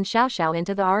took Lin Xiaoxiao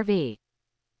into the RV.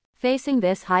 Facing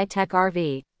this high-tech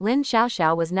RV, Lin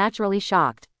Xiaoxiao was naturally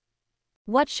shocked.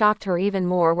 What shocked her even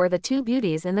more were the two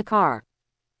beauties in the car.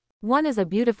 One is a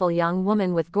beautiful young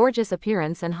woman with gorgeous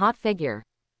appearance and hot figure.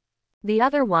 The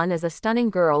other one is a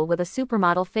stunning girl with a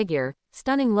supermodel figure,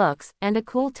 stunning looks, and a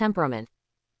cool temperament.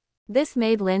 This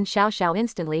made Lin Xiaoxiao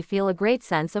instantly feel a great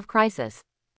sense of crisis.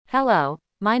 Hello,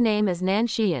 my name is Nan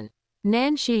Xian.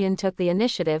 Nan Xian took the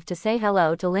initiative to say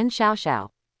hello to Lin Xiaoxiao.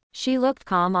 She looked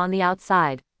calm on the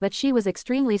outside, but she was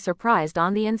extremely surprised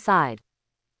on the inside.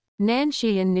 Nan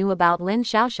Xian knew about Lin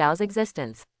Xiaoxiao's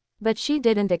existence. But she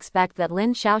didn't expect that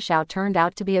Lin Xiaoxiao turned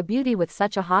out to be a beauty with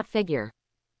such a hot figure.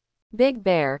 Big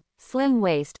bear, slim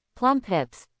waist, plump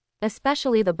hips.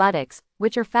 Especially the buttocks,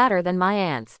 which are fatter than my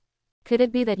aunt's. Could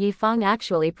it be that Yi Feng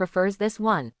actually prefers this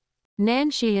one? Nan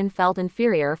Xian felt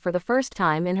inferior for the first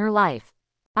time in her life.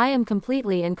 I am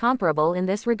completely incomparable in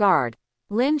this regard.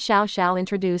 Lin Xiaoxiao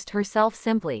introduced herself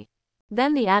simply.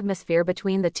 Then the atmosphere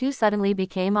between the two suddenly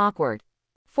became awkward.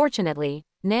 Fortunately,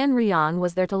 Nan Rian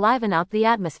was there to liven up the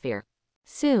atmosphere.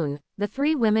 Soon, the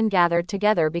three women gathered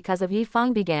together because of Yi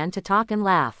Feng began to talk and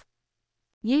laugh.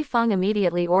 Yi Feng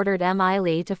immediately ordered Mi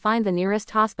Li to find the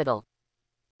nearest hospital.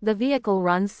 The vehicle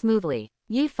runs smoothly.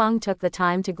 Yi Feng took the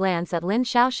time to glance at Lin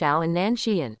Xiaoxiao and Nan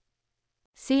Xian.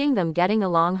 Seeing them getting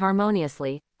along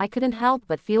harmoniously, I couldn't help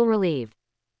but feel relieved.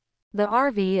 The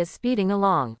RV is speeding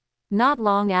along. Not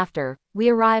long after, we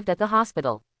arrived at the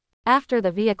hospital. After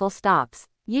the vehicle stops,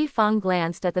 Yi Feng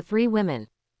glanced at the three women.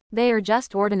 They are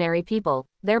just ordinary people,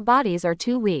 their bodies are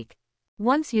too weak.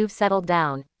 Once you've settled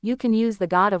down, you can use the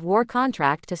God of War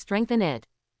contract to strengthen it.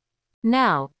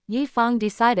 Now, Yi Feng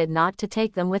decided not to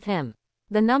take them with him.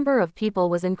 The number of people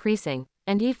was increasing,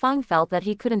 and Yi Feng felt that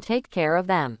he couldn't take care of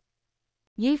them.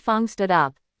 Yi Feng stood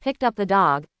up, picked up the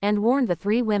dog, and warned the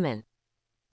three women.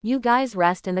 You guys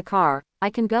rest in the car, I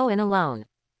can go in alone.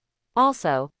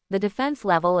 Also, the defense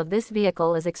level of this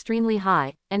vehicle is extremely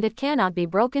high, and it cannot be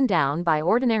broken down by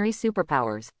ordinary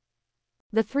superpowers.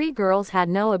 The three girls had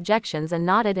no objections and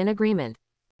nodded in agreement.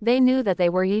 They knew that they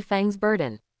were Yi Feng's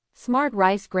burden. Smart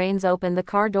rice grains opened the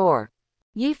car door.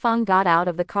 Yi Feng got out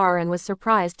of the car and was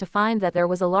surprised to find that there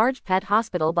was a large pet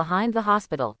hospital behind the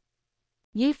hospital.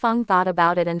 Yi Feng thought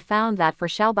about it and found that for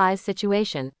Xiaobai's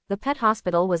situation, the pet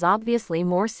hospital was obviously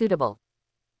more suitable.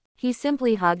 He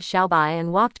simply hugged Xiaobai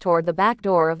and walked toward the back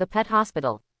door of the pet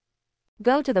hospital.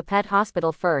 Go to the pet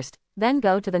hospital first, then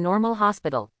go to the normal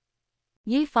hospital.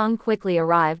 Yi Feng quickly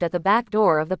arrived at the back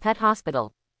door of the pet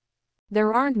hospital.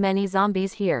 There aren't many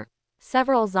zombies here.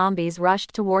 Several zombies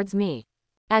rushed towards me.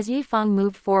 As Yi Feng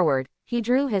moved forward, he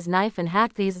drew his knife and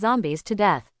hacked these zombies to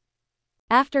death.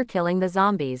 After killing the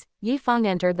zombies, Yi Feng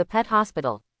entered the pet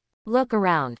hospital. Look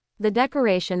around. The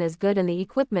decoration is good and the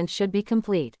equipment should be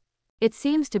complete. It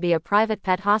seems to be a private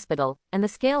pet hospital, and the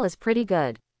scale is pretty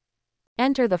good.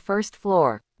 Enter the first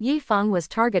floor. Yi Feng was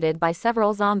targeted by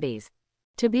several zombies.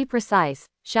 To be precise,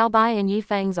 Xiaobai and Yi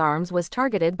Feng's arms was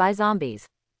targeted by zombies.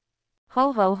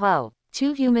 Ho ho ho.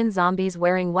 2 human zombies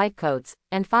wearing white coats,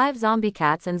 and 5 zombie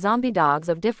cats and zombie dogs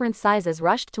of different sizes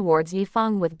rushed towards Yi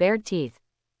Feng with bared teeth.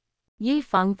 Yi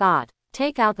Feng thought,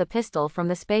 take out the pistol from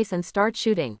the space and start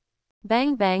shooting.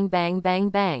 Bang bang bang bang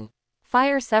bang.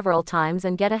 Fire several times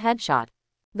and get a headshot.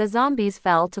 The zombies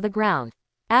fell to the ground.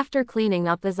 After cleaning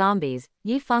up the zombies,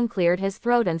 Yifeng cleared his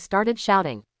throat and started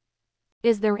shouting.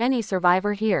 Is there any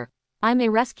survivor here? I'm a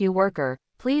rescue worker,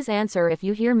 please answer if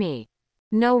you hear me.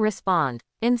 No respond.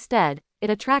 Instead, it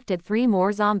attracted 3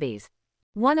 more zombies.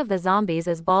 One of the zombies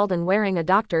is bald and wearing a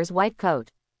doctor's white coat.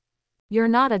 You're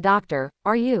not a doctor,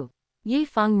 are you?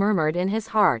 Yifeng murmured in his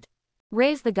heart.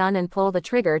 Raise the gun and pull the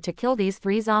trigger to kill these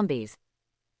 3 zombies.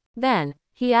 Then,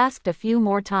 he asked a few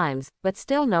more times, but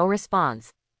still no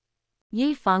response.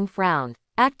 Yifeng frowned.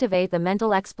 Activate the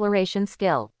mental exploration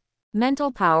skill.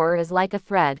 Mental power is like a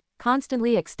thread,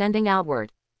 constantly extending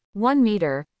outward. 1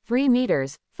 meter, 3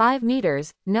 meters, 5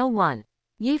 meters, no one.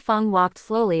 Yifeng walked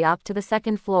slowly up to the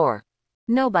 2nd floor.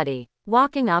 Nobody.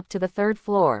 Walking up to the 3rd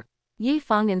floor.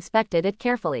 Yifeng inspected it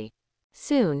carefully.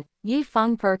 Soon,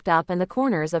 Yifeng perked up and the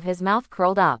corners of his mouth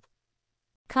curled up.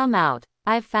 Come out.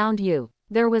 I've found you.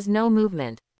 There was no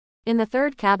movement. In the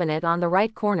 3rd cabinet on the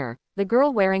right corner, the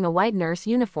girl wearing a white nurse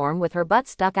uniform with her butt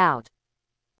stuck out.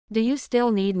 Do you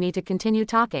still need me to continue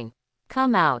talking?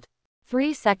 Come out.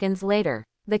 3 seconds later,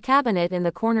 the cabinet in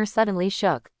the corner suddenly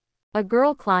shook. A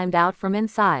girl climbed out from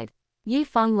inside.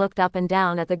 Yifeng looked up and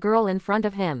down at the girl in front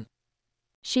of him.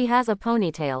 She has a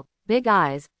ponytail, big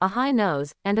eyes, a high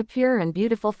nose, and a pure and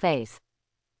beautiful face.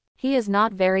 He is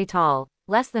not very tall,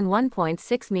 less than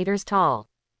 1.6 meters tall.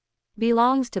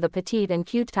 Belongs to the petite and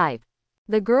cute type.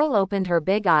 The girl opened her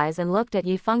big eyes and looked at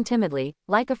Yifeng timidly,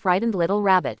 like a frightened little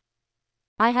rabbit.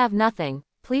 I have nothing,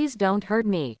 please don't hurt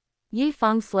me.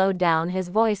 Yifeng slowed down his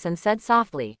voice and said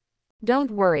softly.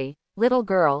 Don't worry, little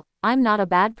girl, I'm not a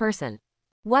bad person.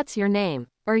 What's your name?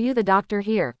 Are you the doctor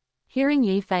here? Hearing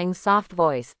Yifeng's soft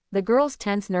voice, the girl's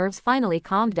tense nerves finally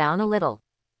calmed down a little.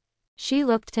 She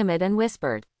looked timid and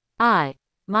whispered. My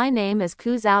name is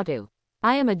Ku Zhaodu.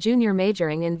 I am a junior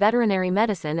majoring in veterinary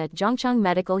medicine at Zhongcheng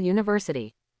Medical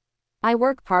University. I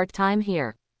work part-time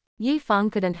here.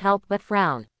 Yifeng couldn't help but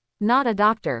frown. Not a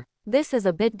doctor. This is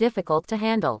a bit difficult to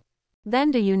handle.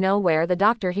 Then do you know where the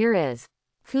doctor here is?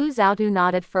 Ku Zhaodu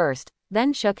nodded first,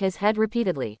 then shook his head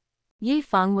repeatedly.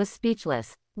 Yifeng was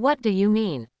speechless. What do you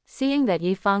mean? Seeing that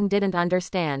Yifeng didn't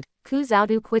understand, Ku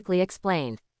Zhaodu quickly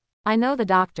explained. I know the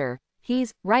doctor.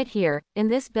 He's right here, in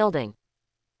this building.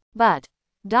 But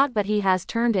he has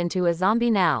turned into a zombie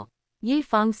now.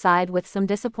 Yifeng sighed with some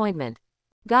disappointment.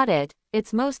 Got it,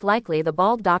 it's most likely the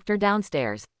bald doctor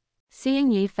downstairs.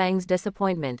 Seeing Yifeng's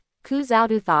disappointment, Ku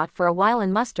Zhaodu thought for a while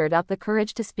and mustered up the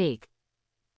courage to speak.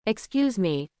 Excuse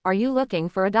me, are you looking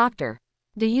for a doctor?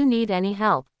 Do you need any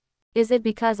help? Is it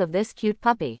because of this cute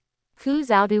puppy? Ku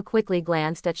Zhaodu quickly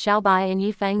glanced at Xiaobai in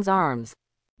Yifeng's arms.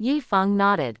 Yifeng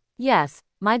nodded. Yes,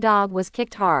 my dog was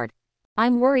kicked hard.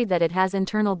 I'm worried that it has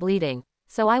internal bleeding,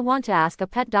 so I want to ask a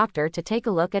pet doctor to take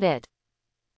a look at it.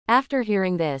 After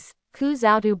hearing this, Ku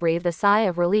Zhaodu breathed a sigh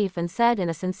of relief and said in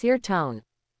a sincere tone.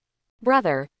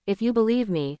 Brother, if you believe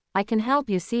me, I can help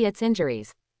you see its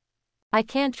injuries. I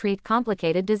can't treat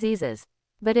complicated diseases.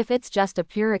 But if it's just a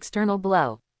pure external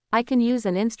blow, I can use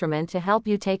an instrument to help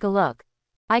you take a look.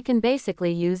 I can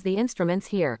basically use the instruments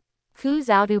here. Ku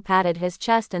Zhaodu patted his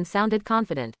chest and sounded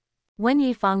confident. When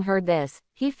Yifeng heard this,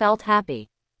 he felt happy.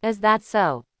 Is that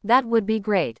so? That would be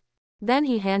great. Then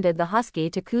he handed the husky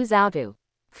to Ku Zhaodu.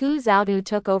 Ku Zhaodu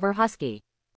took over Husky.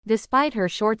 Despite her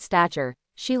short stature,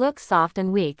 she looks soft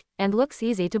and weak, and looks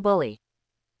easy to bully.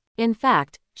 In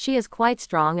fact, she is quite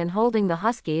strong and holding the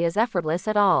husky is effortless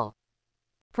at all.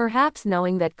 Perhaps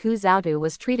knowing that Ku Zhaodu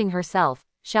was treating herself,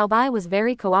 Xiaobai was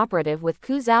very cooperative with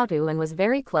Ku Zhaodu and was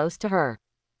very close to her.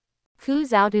 Ku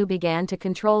Zhaodu began to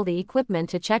control the equipment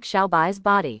to check Xiaobai's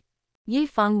body.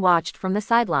 Yifeng watched from the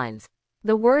sidelines.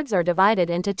 The words are divided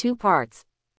into 2 parts.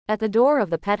 At the door of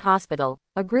the pet hospital,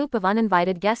 a group of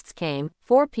uninvited guests came,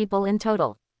 4 people in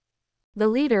total. The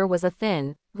leader was a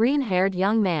thin, green-haired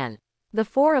young man. The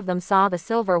 4 of them saw the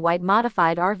silver-white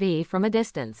modified RV from a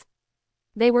distance.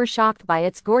 They were shocked by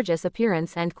its gorgeous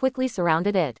appearance and quickly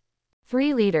surrounded it.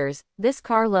 3 leaders, this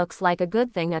car looks like a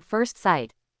good thing at first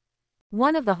sight.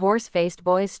 One of the horse-faced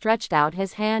boys stretched out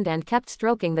his hand and kept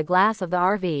stroking the glass of the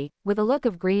RV, with a look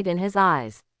of greed in his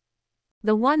eyes.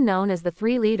 The one known as the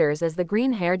 3 leaders is the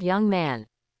green-haired young man.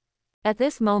 At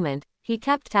this moment, he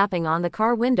kept tapping on the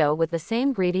car window with the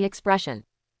same greedy expression.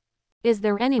 Is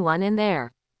there anyone in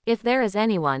there? If there is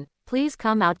anyone, please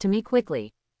come out to me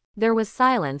quickly. There was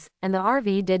silence, and the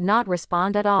RV did not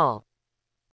respond at all.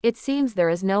 It seems there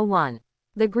is no one.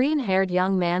 The green-haired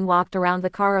young man walked around the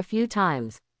car a few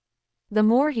times. The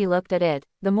more he looked at it,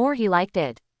 the more he liked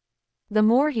it. The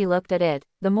more he looked at it,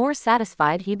 the more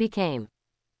satisfied he became.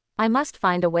 I must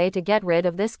find a way to get rid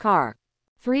of this car.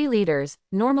 3 liters,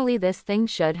 normally this thing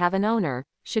should have an owner,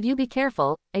 should you be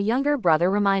careful, a younger brother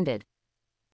reminded.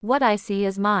 What I see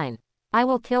is mine. I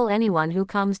will kill anyone who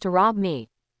comes to rob me.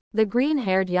 The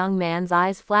green-haired young man's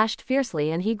eyes flashed fiercely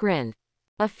and he grinned.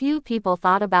 A few people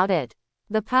thought about it.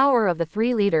 The power of the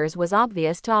 3 liters was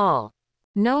obvious to all.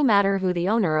 No matter who the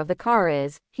owner of the car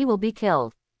is, he will be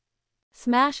killed.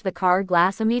 Smash the car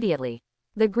glass immediately.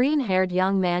 The green-haired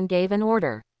young man gave an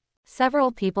order.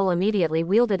 Several people immediately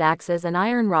wielded axes and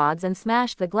iron rods and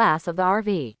smashed the glass of the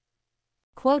RV.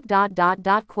 Quote.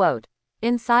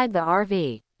 Inside the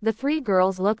RV, the 3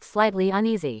 girls looked slightly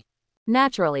uneasy.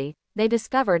 Naturally, they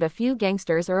discovered a few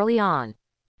gangsters early on.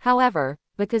 However,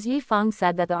 because Yifeng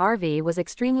said that the RV was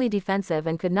extremely defensive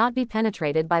and could not be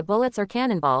penetrated by bullets or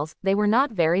cannonballs, they were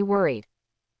not very worried.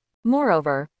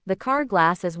 Moreover, the car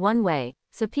glass is one way,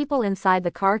 so people inside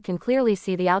the car can clearly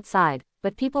see the outside,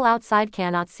 but people outside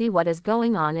cannot see what is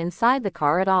going on inside the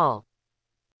car at all.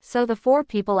 So the 4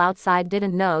 people outside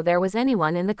didn't know there was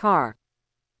anyone in the car.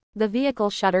 The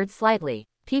vehicle shuddered slightly.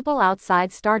 People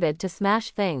outside started to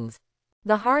smash things.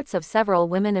 The hearts of several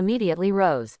women immediately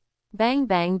rose. Bang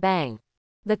bang bang.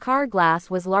 The car glass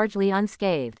was largely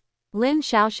unscathed. Lin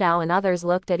Xiaoxiao and others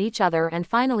looked at each other and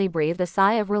finally breathed a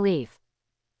sigh of relief.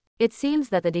 It seems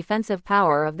that the defensive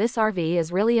power of this RV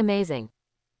is really amazing.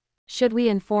 Should we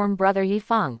inform Brother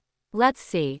Yifeng? Let's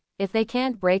see, if they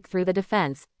can't break through the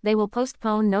defense, they will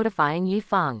postpone notifying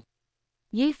Yifeng.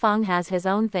 Yifeng has his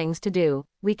own things to do,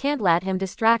 we can't let him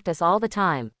distract us all the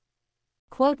time.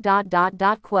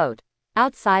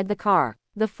 Outside the car,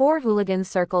 the 4 hooligans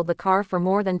circled the car for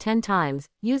more than 10 times,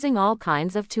 using all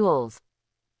kinds of tools.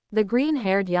 The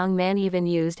green-haired young man even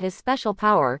used his special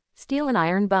power, steel and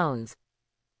iron bones.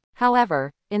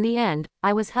 However, in the end,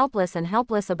 I was helpless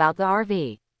about the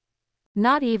RV.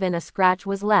 Not even a scratch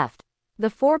was left. The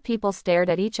 4 people stared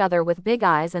at each other with big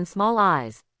eyes and small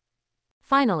eyes.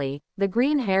 Finally, the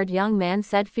green-haired young man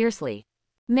said fiercely,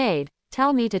 "Maid,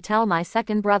 tell me to tell my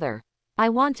second brother. I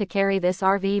want to carry this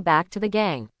RV back to the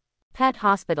gang." Pet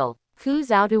hospital. Ku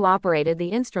Zhaodu operated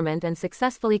the instrument and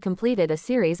successfully completed a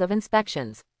series of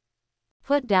inspections.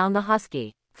 Put down the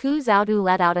husky. Ku Zhaodu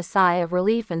let out a sigh of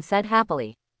relief and said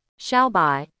happily,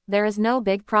 "Xiaobai, there is no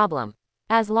big problem.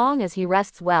 As long as he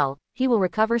rests well, he will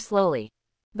recover slowly.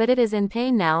 But it is in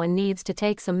pain now and needs to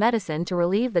take some medicine to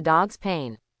relieve the dog's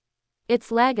pain.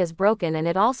 Its leg is broken and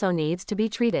it also needs to be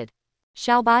treated.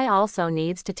 Xiaobai also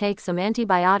needs to take some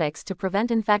antibiotics to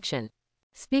prevent infection."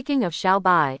 Speaking of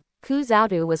Xiaobai, Ku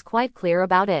Zhaodu was quite clear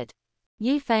about it.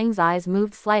 Yifeng's eyes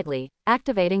moved slightly,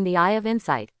 activating the Eye of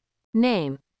Insight.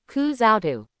 Name: Ku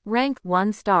Zhaodu. Rank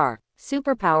 1 star.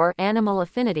 Superpower Animal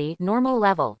Affinity Normal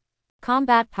Level.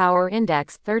 Combat Power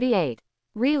Index 38.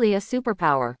 Really a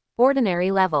superpower. Ordinary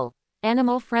level.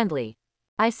 Animal Friendly.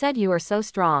 I said you are so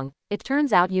strong, it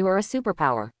turns out you are a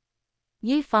superpower.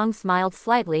 Yifeng smiled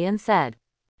slightly and said,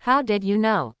 "How did you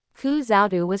know?" Ku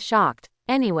Zhaodu was shocked.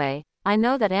 "Anyway, I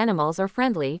know that animals are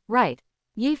friendly, right?"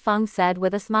 Yifeng said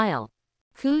with a smile.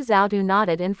 Ku Zhaodu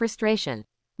nodded in frustration.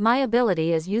 "My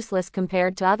ability is useless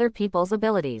compared to other people's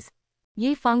abilities."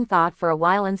 Yifeng thought for a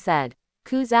while and said,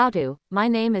 "Ku Zhaodu, my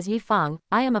name is Yifeng,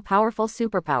 I am a powerful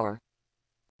superpower."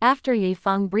 After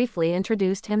Yifeng briefly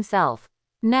introduced himself.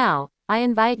 "Now, I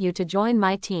invite you to join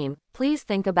my team, please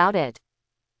think about it."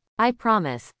 "I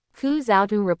promise," Ku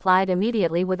Zhaodu replied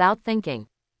immediately without thinking.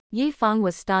 Yifeng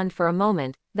was stunned for a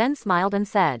moment, then smiled and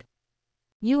said,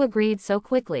 "You agreed so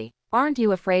quickly. Aren't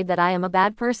you afraid that I am a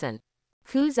bad person?"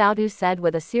 Ku Zhaodu said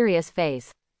with a serious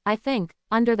face, "I think,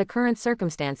 under the current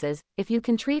circumstances, if you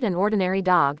can treat an ordinary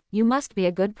dog, you must be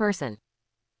a good person."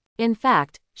 In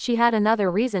fact, she had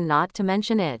another reason not to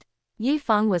mention it.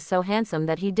 Yifeng was so handsome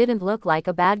that he didn't look like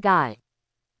a bad guy.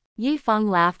 Yifeng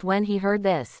laughed when he heard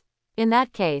this. "In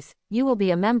that case, you will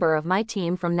be a member of my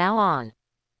team from now on."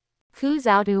 Ku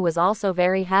Zhaodu was also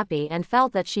very happy and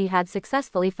felt that she had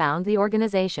successfully found the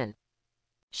organization.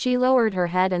 She lowered her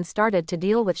head and started to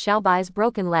deal with Xiaobai's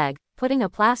broken leg, putting a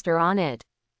plaster on it.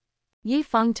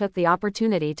 Yifeng took the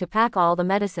opportunity to pack all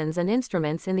the medicines and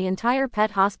instruments in the entire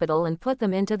pet hospital and put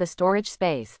them into the storage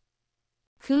space.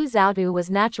 Ku Zhaodu was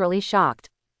naturally shocked.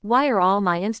 "Why are all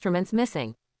my instruments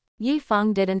missing?"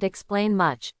 Yifeng didn't explain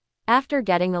much. "After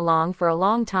getting along for a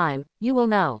long time, you will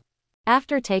know."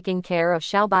 After taking care of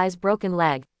Xiaobai's broken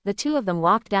leg, the 2 of them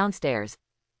walked downstairs.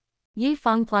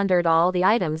 Yifeng plundered all the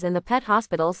items in the pet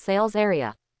hospital's sales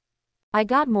area. "I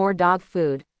got more dog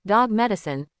food, dog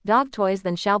medicine, dog toys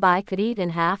than Xiaobai could eat in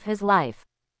half his life."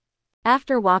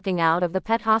 After walking out of the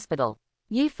pet hospital,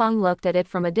 Yifeng looked at it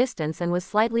from a distance and was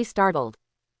slightly startled.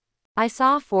 "I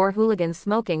saw 4 hooligans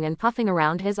smoking and puffing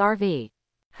around his RV.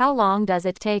 How long does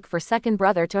it take for second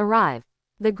brother to arrive?"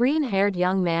 The green-haired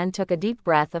young man took a deep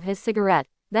breath of his cigarette,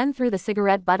 then threw the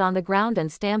cigarette butt on the ground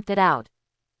and stamped it out.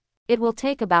 It will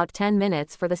take about 10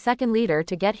 minutes for the second leader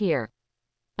to get here.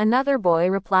 Another boy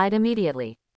replied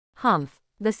immediately. Humph,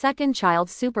 the second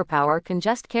child's superpower can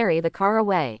just carry the car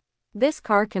away. This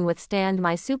car can withstand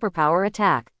my superpower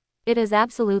attack. It is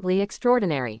absolutely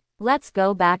extraordinary. Let's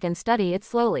go back and study it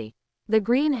slowly. The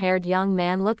green-haired young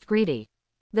man looked greedy.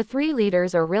 The three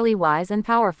leaders are really wise and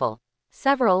powerful.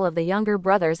 Several of the younger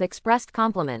brothers expressed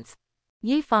compliments.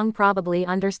 Yi Feng probably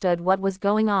understood what was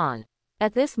going on.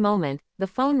 At this moment, the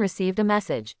phone received a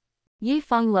message. Yi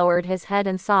Feng lowered his head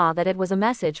and saw that it was a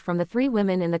message from the three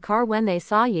women in the car when they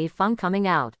saw Yi Feng coming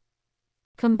out.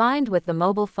 Combined with the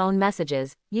mobile phone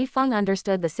messages, Yi Feng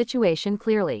understood the situation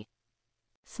clearly.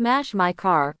 Smash my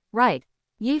car, right?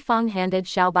 Yi Feng handed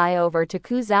Xiaobai over to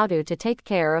Ku Zhaodu to take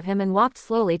care of him and walked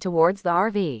slowly towards the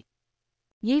RV.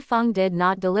 Yi Feng did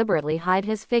not deliberately hide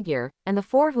his figure, and the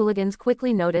four hooligans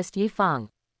quickly noticed Yi Feng.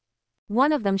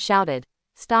 One of them shouted,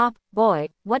 "Stop, boy,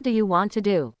 what do you want to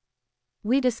do?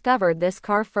 We discovered this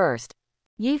car first."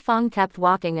 Yi Feng kept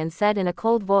walking and said in a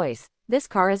cold voice, "This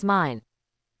car is mine.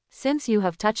 Since you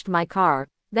have touched my car,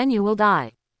 then you will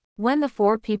die." When the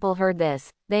four people heard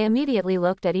this, they immediately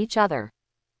looked at each other.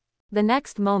 The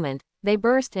next moment, they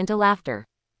burst into laughter.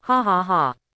 Ha ha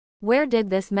ha. Where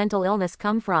did this mental illness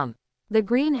come from? The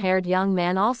green-haired young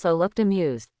man also looked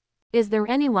amused. Is there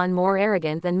anyone more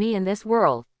arrogant than me in this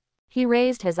world? He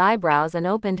raised his eyebrows and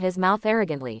opened his mouth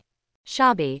arrogantly.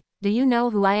 Shabi, do you know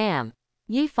who I am?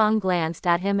 Yi Feng glanced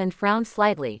at him and frowned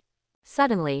slightly.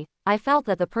 Suddenly, I felt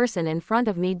that the person in front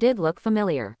of me did look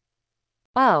familiar.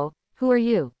 Oh, who are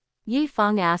you? Yi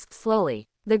Feng asked slowly.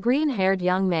 The green-haired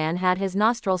young man had his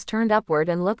nostrils turned upward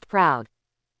and looked proud.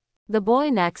 The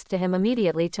boy next to him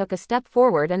immediately took a step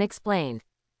forward and explained.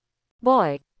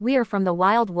 Boy, we are from the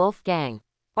Wild Wolf Gang.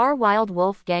 Our Wild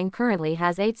Wolf Gang currently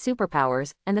has 8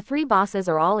 superpowers, and the 3 bosses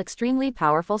are all extremely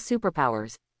powerful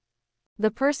superpowers. The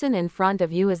person in front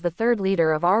of you is the third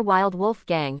leader of our Wild Wolf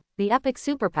Gang, the epic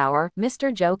superpower,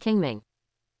 Mr. Zhou Qingming.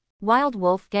 Wild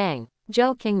Wolf Gang,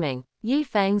 Zhou Qingming. Yi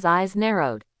Feng's eyes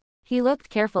narrowed. He looked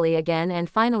carefully again and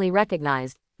finally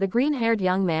recognized, the green-haired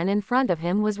young man in front of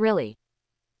him was really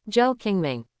Zhou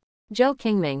Qingming. Zhou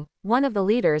Qingming, one of the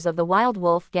leaders of the Wild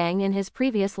Wolf Gang in his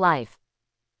previous life.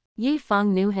 Yi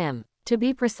Feng knew him. To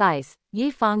be precise, Yi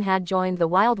Feng had joined the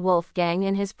Wild Wolf Gang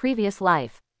in his previous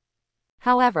life.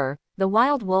 However, the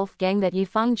Wild Wolf Gang that Yi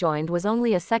Feng joined was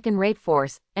only a second-rate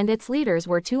force, and its leaders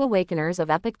were 2 awakeners of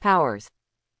epic powers.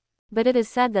 But it is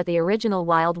said that the original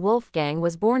Wild Wolf Gang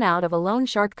was born out of a loan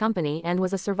shark company and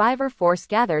was a survivor force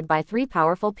gathered by 3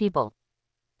 powerful people.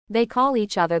 They call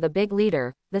each other the Big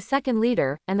Leader, the Second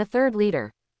Leader, and the Third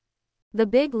Leader. The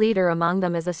Big Leader among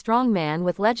them is a strong man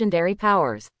with legendary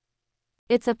powers.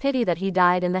 It's a pity that he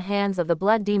died in the hands of the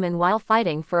Blood Demon while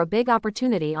fighting for a big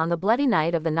opportunity on the bloody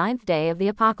night of the 9th day of the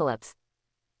apocalypse.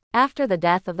 After the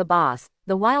death of the boss,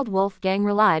 the Wild Wolf Gang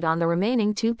relied on the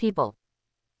remaining 2 people.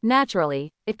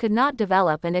 Naturally, it could not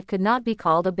develop and it could not be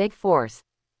called a big force.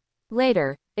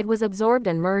 Later, it was absorbed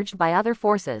and merged by other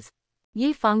forces.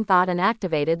 Yi Feng thought and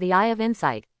activated the Eye of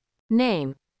Insight.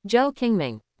 Name: Zhou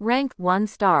Qingming. Rank: 1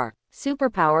 star.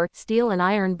 Superpower: Steel and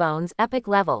Iron Bones. Epic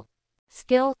level.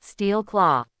 Skill: Steel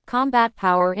Claw. Combat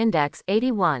Power Index: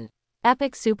 81.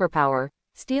 Epic superpower: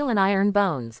 Steel and Iron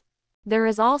Bones. There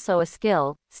is also a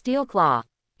skill, Steel Claw.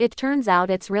 It turns out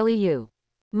it's really you.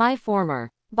 My former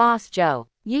boss Zhou.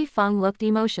 Yi Feng looked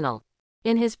emotional.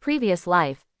 In his previous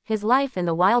life, his life in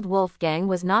the Wild Wolf Gang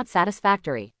was not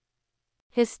satisfactory.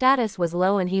 His status was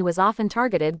low and he was often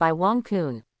targeted by Wang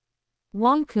Kun.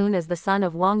 Wang Kun is the son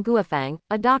of Wang Guofang,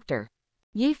 a doctor.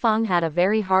 Yi Feng had a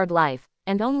very hard life,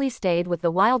 and only stayed with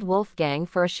the Wild Wolf Gang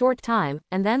for a short time,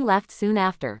 and then left soon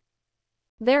after.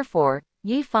 Therefore,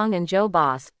 Yi Feng and Zhou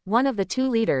Boss, one of the 2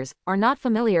 leaders, are not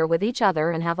familiar with each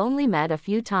other and have only met a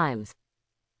few times.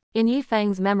 In Yi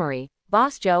Feng's memory,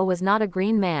 Boss Zhou was not a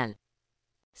green man.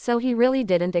 So he really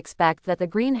didn't expect that the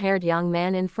green-haired young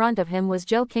man in front of him was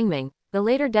Zhou Qingming, the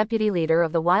later deputy leader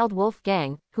of the Wild Wolf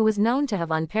Gang, who was known to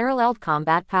have unparalleled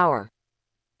combat power.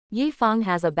 Yi Feng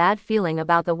has a bad feeling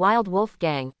about the Wild Wolf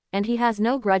Gang, and he has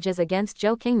no grudges against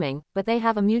Zhou Qingming, but they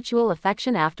have a mutual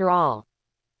affection after all.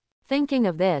 Thinking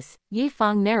of this, Yi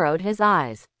Feng narrowed his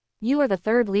eyes. You are the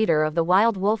third leader of the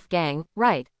Wild Wolf Gang,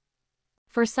 right?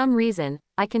 For some reason,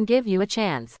 I can give you a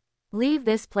chance. Leave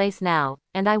this place now,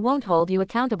 and I won't hold you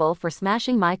accountable for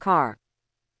smashing my car.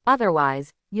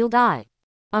 Otherwise, you'll die.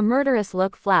 A murderous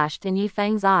look flashed in Yi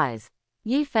Feng's eyes.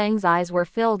 Yi Feng's eyes were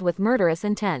filled with murderous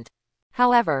intent.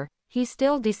 However, he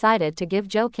still decided to give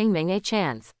Zhou Qingming a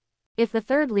chance. If the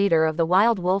third leader of the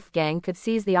Wild Wolf gang could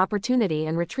seize the opportunity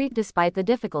and retreat despite the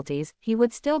difficulties, he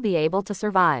would still be able to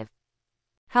survive.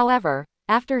 However,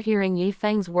 after hearing Yi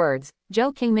Feng's words,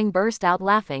 Zhou Qingming burst out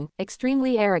laughing,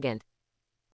 extremely arrogant.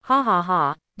 Ha ha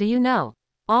ha, do you know?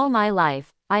 All my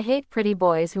life, I hate pretty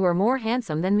boys who are more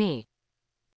handsome than me.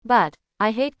 But,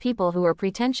 I hate people who are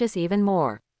pretentious even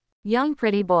more. Young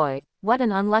pretty boy, what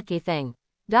an unlucky thing.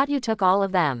 You took all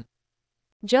of them.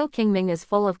 Zhou Qingming is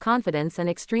full of confidence and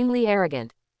extremely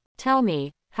arrogant. Tell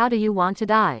me, how do you want to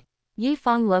die? Yi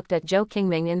Feng looked at Zhou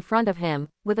Qingming in front of him,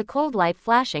 with a cold light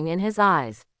flashing in his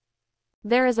eyes.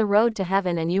 There is a road to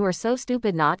heaven and you are so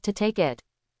stupid not to take it.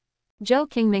 Zhou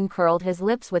Qingming curled his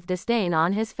lips with disdain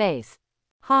on his face.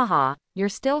 Haha, you're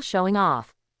still showing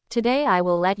off. Today I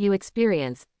will let you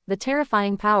experience the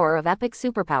terrifying power of epic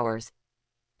superpowers.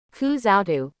 Ku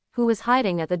Zhaodu, who was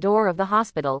hiding at the door of the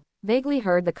hospital, vaguely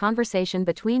heard the conversation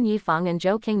between Yi Feng and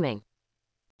Zhou Qingming.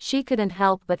 She couldn't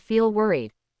help but feel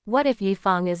worried. What if Yi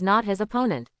Feng is not his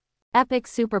opponent? Epic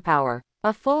superpower,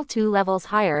 a full 2 levels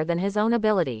higher than his own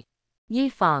ability. Yi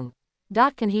Feng.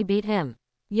 Can he beat him?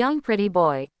 Young pretty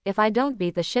boy, if I don't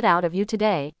beat the shit out of you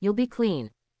today, you'll be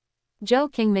clean.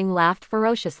 Zhou Qingming laughed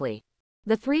ferociously.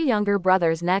 The 3 younger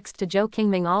brothers next to Zhou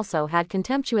Qingming also had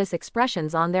contemptuous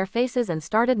expressions on their faces and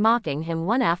started mocking him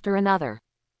one after another.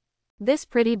 This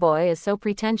pretty boy is so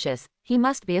pretentious, he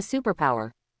must be a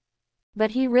superpower.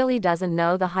 But he really doesn't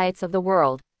know the heights of the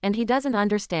world, and he doesn't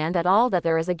understand at all that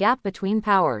there is a gap between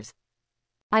powers.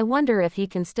 I wonder if he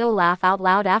can still laugh out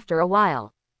loud after a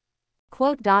while.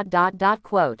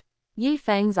 Quote. Yi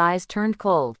Feng's eyes turned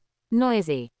cold.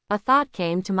 Noisy. A thought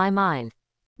came to my mind.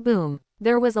 Boom.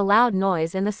 There was a loud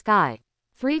noise in the sky.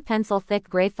 3 pencil-thick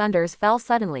gray thunders fell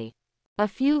suddenly. A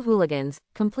few hooligans,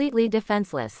 completely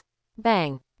defenseless.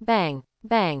 Bang, bang,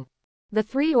 bang. The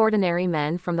 3 ordinary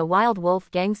men from the Wild Wolf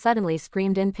gang suddenly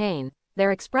screamed in pain,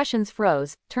 their expressions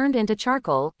froze, turned into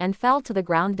charcoal, and fell to the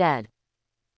ground dead.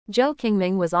 Zhou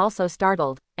Qingming was also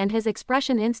startled, and his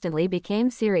expression instantly became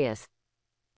serious.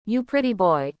 You pretty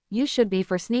boy, you should be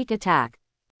for sneak attack.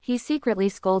 He secretly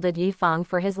scolded Yi Feng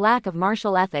for his lack of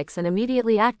martial ethics and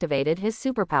immediately activated his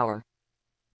superpower.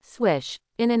 Swish.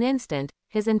 In an instant,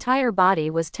 his entire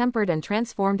body was tempered and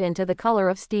transformed into the color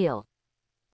of steel.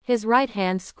 His right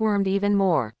hand squirmed even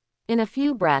more. In a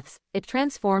few breaths, it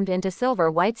transformed into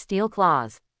silver-white steel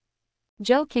claws.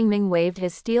 Zhou Qingming waved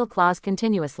his steel claws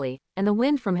continuously, and the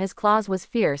wind from his claws was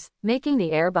fierce, making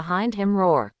the air behind him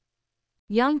roar.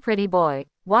 Young pretty boy,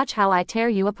 watch how I tear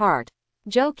you apart.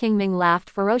 Zhou Qingming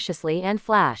laughed ferociously and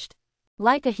flashed.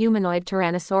 Like a humanoid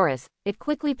tyrannosaurus, it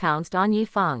quickly pounced on Yi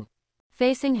Feng.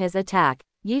 Facing his attack,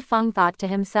 Yi Feng thought to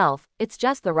himself, it's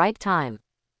just the right time.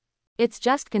 It's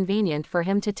just convenient for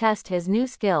him to test his new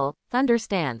skill, Thunder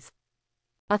Stance.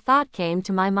 A thought came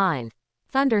to my mind.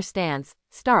 Thunder Stance,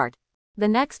 start. The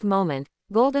next moment,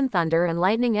 golden thunder and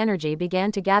lightning energy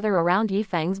began to gather around Yi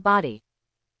Feng's body.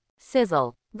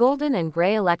 Sizzle. Golden and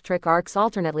gray electric arcs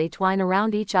alternately twine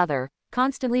around each other,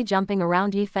 constantly jumping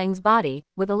around Yi Feng's body,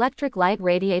 with electric light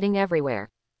radiating everywhere.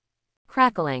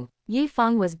 Crackling. Yi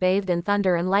Feng was bathed in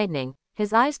thunder and lightning,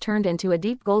 his eyes turned into a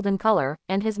deep golden color,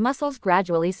 and his muscles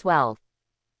gradually swelled.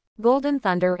 Golden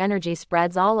thunder energy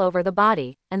spreads all over the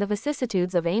body, and the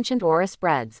vicissitudes of ancient aura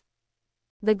spreads.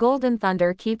 The golden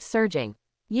thunder keeps surging.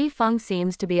 Yi Feng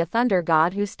seems to be a thunder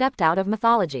god who stepped out of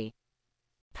mythology.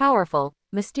 Powerful,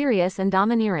 mysterious and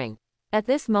domineering. At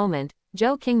this moment,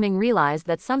 Zhou Qingming realized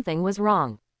that something was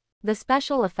wrong. The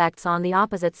special effects on the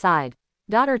opposite side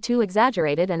are too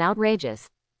exaggerated and outrageous.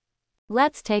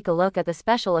 Let's take a look at the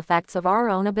special effects of our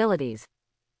own abilities.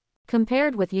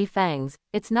 Compared with Yi Feng's,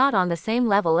 it's not on the same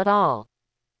level at all.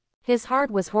 His heart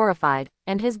was horrified,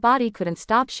 and his body couldn't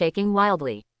stop shaking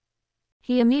wildly.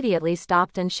 He immediately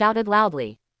stopped and shouted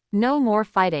loudly. No more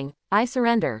fighting, I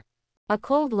surrender. A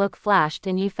cold look flashed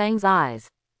in Yi Feng's eyes.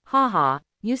 Haha,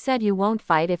 you said you won't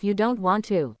fight if you don't want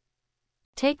to.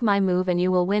 Take my move and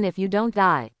you will win if you don't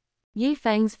die. Yi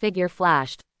Feng's figure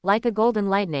flashed, like a golden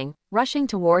lightning, rushing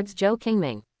towards Zhou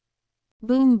Qingming.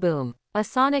 Boom boom. A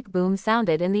sonic boom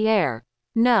sounded in the air.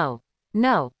 No.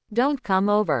 No, don't come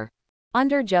over.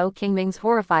 Under Zhou Qingming's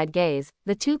horrified gaze,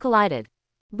 the two collided.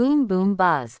 Boom boom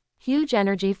buzz. Huge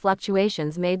energy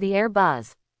fluctuations made the air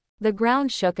buzz. The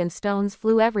ground shook and stones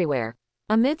flew everywhere.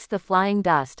 Amidst the flying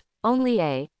dust, only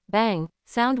a bang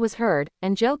sound was heard,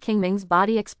 and Zhou Qingming's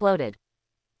body exploded.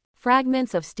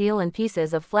 Fragments of steel and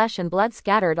pieces of flesh and blood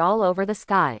scattered all over the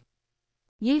sky.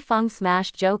 Yi Feng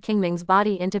smashed Zhou Qingming's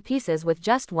body into pieces with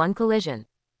just one collision.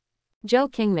 Zhou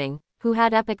Qingming, who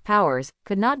had epic powers,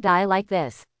 could not die like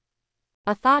this.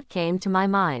 A thought came to my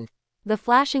mind. The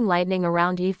flashing lightning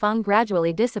around Yifeng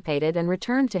gradually dissipated and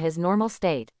returned to his normal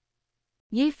state.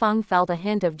 Yifeng felt a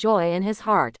hint of joy in his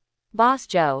heart. Boss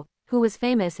Joe, who was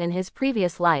famous in his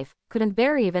previous life, couldn't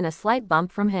bear even a slight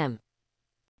bump from him.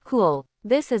 Cool.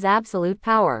 This is absolute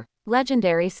power.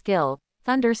 Legendary skill,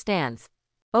 Thunder Stance.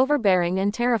 Overbearing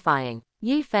and terrifying.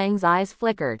 Yifeng's eyes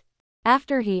flickered.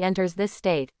 After he enters this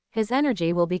state, his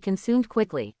energy will be consumed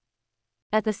quickly.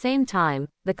 At the same time,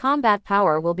 the combat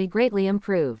power will be greatly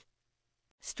improved.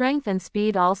 Strength and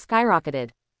speed all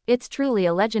skyrocketed. It's truly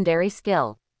a legendary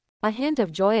skill. A hint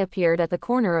of joy appeared at the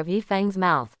corner of Yifeng's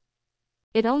mouth.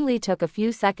 It only took a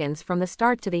few seconds from the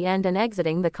start to the end and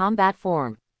exiting the combat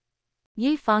form.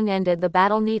 Yifeng ended the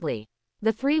battle neatly.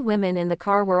 The three women in the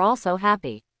car were also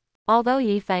happy. Although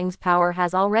Yifeng's power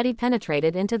has already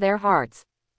penetrated into their hearts.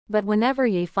 But whenever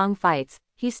Yifeng fights,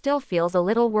 he still feels a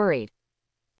little worried.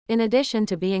 In addition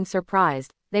to being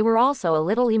surprised, they were also a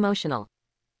little emotional.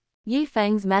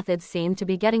 Yifeng's methods seemed to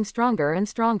be getting stronger and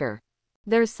stronger.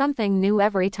 There's something new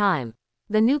every time.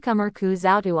 The newcomer Ku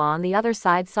Zhaotu on the other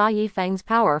side saw Yifeng's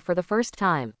power for the first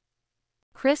time.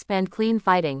 Crisp and clean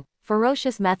fighting,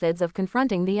 ferocious methods of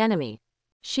confronting the enemy.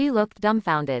 She looked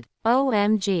dumbfounded.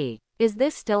 OMG, is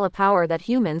this still a power that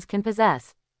humans can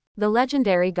possess? The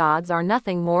legendary gods are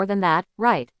nothing more than that,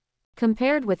 right?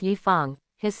 Compared with Yifeng,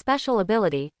 his special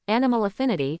ability, animal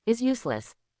affinity, is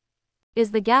useless.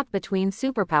 Is the gap between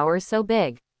superpowers so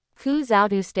big? Ku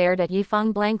Zhaotu stared at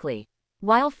Yifeng blankly.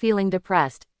 While feeling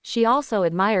depressed, she also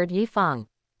admired Yifeng.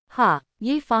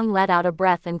 Yifeng let out a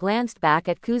breath and glanced back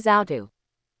at Ku Zhaotu.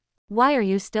 Why are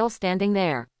you still standing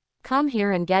there? Come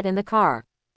here and get in the car.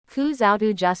 Ku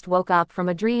Zhaotu just woke up from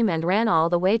a dream and ran all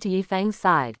the way to Yifeng's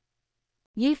side.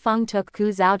 Yifeng took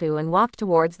Ku Zhaotu and walked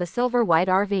towards the silver-white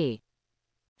RV.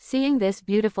 Seeing this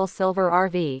beautiful silver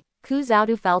RV, Ku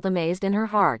Zhaotu felt amazed in her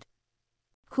heart.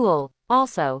 Cool.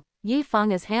 Also,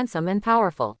 Yifeng is handsome and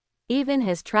powerful. Even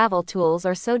his travel tools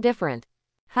are so different.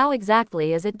 How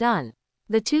exactly is it done?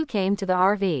 The two came to the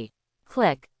RV.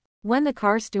 Click. When the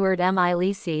car steward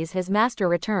Li sees his master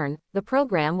return, the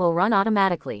program will run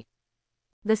automatically.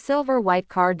 The silver-white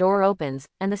car door opens,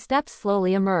 and the steps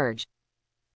slowly emerge.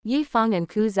 Yifeng and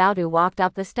Ku Zhaotu walked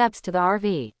up the steps to the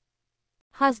RV.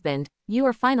 Husband, you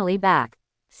are finally back.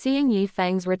 Seeing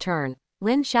Yifeng's return,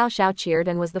 Lin Xiaoxiao cheered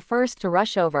and was the first to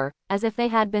rush over, as if they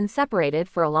had been separated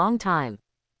for a long time.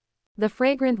 The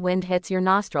fragrant wind hits your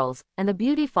nostrils, and the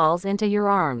beauty falls into your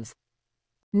arms.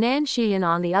 Nan Xian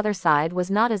on the other side was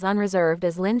not as unreserved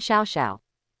as Lin Xiaoxiao.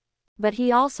 But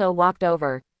he also walked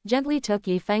over, gently took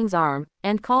Yifeng's arm,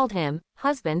 and called him,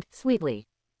 husband, sweetly.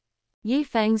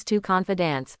 Yifeng's two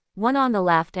confidants, one on the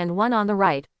left and one on the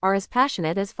right, are as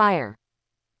passionate as fire.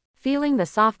 Feeling the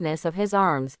softness of his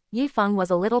arms, Yifeng was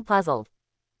a little puzzled.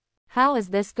 How is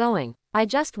this going? I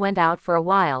just went out for a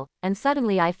while, and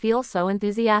suddenly I feel so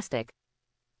enthusiastic.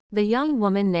 The young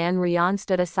woman Nan Rian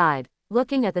stood aside,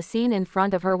 looking at the scene in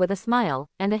front of her with a smile,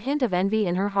 and a hint of envy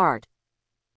in her heart.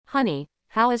 Honey,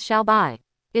 how is Xiaobai?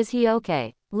 Is he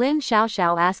okay? Lin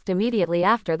Xiaoxiao asked immediately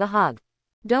after the hug.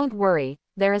 Don't worry,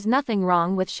 there is nothing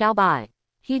wrong with Xiaobai.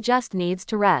 He just needs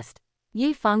to rest.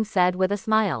 Yifeng said with a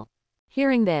smile.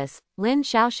 Hearing this, Lin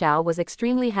Xiaoxiao was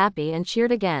extremely happy and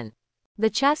cheered again. The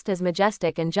chest is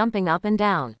majestic and jumping up and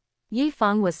down.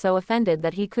 Yifeng was so offended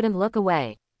that he couldn't look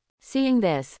away. Seeing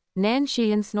this, Nan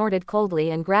Xian snorted coldly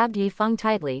and grabbed Yifeng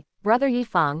tightly. Brother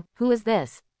Yifeng, who is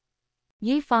this?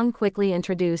 Yifeng quickly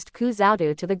introduced Ku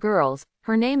Zhaotu to the girls.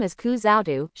 Her name is Ku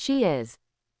Zhaotu, she is.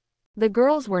 The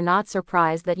girls were not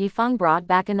surprised that Yifeng brought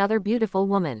back another beautiful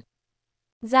woman.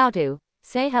 Zhaotu,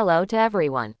 say hello to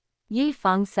everyone.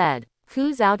 Yifeng said.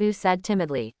 Ku Zhaotu said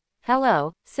timidly.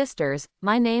 Hello, sisters,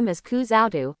 my name is Ku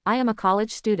Zhaotu, I am a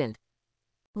college student.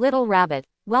 Little Rabbit,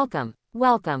 welcome,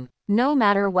 welcome. No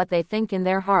matter what they think in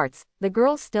their hearts, the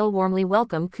girls still warmly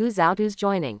welcome Ku Zhaotu's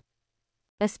joining.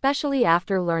 Especially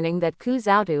after learning that Ku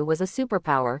Zhaotu was a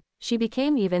superpower, she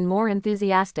became even more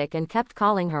enthusiastic and kept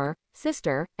calling her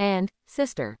sister and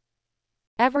sister.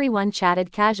 Everyone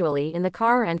chatted casually in the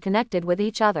car and connected with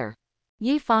each other.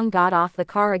 Yifeng got off the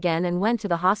car again and went to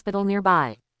the hospital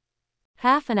nearby.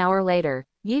 Half an hour later,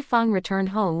 Yifeng returned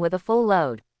home with a full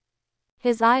load.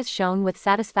 His eyes shone with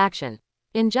satisfaction.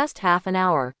 In just half an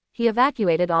hour, he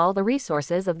evacuated all the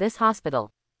resources of this hospital.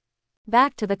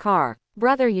 Back to the car.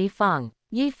 Brother Yifeng.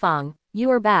 Yifeng, you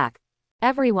are back.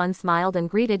 Everyone smiled and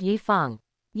greeted Yifeng.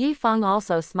 Yifeng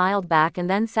also smiled back and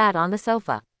then sat on the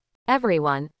sofa.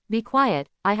 Everyone, be quiet,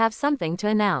 I have something to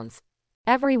announce.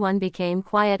 Everyone became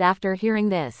quiet after hearing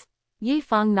this.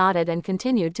 Yifeng nodded and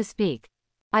continued to speak.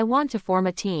 I want to form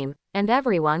a team, and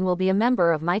everyone will be a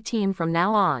member of my team from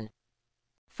now on.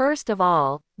 First of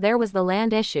all, there was the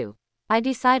land issue. I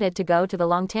decided to go to the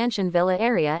Longtanshan Villa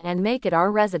area and make it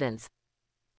our residence.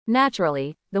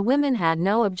 Naturally, the women had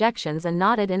no objections and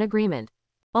nodded in agreement.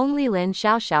 Only Lin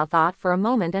Xiaoxiao thought for a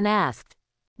moment and asked,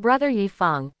 Brother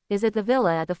Yifeng, is it the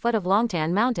villa at the foot of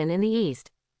Longtan Mountain in the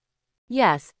east?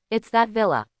 Yes, it's that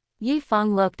villa.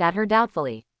 Yifeng looked at her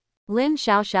doubtfully. Lin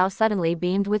Xiaoxiao suddenly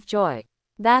beamed with joy.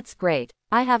 That's great.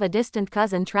 I have a distant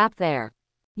cousin trapped there.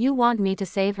 You want me to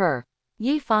save her?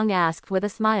 Yifeng asked with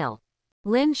a smile.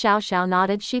 Lin Xiaoxiao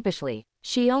nodded sheepishly.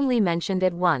 She only mentioned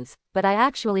it once, but I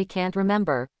actually can't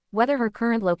remember whether her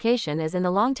current location is in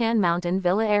the Longtan Mountain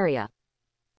Villa area.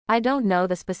 I don't know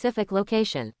the specific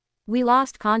location. We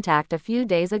lost contact a few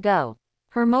days ago.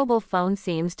 Her mobile phone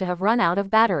seems to have run out of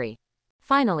battery.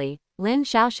 Finally, Lin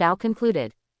Xiaoxiao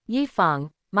concluded. Yifeng,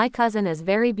 my cousin is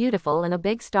very beautiful and a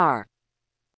big star.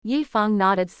 Yifeng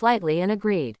nodded slightly and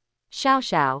agreed.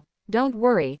 Xiaoxiao, don't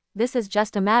worry, this is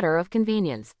just a matter of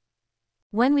convenience.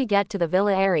 When we get to the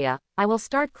villa area, I will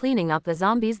start cleaning up the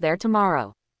zombies there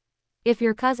tomorrow. If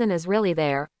your cousin is really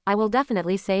there, I will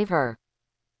definitely save her.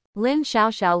 Lin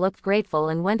Xiaoxiao looked grateful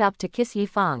and went up to kiss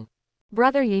Yifeng.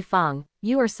 Brother Yifeng,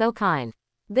 you are so kind.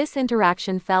 This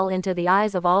interaction fell into the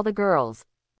eyes of all the girls.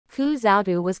 Hu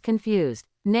Zhaodu was confused.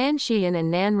 Nan Xian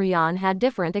and Nan Rian had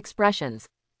different expressions.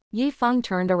 Yifeng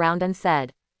turned around and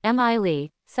said, M.I. Li,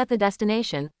 set the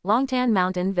destination, Longtan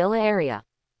Mountain Villa area.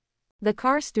 The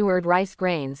car steward rice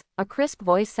grains, a crisp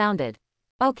voice sounded.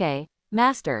 Okay,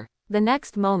 master. The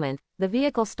next moment, the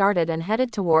vehicle started and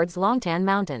headed towards Longtan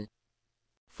Mountain.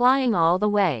 Flying all the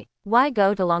way. Why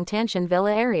go to Longtanshan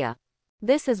Villa area?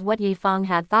 This is what Yifeng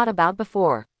had thought about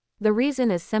before. The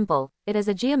reason is simple, it is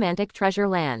a geomantic treasure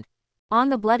land. On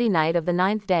the bloody night of the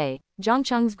 9th day,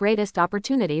 Zhongcheng's greatest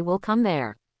opportunity will come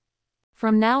there.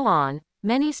 From now on,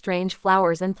 many strange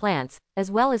flowers and plants, as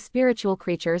well as spiritual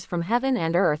creatures from heaven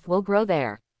and earth will grow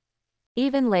there.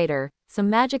 Even later, some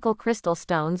magical crystal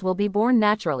stones will be born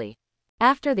naturally.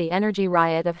 After the energy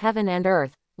riot of heaven and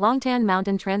earth, Longtan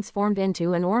Mountain transformed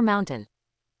into an ore mountain.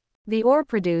 The ore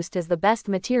produced is the best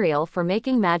material for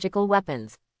making magical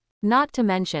weapons. Not to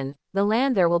mention, the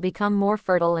land there will become more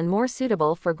fertile and more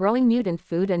suitable for growing mutant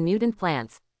food and mutant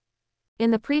plants. In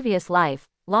the previous life,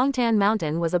 Longtan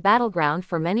Mountain was a battleground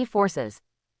for many forces.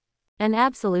 An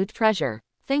absolute treasure.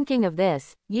 Thinking of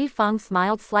this, Yifeng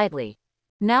smiled slightly.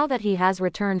 Now that he has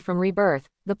returned from rebirth,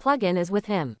 the plug-in is with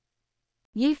him.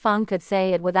 Yifeng could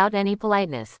say it without any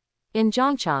politeness. In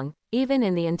Zhongcheng, even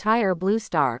in the entire Blue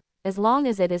Star, as long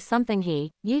as it is something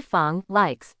he, Yifeng,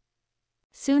 likes.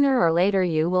 Sooner or later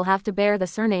you will have to bear the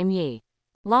surname Yi.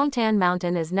 Longtan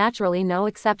Mountain is naturally no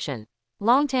exception.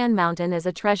 Longtan Mountain is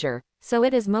a treasure, so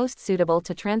it is most suitable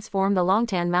to transform the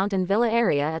Longtan Mountain Villa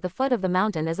area at the foot of the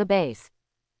mountain as a base.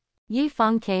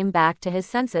 Yifeng came back to his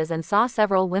senses and saw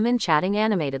several women chatting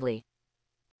animatedly.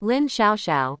 Lin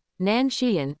Xiaoxiao, Nan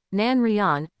Xian, Nan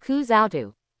Rian, Hu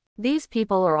Zhaodu. These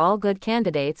people are all good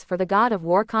candidates for the God of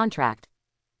War contract.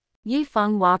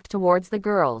 Yifeng walked towards the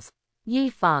girls.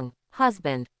 Yifeng,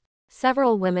 husband.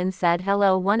 Several women said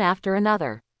hello one after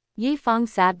another. Yifeng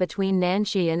sat between Nan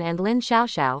Xian and Lin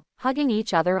Xiaoxiao, hugging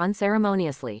each other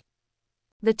unceremoniously.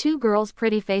 The two girls'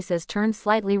 pretty faces turned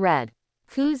slightly red.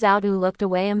 Hu Zhaodu looked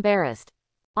away embarrassed.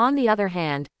 On the other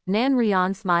hand, Nan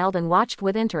Rian smiled and watched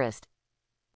with interest.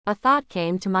 A thought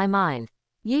came to my mind.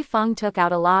 Yifeng took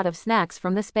out a lot of snacks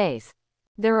from the space.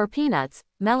 There are peanuts,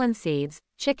 melon seeds,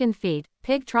 chicken feet,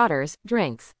 pig trotters,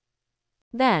 drinks.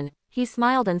 Then, he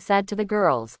smiled and said to the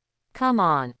girls, "Come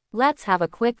on, let's have a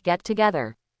quick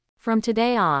get-together. From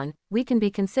today on, we can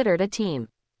be considered a team."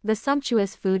 The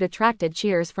sumptuous food attracted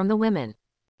cheers from the women.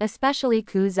 Especially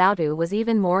Hu Zhaodu was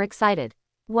even more excited.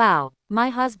 "Wow, my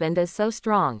husband is so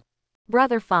strong.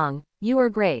 Brother Feng, you are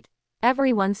great."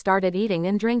 Everyone started eating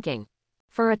and drinking.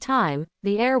 For a time,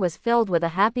 the air was filled with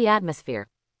a happy atmosphere.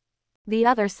 The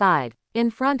other side, in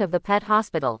front of the pet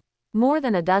hospital, more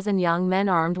than a dozen young men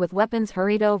armed with weapons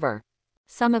hurried over.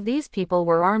 Some of these people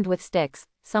were armed with sticks,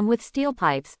 some with steel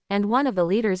pipes, and one of the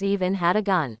leaders even had a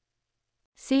gun.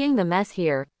 Seeing the mess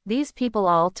here, these people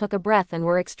all took a breath and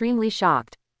were extremely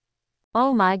shocked.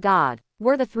 Oh my God,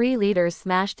 were the three leaders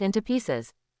smashed into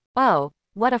pieces? Oh,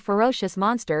 what a ferocious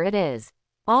monster it is.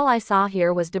 All I saw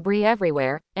here was debris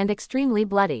everywhere, and extremely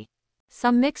bloody.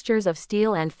 Some mixtures of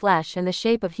steel and flesh in the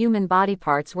shape of human body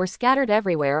parts were scattered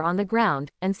everywhere on the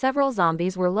ground, and several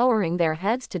zombies were lowering their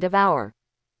heads to devour.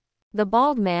 The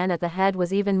bald man at the head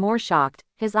was even more shocked,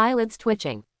 his eyelids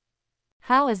twitching.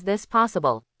 How is this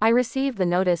possible? I received the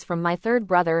notice from my third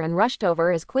brother and rushed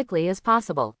over as quickly as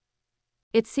possible.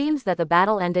 It seems that the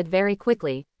battle ended very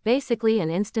quickly, basically an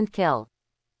instant kill.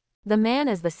 The man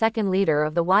is the second leader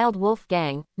of the Wild Wolf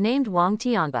gang, named Wang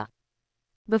Tianba.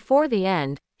 Before the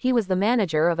end, he was the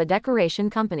manager of a decoration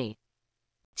company.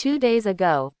 2 days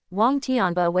ago, Wang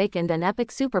Tianba awakened an epic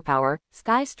superpower,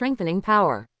 sky-strengthening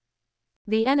power.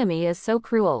 The enemy is so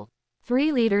cruel.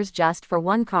 3 liters just for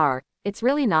 1 car, it's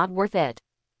really not worth it.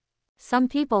 Some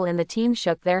people in the team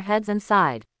shook their heads and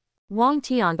sighed. Wang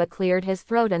Tianba cleared his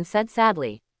throat and said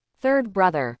sadly, "Third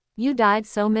brother, you died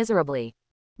so miserably.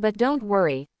 But don't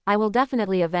worry, I will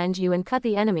definitely avenge you and cut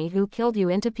the enemy who killed you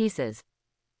into pieces."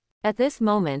 At this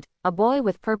moment, a boy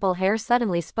with purple hair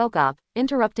suddenly spoke up,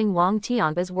 interrupting Wang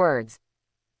Tianba's words.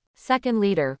 "Second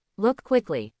leader, look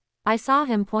quickly." I saw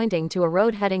him pointing to a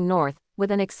road heading north, with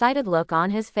an excited look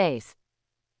on his face.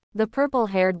 The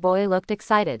purple-haired boy looked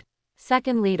excited.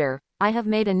 "Second leader, I have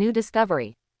made a new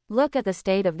discovery. Look at the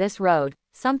state of this road,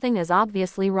 something is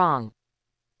obviously wrong.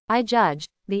 I judge,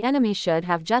 the enemy should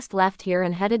have just left here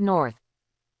and headed north.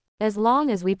 As long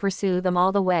as we pursue them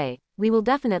all the way, we will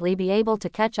definitely be able to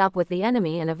catch up with the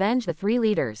enemy and avenge the 3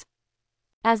 leaders."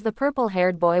 As the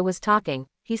purple-haired boy was talking,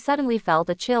 he suddenly felt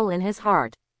a chill in his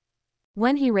heart.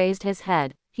 When he raised his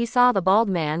head, he saw the bald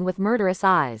man with murderous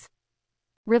eyes.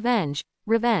 "Revenge,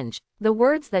 revenge." The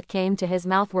words that came to his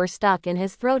mouth were stuck in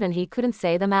his throat and he couldn't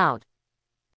say them out.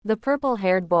 The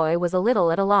purple-haired boy was a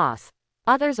little at a loss.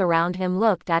 Others around him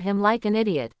looked at him like an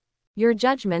idiot. "Your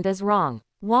judgment is wrong,"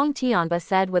 Wang Tianba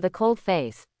said with a cold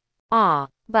face.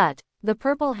 But the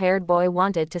purple-haired boy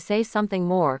wanted to say something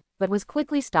more, but was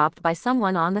quickly stopped by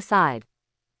someone on the side.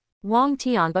 Wang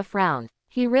Tianba frowned.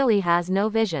 He really has no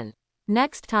vision.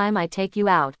 "Next time I take you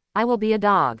out, I will be a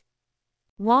dog."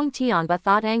 Wang Tianba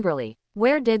thought angrily.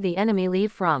 Where did the enemy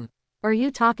leave from? Are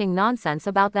you talking nonsense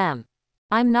about them?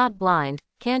 I'm not blind,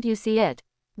 can't you see it?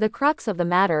 The crux of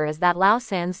the matter is that Lao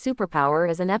San's superpower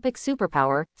is an epic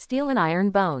superpower, steel and iron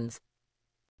bones.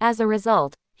 As a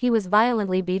result, he was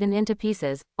violently beaten into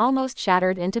pieces, almost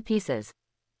shattered into pieces.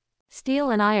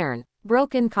 Steel and iron,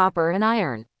 broken copper and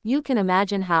iron. You can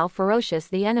imagine how ferocious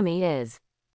the enemy is.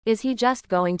 Is he just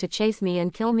going to chase me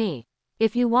and kill me?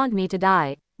 If you want me to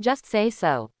die, just say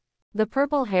so. The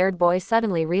purple-haired boy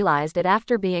suddenly realized it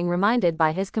after being reminded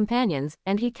by his companions,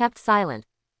 and he kept silent.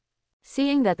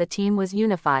 Seeing that the team was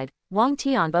unified, Wang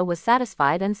Tianba was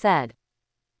satisfied and said,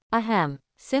 "Ahem,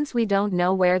 since we don't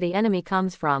know where the enemy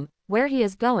comes from, where he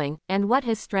is going, and what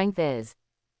his strength is,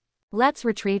 let's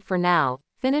retreat for now,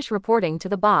 finish reporting to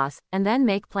the boss, and then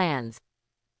make plans.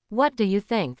 What do you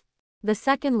think?" "The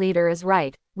second leader is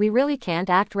right, we really can't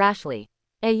act rashly."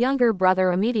 A younger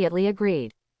brother immediately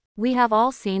agreed. "We have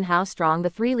all seen how strong the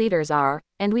 3 leaders are,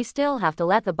 and we still have to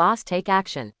let the boss take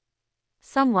action."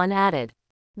 Someone added,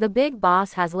 "The big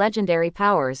boss has legendary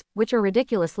powers, which are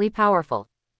ridiculously powerful."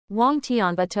 Wang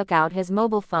Tianba took out his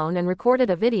mobile phone and recorded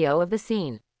a video of the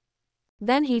scene.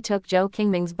 Then he took Zhou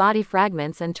Qingming's body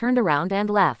fragments and turned around and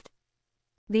left.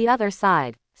 The other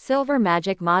side, Silver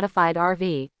Magic modified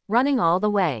RV, running all the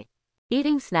way.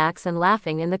 Eating snacks and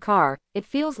laughing in the car, it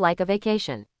feels like a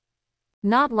vacation.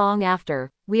 Not long after,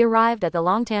 we arrived at the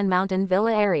Longtan Mountain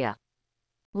Villa area.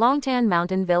 Longtan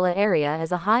Mountain Villa area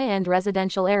is a high-end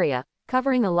residential area,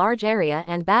 covering a large area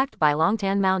and backed by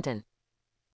Longtan Mountain.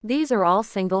 These are all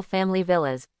single-family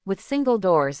villas, with single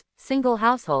doors, single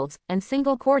households, and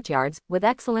single courtyards, with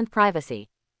excellent privacy.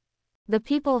 The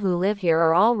people who live here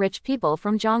are all rich people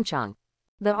from Zhongcheng.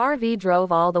 The RV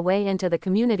drove all the way into the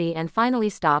community and finally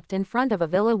stopped in front of a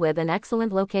villa with an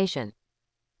excellent location.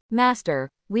 "Master,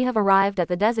 we have arrived at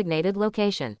the designated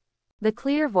location." The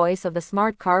clear voice of the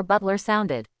smart car butler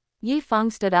sounded. Yi Feng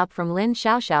stood up from Lin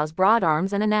Xiaoxiao's broad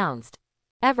arms and announced,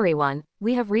 "Everyone,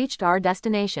 we have reached our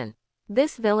destination.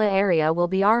 This villa area will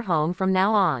be our home from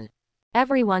now on."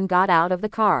 Everyone got out of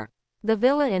the car. The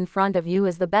villa in front of you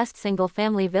is the best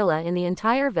single-family villa in the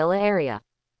entire villa area.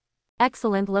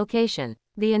 Excellent location.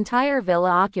 The entire villa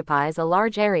occupies a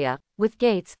large area, with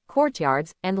gates,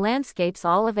 courtyards, and landscapes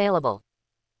all available.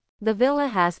 The villa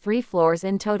has 3 floors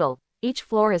in total. Each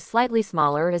floor is slightly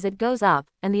smaller as it goes up,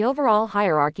 and the overall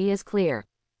hierarchy is clear.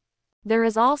 There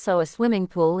is also a swimming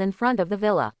pool in front of the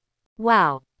villa.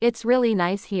 "Wow, it's really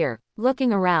nice here."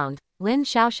 Looking around, Lin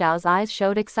Xiaoxiao's eyes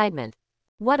showed excitement.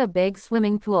 "What a big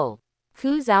swimming pool."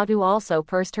 Ku Zhaodu also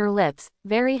pursed her lips,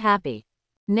 very happy.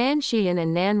 Nan Xian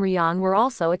and Nan Rian were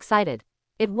also excited.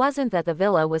 It wasn't that the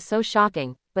villa was so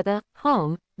shocking, but the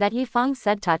home that Yi Feng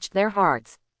said touched their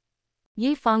hearts.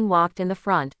 Yi Feng walked in the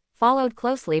front, followed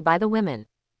closely by the women.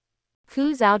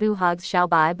 Ku Zhaodu hugs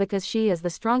Xiaobai because she is the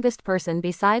strongest person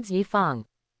besides Yi Feng.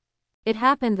 It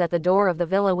happened that the door of the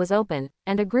villa was open,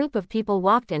 and a group of people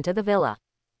walked into the villa.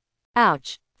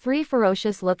 Ouch! 3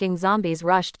 ferocious-looking zombies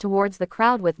rushed towards the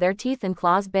crowd with their teeth and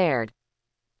claws bared.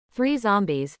 3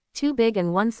 zombies, 2 big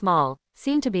and 1 small,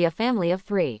 seemed to be a family of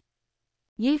 3.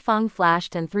 Yi Feng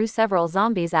flashed and threw several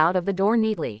zombies out of the door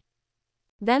neatly.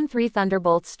 Then 3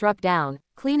 thunderbolts struck down,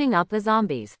 cleaning up the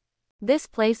zombies. This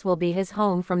place will be his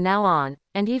home from now on,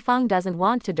 and Yi Feng doesn't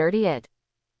want to dirty it.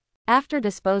 After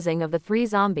disposing of the 3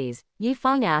 zombies, Yi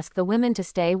Feng asked the women to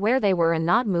stay where they were and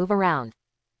not move around.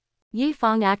 Yi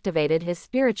Feng activated his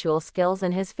spiritual skills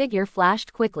and his figure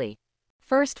flashed quickly.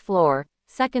 First floor,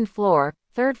 second floor,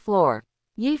 third floor.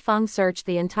 Yi Feng searched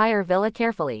the entire villa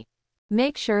carefully.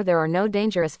 Make sure there are no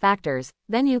dangerous factors,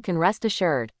 then you can rest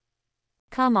assured.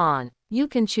 Come on, you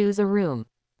can choose a room,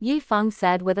 Yi Feng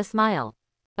said with a smile.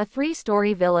 A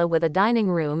 3-story villa with a dining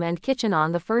room and kitchen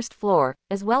on the first floor,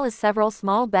 as well as several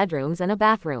small bedrooms and a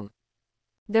bathroom.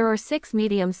 There are 6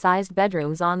 medium-sized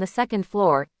bedrooms on the second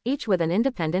floor, each with an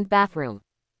independent bathroom.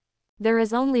 There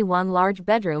is only 1 large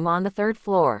bedroom on the 3rd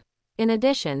floor. In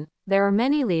addition, there are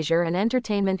many leisure and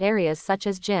entertainment areas such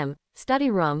as gym,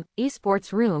 study room,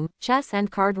 esports room, chess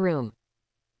and card room.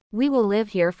 We will live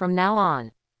here from now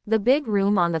on. The big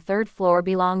room on the 3rd floor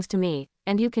belongs to me,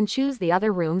 and you can choose the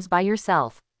other rooms by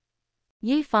yourself.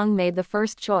 Yi Feng made the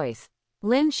first choice.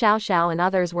 Lin Xiaoxiao and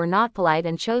others were not polite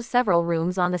and chose several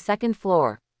rooms on the 2nd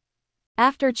floor.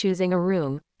 After choosing a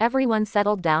room, everyone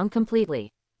settled down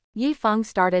completely. Yi Feng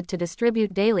started to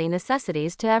distribute daily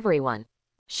necessities to everyone.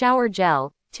 Shower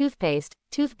gel, toothpaste,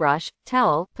 toothbrush,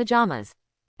 towel, pajamas.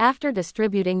 After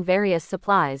distributing various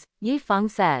supplies, Yi Feng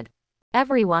said,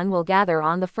 "Everyone will gather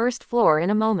on the 1st floor in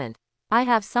a moment. I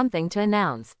have something to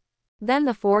announce." Then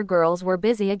the 4 girls were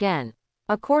busy again.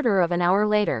 A quarter of an hour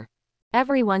later,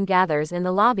 everyone gathers in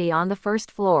the lobby on the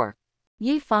 1st floor.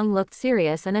 Yi Feng looked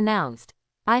serious and announced,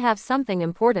 "I have something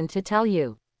important to tell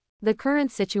you. The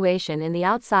current situation in the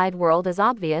outside world is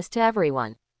obvious to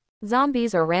everyone.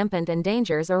 Zombies are rampant and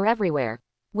dangers are everywhere.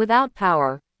 Without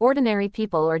power, ordinary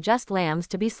people are just lambs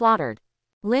to be slaughtered."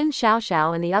 Lin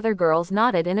Xiaoxiao and the other girls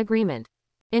nodded in agreement.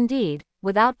 "Indeed,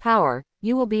 without power,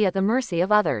 you will be at the mercy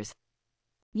of others."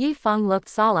 Yi Feng looked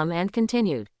solemn and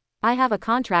continued, "I have a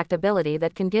contract ability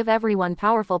that can give everyone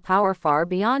powerful power far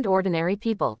beyond ordinary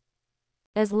people.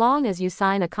 As long as you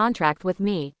sign a contract with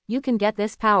me, you can get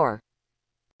this power.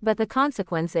 But the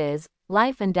consequence is,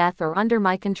 life and death are under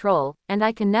my control, and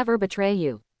I can never betray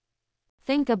you.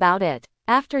 Think about it."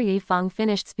 After Yi Feng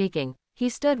finished speaking, he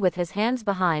stood with his hands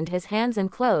behind his hands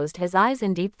and closed his eyes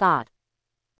in deep thought.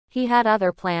 He had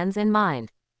other plans in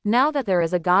mind. Now that there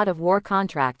is a God of War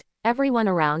contract, everyone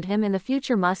around him in the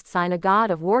future must sign a God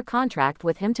of War contract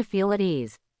with him to feel at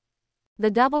ease.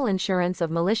 The double insurance of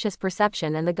malicious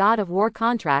perception and the God of War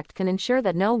contract can ensure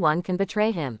that no one can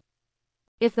betray him.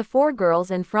 If the 4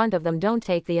 girls in front of them don't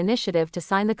take the initiative to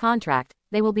sign the contract,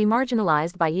 they will be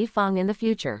marginalized by Yi Feng in the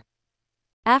future.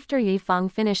 After Yi Feng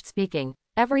finished speaking,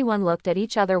 everyone looked at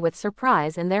each other with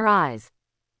surprise in their eyes.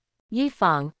 "Yi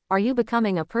Feng, are you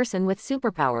becoming a person with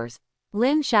superpowers?"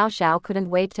 Lin Xiaoxiao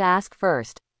couldn't wait to ask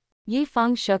first. Yi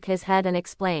Feng shook his head and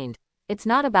explained, "It's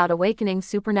not about awakening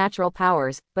supernatural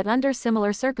powers, but under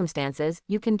similar circumstances,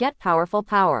 you can get powerful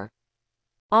power."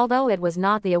 Although it was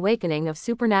not the awakening of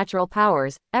supernatural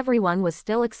powers, everyone was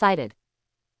still excited.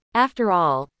 After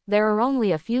all, there are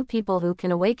only a few people who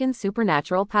can awaken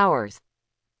supernatural powers.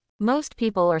 Most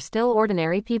people are still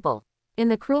ordinary people. In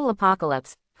the cruel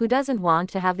apocalypse, who doesn't want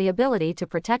to have the ability to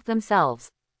protect themselves?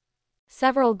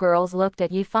 Several girls looked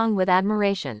at Yi Feng with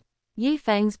admiration. Yi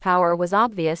Feng's power was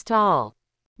obvious to all.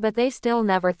 But they still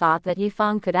never thought that Yi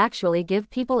Feng could actually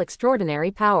give people extraordinary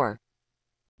power.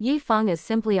 Yi Feng is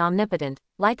simply omnipotent,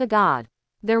 like a god.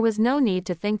 There was no need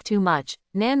to think too much.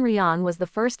 Nan Rian was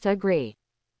the first to agree.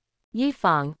 "Yi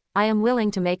Feng, I am willing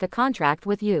to make a contract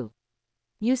with you.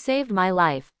 You saved my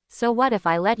life, so what if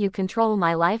I let you control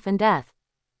my life and death?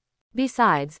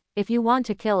 Besides, if you want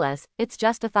to kill us, it's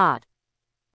just a thought.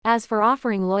 As for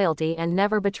offering loyalty and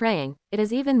never betraying, it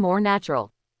is even more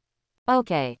natural."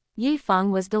 "Okay." Yi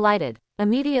Feng was delighted.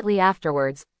 Immediately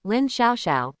afterwards, Lin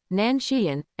Xiaoxiao, Nan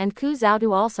Xian, and Ku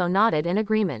Zhaodu also nodded in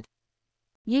agreement.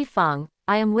 "Yi Feng,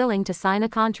 I am willing to sign a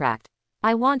contract.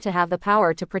 I want to have the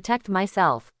power to protect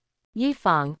myself. Yi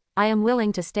Feng, I am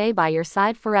willing to stay by your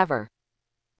side forever."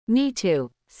 "Me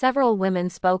too." Several women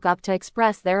spoke up to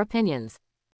express their opinions.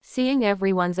 Seeing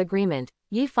everyone's agreement,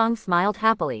 Yi Feng smiled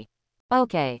happily.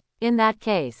 "Okay, in that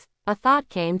case, a thought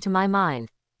came to my mind."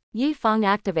 Yi Feng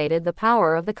activated the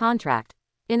power of the contract.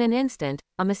 In an instant,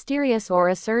 a mysterious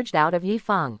aura surged out of Yi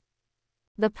Feng.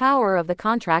 The power of the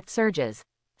contract surges.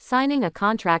 Signing a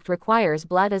contract requires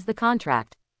blood as the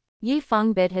contract. Yi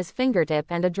Feng bit his fingertip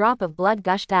and a drop of blood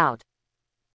gushed out.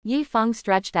 Yi Feng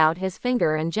stretched out his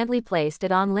finger and gently placed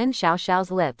it on Lin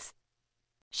Xiaoxiao's lips.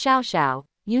 "Xiaoxiao,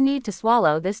 you need to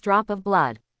swallow this drop of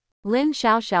blood." Lin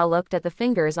Xiaoxiao looked at the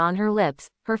fingers on her lips,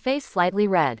 her face slightly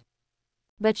red.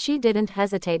 But she didn't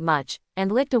hesitate much,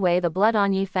 and licked away the blood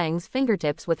on Yi Feng's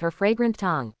fingertips with her fragrant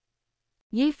tongue.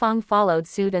 Yi Feng followed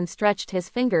suit and stretched his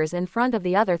fingers in front of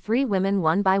the other 3 women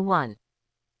one by one.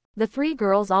 The 3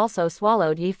 girls also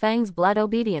swallowed Yi Feng's blood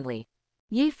obediently.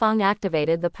 Yi Feng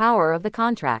activated the power of the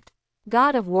contract.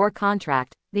 God of War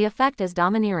contract, the effect is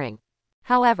domineering.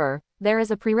 However, there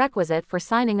is a prerequisite for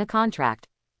signing a contract.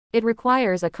 It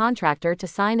requires a contractor to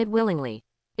sign it willingly.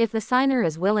 If the signer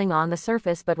is willing on the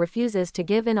surface but refuses to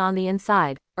give in on the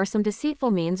inside, or some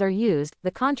deceitful means are used,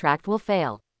 the contract will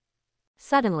fail.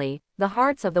 Suddenly, the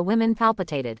hearts of the women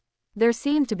palpitated. There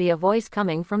seemed to be a voice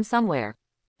coming from somewhere.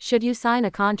 Should you sign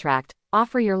a contract,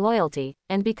 offer your loyalty,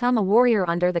 and become a warrior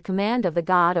under the command of the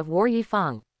God of War Yi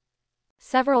Feng?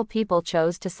 Several people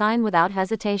chose to sign without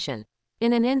hesitation.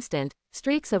 In an instant,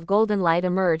 streaks of golden light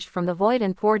emerged from the void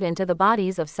and poured into the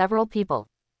bodies of several people.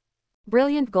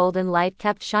 Brilliant golden light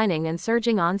kept shining and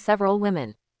surging on several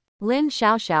women. Lin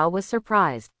Xiaoxiao was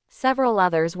surprised. Several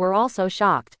others were also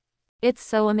shocked. It's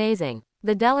so amazing.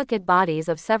 The delicate bodies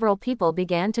of several people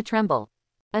began to tremble.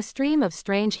 A stream of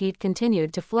strange heat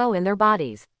continued to flow in their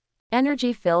bodies.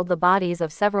 Energy filled the bodies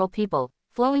of several people,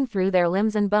 flowing through their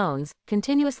limbs and bones,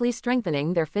 continuously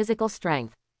strengthening their physical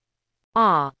strength.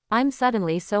 Ah, I'm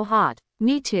suddenly so hot.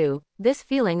 Me too, this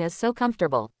feeling is so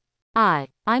comfortable.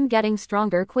 I'm getting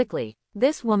stronger quickly.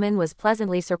 This woman was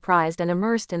pleasantly surprised and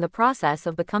immersed in the process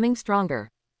of becoming stronger.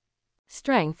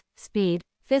 Strength, speed,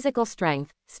 physical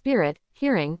strength, spirit,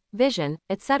 hearing, vision,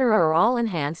 etc. are all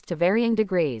enhanced to varying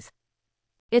degrees.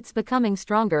 It's becoming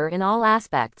stronger in all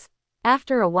aspects.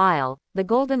 After a while, the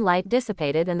golden light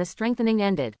dissipated and the strengthening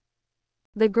ended.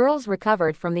 The girls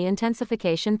recovered from the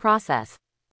intensification process.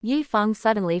 Yi Feng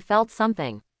suddenly felt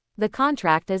something. The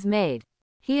contract is made.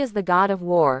 He is the God of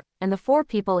War, and the 4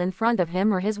 people in front of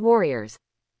him are his warriors.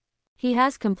 He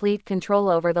has complete control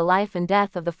over the life and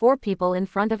death of the 4 people in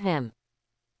front of him.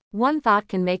 One thought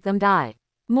can make them die.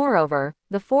 Moreover,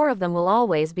 the 4 of them will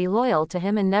always be loyal to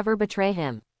him and never betray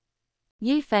him.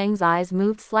 Yi Feng's eyes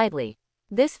moved slightly.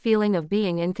 This feeling of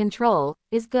being in control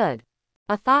is good.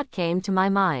 A thought came to my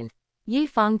mind. Yi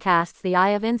Feng casts the Eye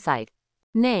of Insight.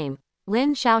 Name: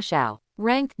 Lin Xiaoxiao.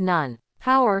 Rank: none.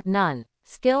 Power: none.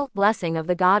 Skill: Blessing of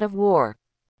the God of War.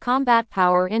 Combat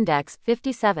Power Index: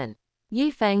 57. Yi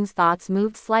Feng's thoughts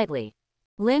moved slightly.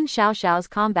 Lin Xiaoxiao's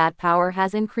combat power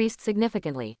has increased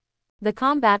significantly. The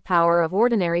combat power of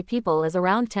ordinary people is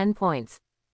around 10 points.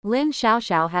 Lin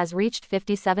Xiaoxiao has reached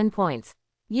 57 points.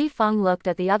 Yi Feng looked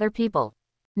at the other people.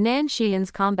 Nan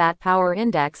Xian's combat power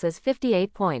index is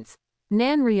 58 points.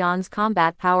 Nan Ruyan's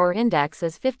combat power index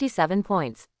is 57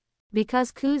 points.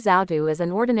 Because Ku Zhaodu is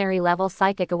an ordinary level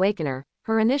psychic awakener,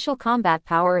 her initial combat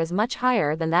power is much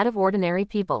higher than that of ordinary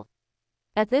people.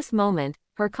 At this moment,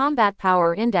 her combat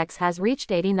power index has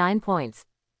reached 89 points.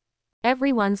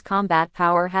 Everyone's combat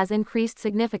power has increased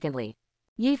significantly.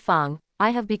 Yi Feng,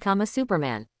 I have become a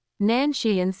Superman. Nan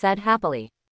Xian said happily.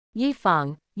 Yi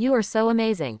Feng, you are so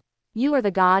amazing. You are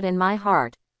the god in my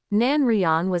heart. Nan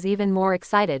Ruyan was even more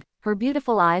excited, her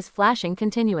beautiful eyes flashing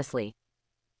continuously.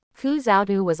 Ku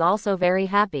Zhaodu was also very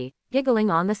happy, giggling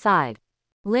on the side.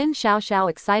 Lin Xiaoxiao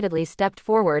excitedly stepped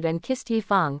forward and kissed Yi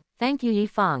Feng. Thank you, Yi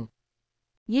Feng.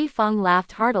 Yi Feng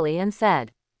laughed heartily and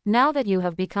said, now that you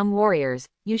have become warriors,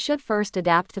 you should first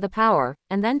adapt to the power,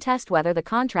 and then test whether the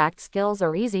contract skills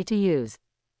are easy to use.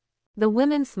 The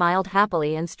women smiled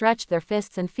happily and stretched their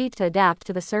fists and feet to adapt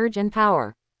to the surge in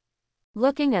power.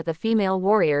 Looking at the female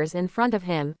warriors in front of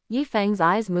him, Yi Feng's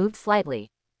eyes moved slightly.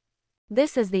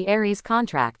 This is the Ares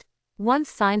contract. Once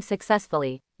signed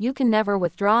successfully, you can never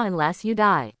withdraw unless you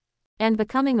die. And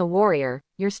becoming a warrior,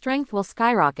 your strength will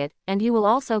skyrocket, and you will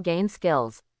also gain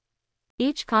skills.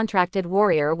 Each contracted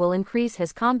warrior will increase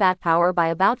his combat power by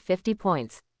about 50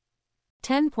 points.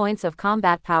 10 points of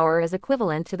combat power is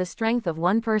equivalent to the strength of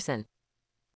one person.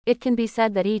 It can be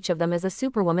said that each of them is a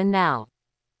superwoman now.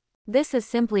 This is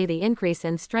simply the increase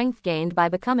in strength gained by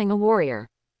becoming a warrior.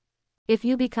 If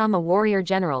you become a warrior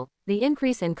general, the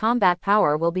increase in combat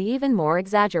power will be even more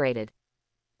exaggerated.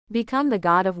 Become the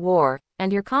god of war,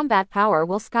 and your combat power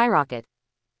will skyrocket.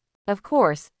 Of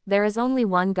course, there is only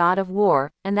one god of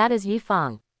war, and that is Yi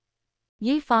Feng.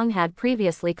 Yi Feng had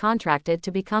previously contracted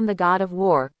to become the god of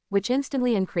war, which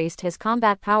instantly increased his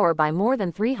combat power by more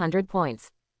than 300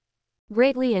 points.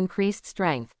 Greatly increased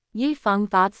strength. Yi Feng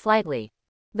thought slightly.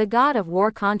 The god of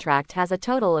war contract has a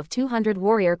total of 200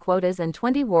 warrior quotas and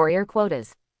 20 warrior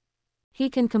quotas. He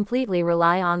can completely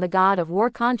rely on the god of war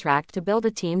contract to build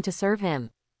a team to serve him.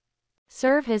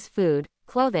 Serve his food,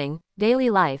 clothing, daily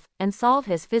life, and solve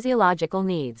his physiological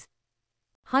needs.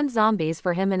 hunt zombies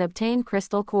for him and obtain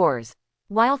crystal cores.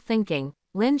 While thinking,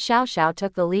 Lin Xiaoxiao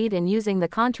took the lead in using the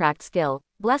contract skill,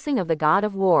 Blessing of the God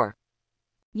of War.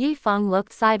 Yi Feng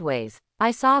looked sideways.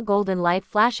 I saw golden light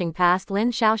flashing past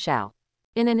Lin Xiaoxiao.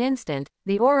 In an instant,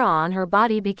 the aura on her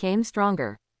body became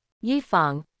stronger. Yi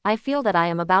Feng, I feel that I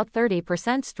am about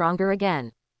 30% stronger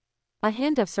again. A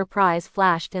hint of surprise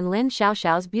flashed in Lin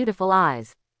Xiaoxiao's beautiful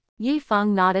eyes. Yi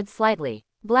Feng nodded slightly.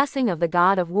 Blessing of the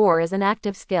God of War is an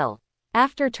active skill.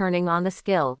 After turning on the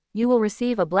skill, you will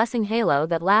receive a blessing halo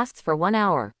that lasts for 1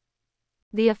 hour.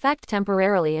 The effect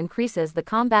temporarily increases the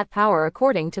combat power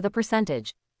according to the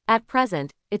percentage. At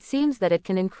present, it seems that it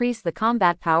can increase the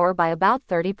combat power by about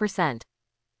 30%.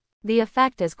 The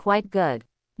effect is quite good.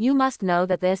 You must know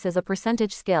that this is a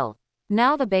percentage skill.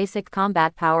 Now the basic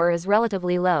combat power is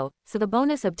relatively low, so the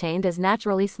bonus obtained is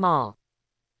naturally small.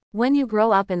 When you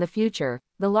grow up in the future,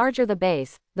 the larger the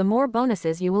base, the more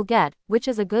bonuses you will get, which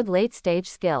is a good late-stage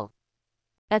skill.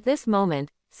 At this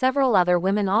moment, several other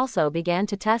women also began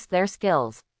to test their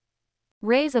skills.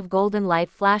 Rays of golden light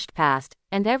flashed past,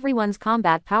 and everyone's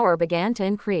combat power began to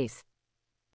increase.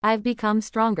 I've become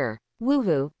stronger.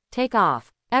 Woohoo, take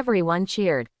off. Everyone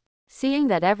cheered. Seeing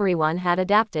that everyone had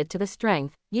adapted to the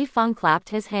strength, Yi Feng clapped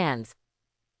his hands.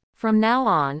 From now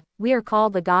on, we are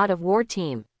called the God of War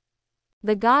team.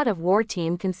 The God of War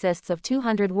team consists of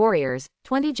 200 warriors,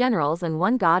 20 generals and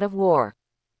 1 God of War.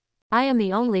 I am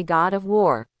the only God of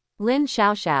War. Lin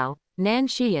Xiaoxiao, Nan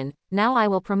Xian, now I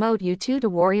will promote you two to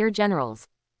warrior generals.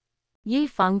 Yi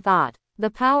Feng thought. The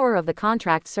power of the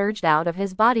contract surged out of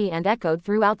his body and echoed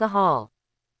throughout the hall.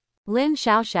 Lin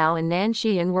Xiaoxiao and Nan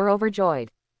Xian were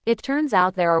overjoyed. It turns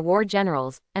out there are war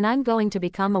generals, and I'm going to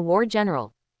become a war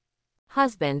general.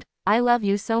 Husband, I love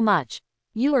you so much.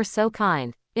 You are so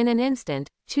kind. In an instant,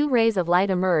 2 rays of light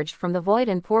emerged from the void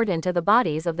and poured into the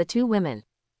bodies of the 2 women.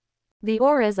 The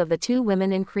auras of the 2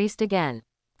 women increased again.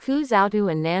 Hu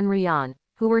Zhaotu and Nan Ruyan,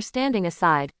 who were standing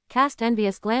aside, cast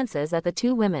envious glances at the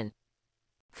 2 women.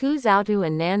 Hu Zhaotu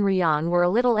and Nan Ruyan were a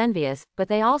little envious, but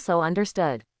they also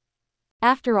understood.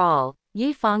 After all,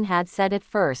 Yi Feng had said it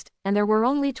first, and there were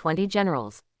only 20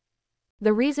 generals.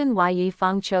 The reason why Yi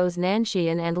Feng chose Nan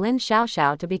Xian and Lin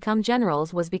Xiaoxiao to become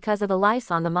generals was because of the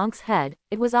lice on the monk's head.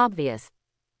 It was obvious.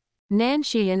 Nan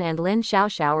Xian and Lin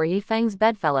Xiaoxiao are Yi Feng's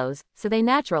bedfellows, so they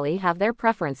naturally have their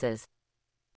preferences.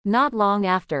 Not long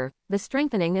after, the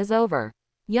strengthening is over.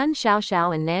 Yun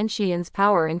Xiaoxiao and Nan Xian's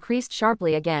power increased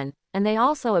sharply again, and they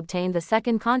also obtained the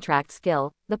second contract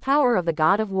skill, the power of the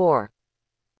God of War.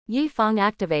 Yi Feng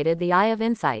activated the Eye of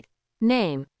Insight.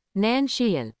 Name, Nan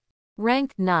Xian.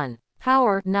 Rank, none.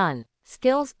 Power, none.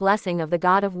 Skills, Blessing of the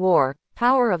God of War,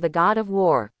 Power of the God of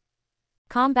War.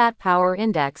 Combat Power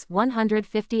Index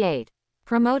 158.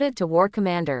 Promoted to War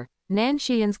Commander, Nan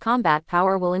Xian's combat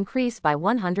power will increase by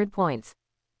 100 points.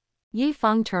 Yi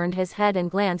Feng turned his head and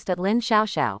glanced at Lin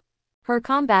Xiaoxiao. Her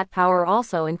combat power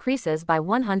also increases by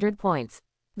 100 points.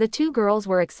 The 2 girls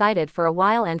were excited for a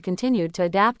while and continued to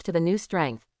adapt to the new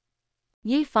strength.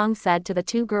 Yi Feng said to the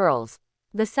 2 girls,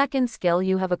 the second skill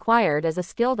you have acquired is a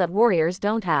skill that warriors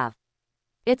don't have.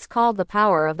 It's called the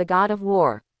Power of the God of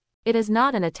War. It is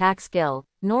not an attack skill,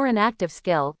 nor an active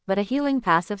skill, but a healing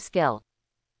passive skill.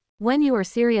 When you are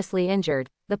seriously injured,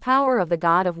 the power of the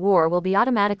God of War will be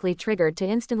automatically triggered to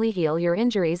instantly heal your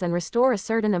injuries and restore a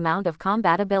certain amount of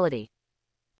combat ability.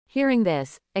 Hearing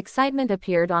this, excitement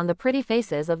appeared on the pretty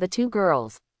faces of the 2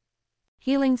 girls.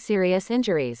 Healing serious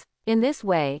injuries. In this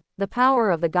way, the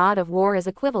power of the God of War is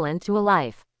equivalent to a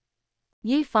life.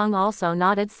 Yi Feng also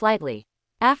nodded slightly.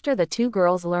 After the 2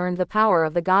 girls learned the power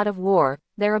of the God of War,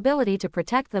 their ability to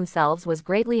protect themselves was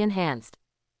greatly enhanced.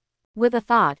 With a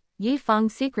thought, Yi Feng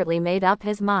secretly made up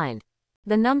his mind.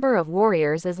 The number of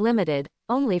warriors is limited,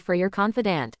 only for your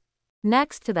confidant.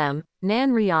 Next to them,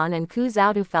 Nan Ruyan and Ku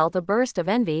Zhaotu felt a burst of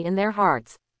envy in their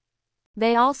hearts.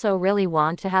 They also really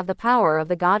want to have the power of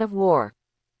the God of War.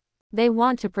 They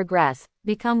want to progress,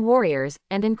 become warriors,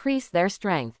 and increase their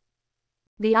strength.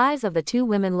 The eyes of the 2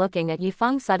 women looking at Yi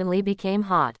Feng suddenly became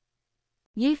hot.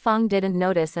 Yi Feng didn't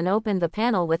notice and opened the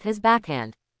panel with his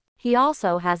backhand. He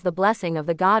also has the Blessing of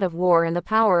the God of War and the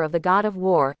Power of the God of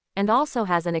War, and also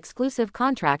has an exclusive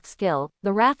contract skill,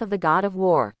 the Wrath of the God of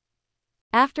War.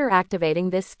 After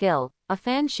activating this skill, a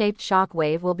fan-shaped shock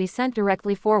wave will be sent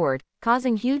directly forward,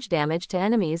 causing huge damage to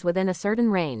enemies within a certain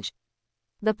range.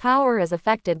 The power is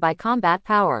affected by combat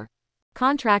power.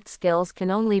 Contract skills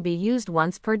can only be used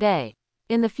once per day.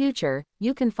 In the future,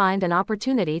 you can find an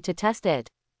opportunity to test it.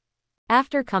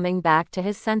 After coming back to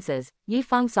his senses, Yi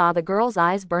Feng saw the girl's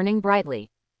eyes burning brightly.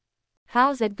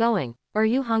 How's it going? Are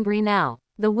you hungry now?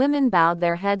 The women bowed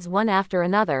their heads one after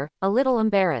another, a little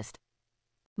embarrassed.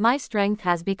 My strength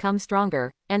has become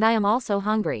stronger, and I am also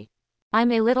hungry.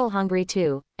 I'm a little hungry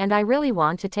too, and I really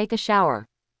want to take a shower.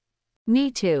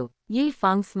 Me too, Yi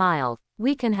Feng smiled.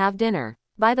 We can have dinner.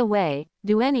 By the way,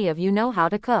 do any of you know how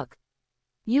to cook?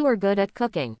 You are good at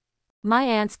cooking. My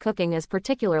aunt's cooking is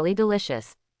particularly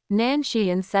delicious, Nan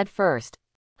Xian said first.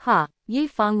 Yi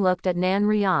Feng looked at Nan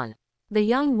Rian. The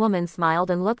young woman smiled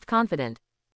and looked confident.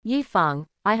 Yi Feng,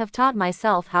 I have taught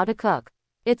myself how to cook.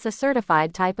 It's a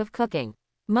certified type of cooking.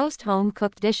 Most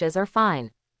home-cooked dishes are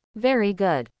fine. Very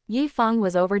good. Yi Feng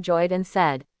was overjoyed and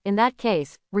said, in that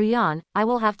case, Rian, I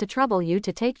will have to trouble you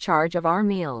to take charge of our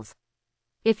meals.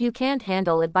 If you can't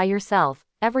handle it by yourself,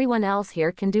 everyone else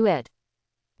here can do it.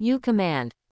 You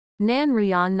command. Nan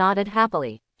Rian nodded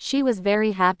happily. She was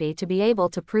very happy to be able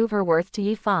to prove her worth to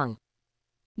Yi Feng.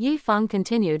 Yi Feng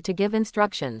continued to give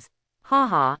instructions.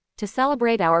 To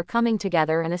celebrate our coming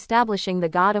together and establishing the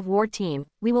God of War team,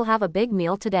 we will have a big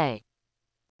meal today.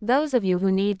 Those of you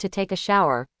who need to take a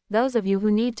shower, those of you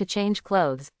who need to change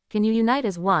clothes, can you unite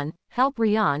as one, help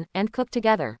Rian, and cook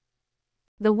together?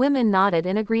 The women nodded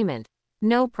in agreement.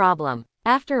 No problem.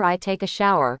 After I take a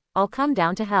shower, I'll come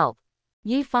down to help.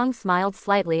 Yi Feng smiled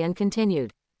slightly and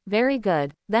continued. Very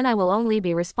good, then I will only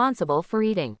be responsible for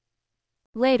eating.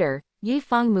 Later, Yi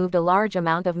Feng moved a large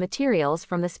amount of materials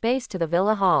from the space to the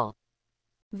villa hall.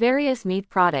 Various meat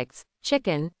products,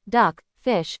 chicken, duck,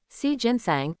 fish, sea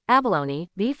ginseng, abalone,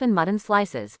 beef and mutton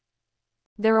slices.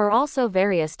 There are also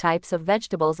various types of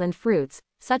vegetables and fruits,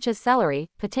 such as celery,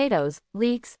 potatoes,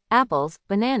 leeks, apples,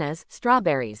 bananas,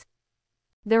 strawberries.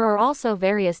 There are also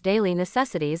various daily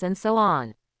necessities and so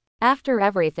on. After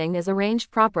everything is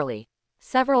arranged properly,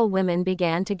 several women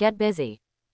began to get busy.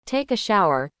 Take a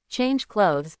shower, change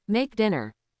clothes, make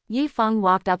dinner. Yi Feng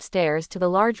walked upstairs to the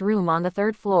large room on the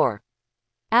third floor.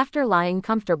 After lying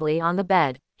comfortably on the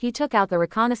bed, he took out the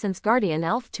Reconnaissance Guardian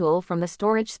Elf tool from the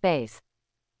storage space.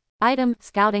 Item: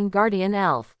 Scouting Guardian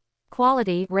Elf.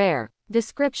 Quality: Rare.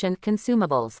 Description: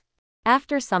 Consumables.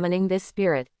 After summoning this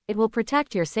spirit, it will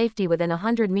protect your safety within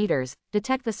 100 meters,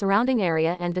 detect the surrounding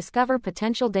area and discover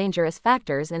potential dangerous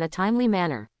factors in a timely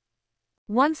manner.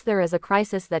 Once there is a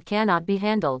crisis that cannot be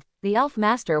handled, the Elf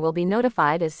Master will be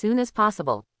notified as soon as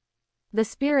possible. The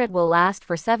spirit will last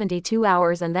for 72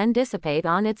 hours and then dissipate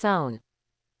on its own.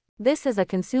 This is a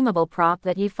consumable prop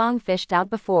that Yi Feng fished out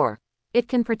before. It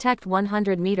can protect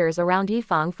 100 meters around Yi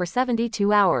Feng for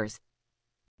 72 hours.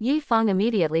 Yi Feng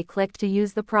immediately clicked to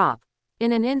use the prop.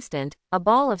 In an instant, a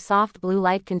ball of soft blue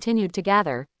light continued to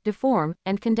gather, deform,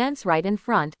 and condense right in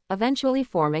front, eventually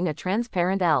forming a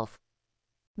transparent elf.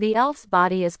 The elf's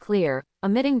body is clear,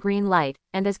 emitting green light,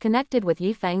 and is connected with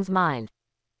Yi Feng's mind.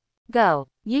 Go,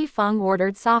 Yi Feng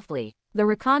ordered softly. The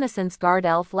reconnaissance guard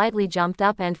elf lightly jumped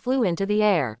up and flew into the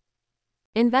air.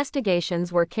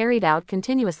 Investigations were carried out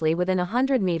continuously within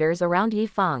 100 meters around Yi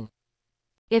Feng.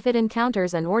 If it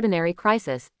encounters an ordinary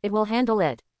crisis, it will handle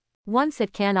it. Once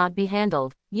it cannot be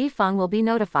handled, Yi Feng will be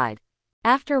notified.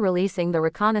 After releasing the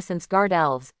reconnaissance guard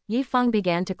elves, Yi Feng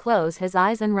began to close his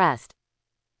eyes and rest.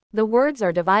 The words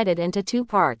are divided into two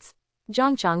parts.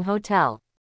 Zhongcheng Hotel.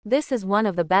 This is one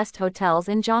of the best hotels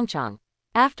in Zhongcheng.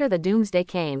 After the doomsday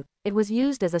came, it was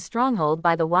used as a stronghold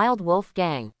by the Wild Wolf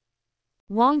gang.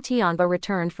 Wang Tianba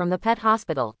returned from the pet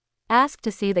hospital, asked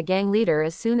to see the gang leader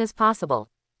as soon as possible.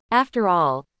 After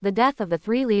all, the death of the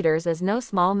three leaders is no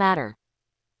small matter.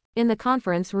 In the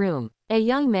conference room, a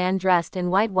young man dressed in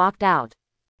white walked out.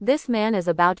 This man is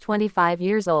about 25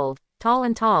 years old,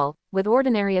 tall, with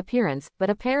ordinary appearance but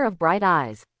a pair of bright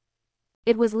eyes.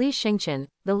 It was Li Xingqian,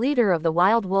 the leader of the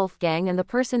Wild Wolf gang and the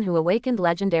person who awakened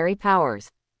legendary powers.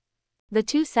 The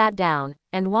two sat down,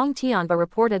 and Wang Tianba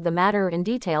reported the matter in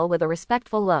detail with a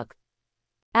respectful look.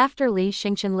 After Li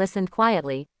Xingqian listened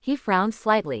quietly, he frowned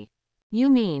slightly. You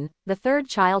mean, the third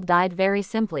child died very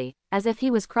simply, as if he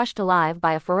was crushed alive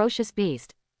by a ferocious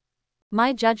beast?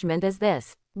 My judgment is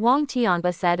this, Wang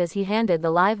Tianba said as he handed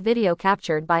the live video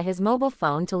captured by his mobile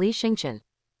phone to Li Xingqian.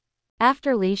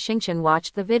 After Li Xingqian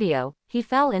watched the video, he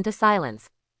fell into silence.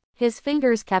 His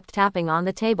fingers kept tapping on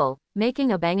the table,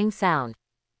 making a banging sound.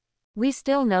 We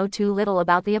still know too little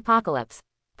about the apocalypse.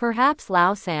 Perhaps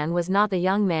Lao San was not the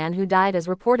young man who died as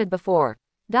reported before,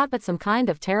 but some kind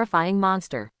of terrifying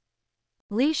monster.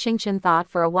 Li Xingqian thought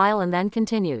for a while and then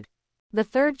continued. The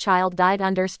third child died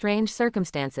under strange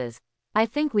circumstances. I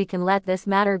think we can let this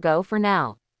matter go for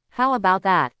now. How about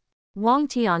that? Wang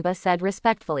Tianba said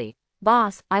respectfully.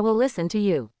 Boss, I will listen to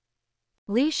you.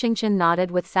 Li Xingqian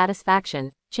nodded with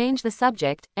satisfaction, changed the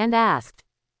subject, and asked.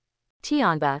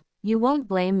 Tianba, you won't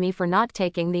blame me for not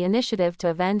taking the initiative to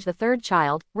avenge the third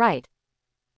child, right?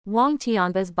 Wang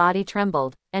Tianba's body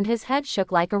trembled, and his head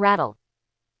shook like a rattle.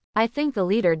 I think the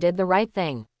leader did the right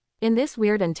thing. In this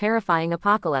weird and terrifying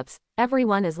apocalypse,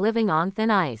 everyone is living on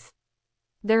thin ice.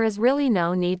 There is really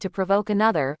no need to provoke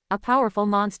another, a powerful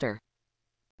monster.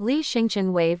 Li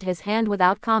Xingchen waved his hand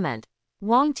without comment.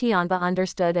 Wang Tianba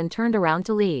understood and turned around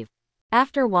to leave.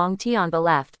 After Wang Tianba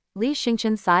left, Li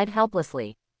Xingchen sighed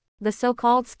helplessly. The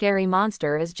so-called scary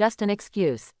monster is just an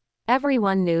excuse.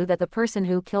 Everyone knew that the person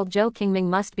who killed Zhou Qingming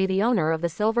must be the owner of the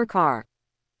silver car.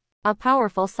 A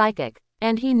powerful psychic.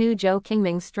 And he knew Zhou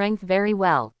Qingming's strength very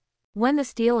well. When the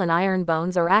steel and iron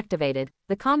bones are activated,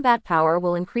 the combat power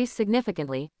will increase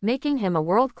significantly, making him a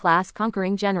world-class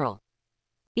conquering general.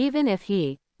 Even if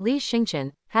he, Li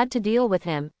Xingchen, had to deal with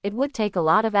him, it would take a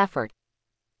lot of effort.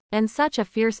 And such a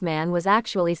fierce man was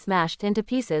actually smashed into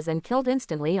pieces and killed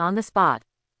instantly on the spot.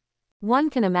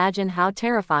 One can imagine how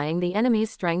terrifying the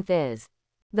enemy's strength is.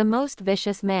 The most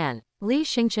vicious man. Li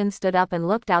Xingchen stood up and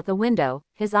looked out the window,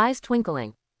 his eyes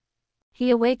twinkling. He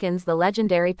awakens the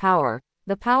legendary power,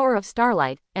 the power of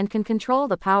starlight, and can control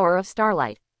the power of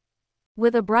starlight.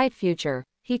 With a bright future,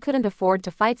 he couldn't afford to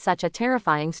fight such a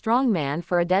terrifying strong man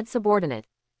for a dead subordinate.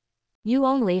 You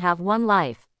only have one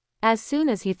life. As soon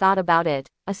as he thought about it,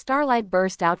 a starlight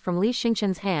burst out from Li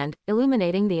Xingchen's hand,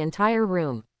 illuminating the entire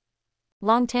room.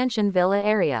 Longtanshan Villa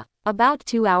area. About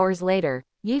 2 hours later,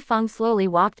 Yifeng slowly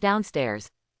walked downstairs.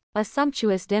 A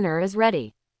sumptuous dinner is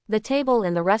ready. The table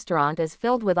in the restaurant is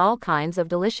filled with all kinds of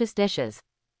delicious dishes.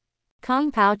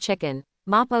 Kung Pao chicken,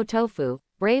 mapo tofu,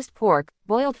 braised pork,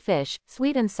 boiled fish,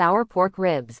 sweet and sour pork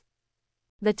ribs.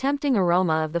 The tempting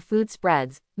aroma of the food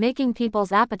spreads, making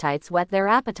people's appetites whet their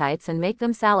appetites and make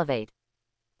them salivate.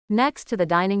 Next to the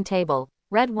dining table,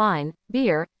 red wine,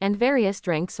 beer, and various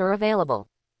drinks are available.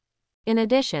 In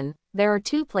addition, there are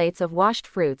 2 plates of washed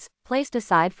fruits, placed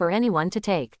aside for anyone to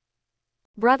take.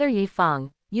 Brother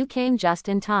Yifeng, you came just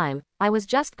in time, I was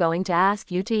just going to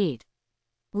ask you to eat.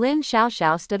 Lin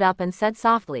Xiaoxiao stood up and said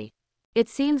softly. It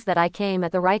seems that I came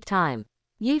at the right time.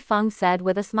 Yifeng said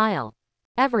with a smile.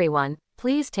 Everyone,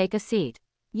 please take a seat.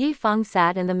 Yifeng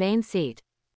sat in the main seat.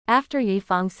 After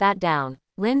Yifeng sat down,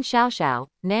 Lin Xiaoxiao,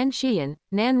 Nan Xian,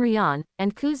 Nan Rian,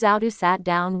 and Ku Zhaodu sat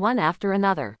down one after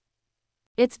another.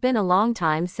 It's been a long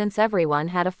time since everyone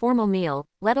had a formal meal,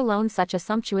 let alone such a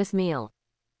sumptuous meal.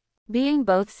 Being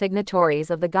both signatories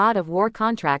of the God of War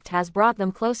contract has brought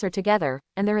them closer together,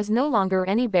 and there is no longer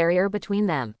any barrier between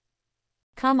them.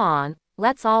 Come on,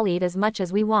 let's all eat as much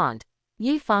as we want.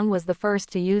 Yifeng was the first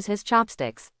to use his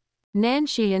chopsticks. Nan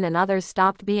Xian and others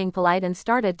stopped being polite and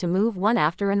started to move one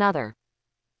after another.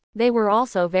 They were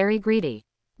also very greedy.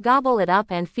 Gobble it up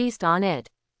and feast on it.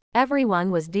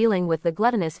 Everyone was dealing with the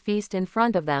gluttonous feast in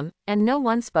front of them, and no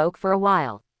one spoke for a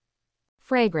while.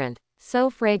 Fragrant, so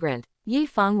fragrant.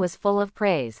 Yifeng was full of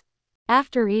praise.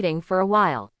 After eating for a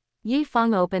while,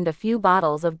 Yifeng opened a few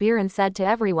bottles of beer and said to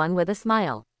everyone with a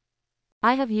smile.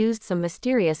 I have used some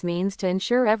mysterious means to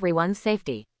ensure everyone's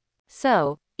safety.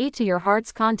 So, eat to your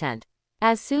heart's content.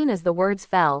 As soon as the words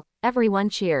fell, everyone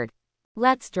cheered.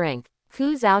 Let's drink.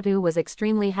 Ku Zhaodu was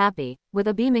extremely happy, with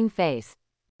a beaming face.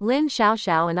 Lin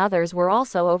Xiaoxiao and others were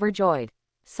also overjoyed.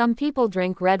 Some people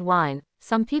drink red wine,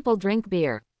 some people drink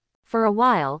beer. For a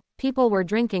while, people were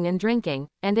drinking,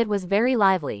 and it was very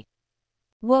lively.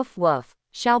 Woof woof.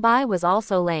 Xiaobai was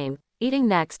also lame, eating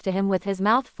next to him with his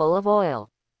mouth full of oil.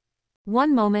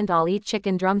 One moment I'll eat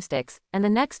chicken drumsticks, and the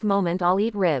next moment I'll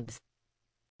eat ribs.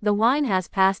 The wine has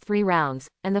passed 3 rounds,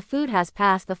 and the food has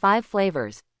passed the 5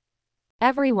 flavors.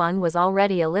 Everyone was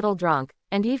already a little drunk,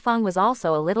 and Yifeng was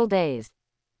also a little dazed.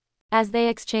 As they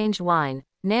exchanged wine,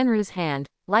 Nanru's hand,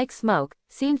 like smoke,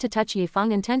 seemed to touch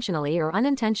Yifeng intentionally or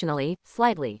unintentionally,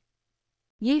 slightly.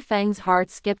 Yifeng's heart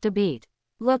skipped a beat.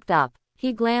 Looked up.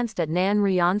 He glanced at Nan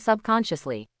Rian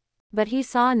subconsciously. But he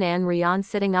saw Nan Rian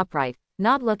sitting upright,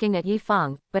 not looking at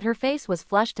Yifeng, but her face was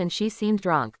flushed and she seemed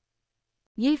drunk.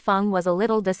 Yifeng was a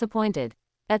little disappointed.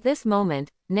 At this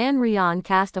moment, Nan Rian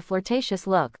cast a flirtatious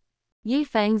look.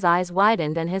 Yifeng's eyes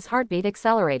widened and his heartbeat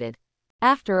accelerated.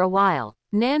 After a while,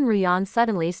 Nan Rian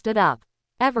suddenly stood up.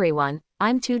 Everyone,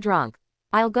 I'm too drunk.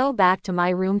 I'll go back to my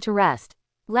room to rest.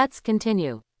 Let's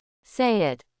continue. Say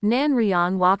it. Nan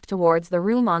Rian walked towards the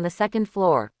room on the 2nd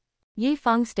floor.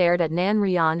 Yifeng stared at Nan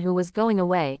Rian, who was going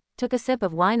away, took a sip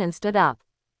of wine and stood up.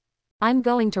 I'm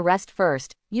going to rest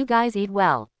first, you guys eat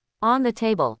well. On the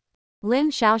table. Lin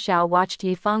Xiaoxiao watched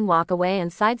Yifeng walk away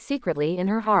and sighed secretly in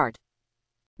her heart.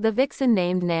 The vixen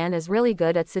named Nan is really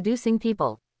good at seducing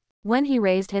people. When he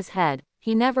raised his head,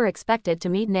 he never expected to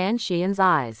meet Nan Xian's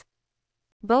eyes.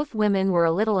 Both women were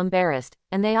a little embarrassed,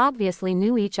 and they obviously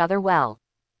knew each other well.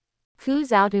 Ku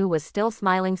Zhaodu was still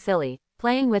smiling silly,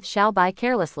 playing with Xiaobai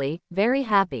carelessly, very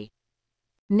happy.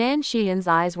 Nan Xian's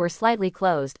eyes were slightly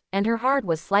closed, and her heart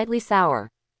was slightly sour.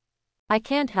 I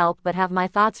can't help but have my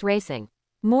thoughts racing.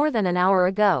 More than an hour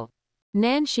ago,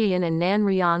 Nan Xian and Nan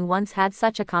Rian once had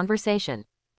such a conversation.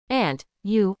 Aunt,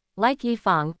 you like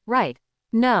Yifeng, right?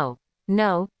 No,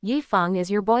 Yifeng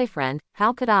is your boyfriend,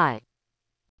 how could I?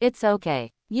 It's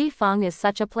okay. Yifeng is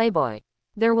such a playboy.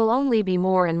 There will only be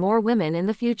more and more women in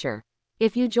the future.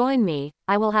 If you join me,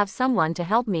 I will have someone to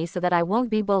help me so that I won't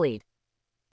be bullied.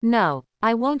 No,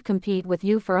 I won't compete with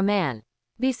you for a man.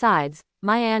 Besides,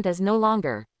 my aunt is no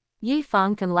longer.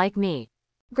 Yifeng can like me.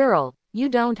 Girl, you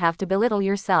don't have to belittle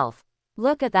yourself.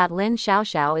 Look at that Lin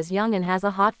Xiaoxiao is young and has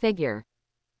a hot figure.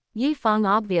 Yifeng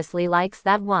obviously likes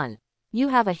that one. You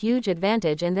have a huge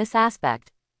advantage in this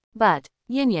aspect. But,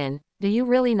 Yin, do you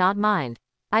really not mind?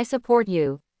 I support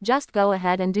you, just go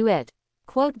ahead and do it.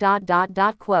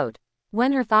 Quote.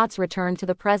 When her thoughts returned to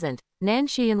the present, Nan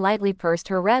Xian lightly pursed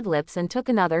her red lips and took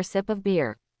another sip of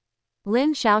beer.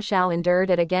 Lin Xiaoxiao endured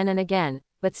it again and again,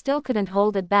 but still couldn't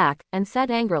hold it back, and said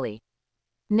angrily.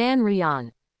 Nan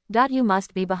Rian. You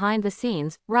must be behind the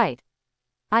scenes, right?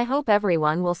 I hope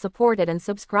everyone will support it and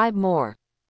subscribe more.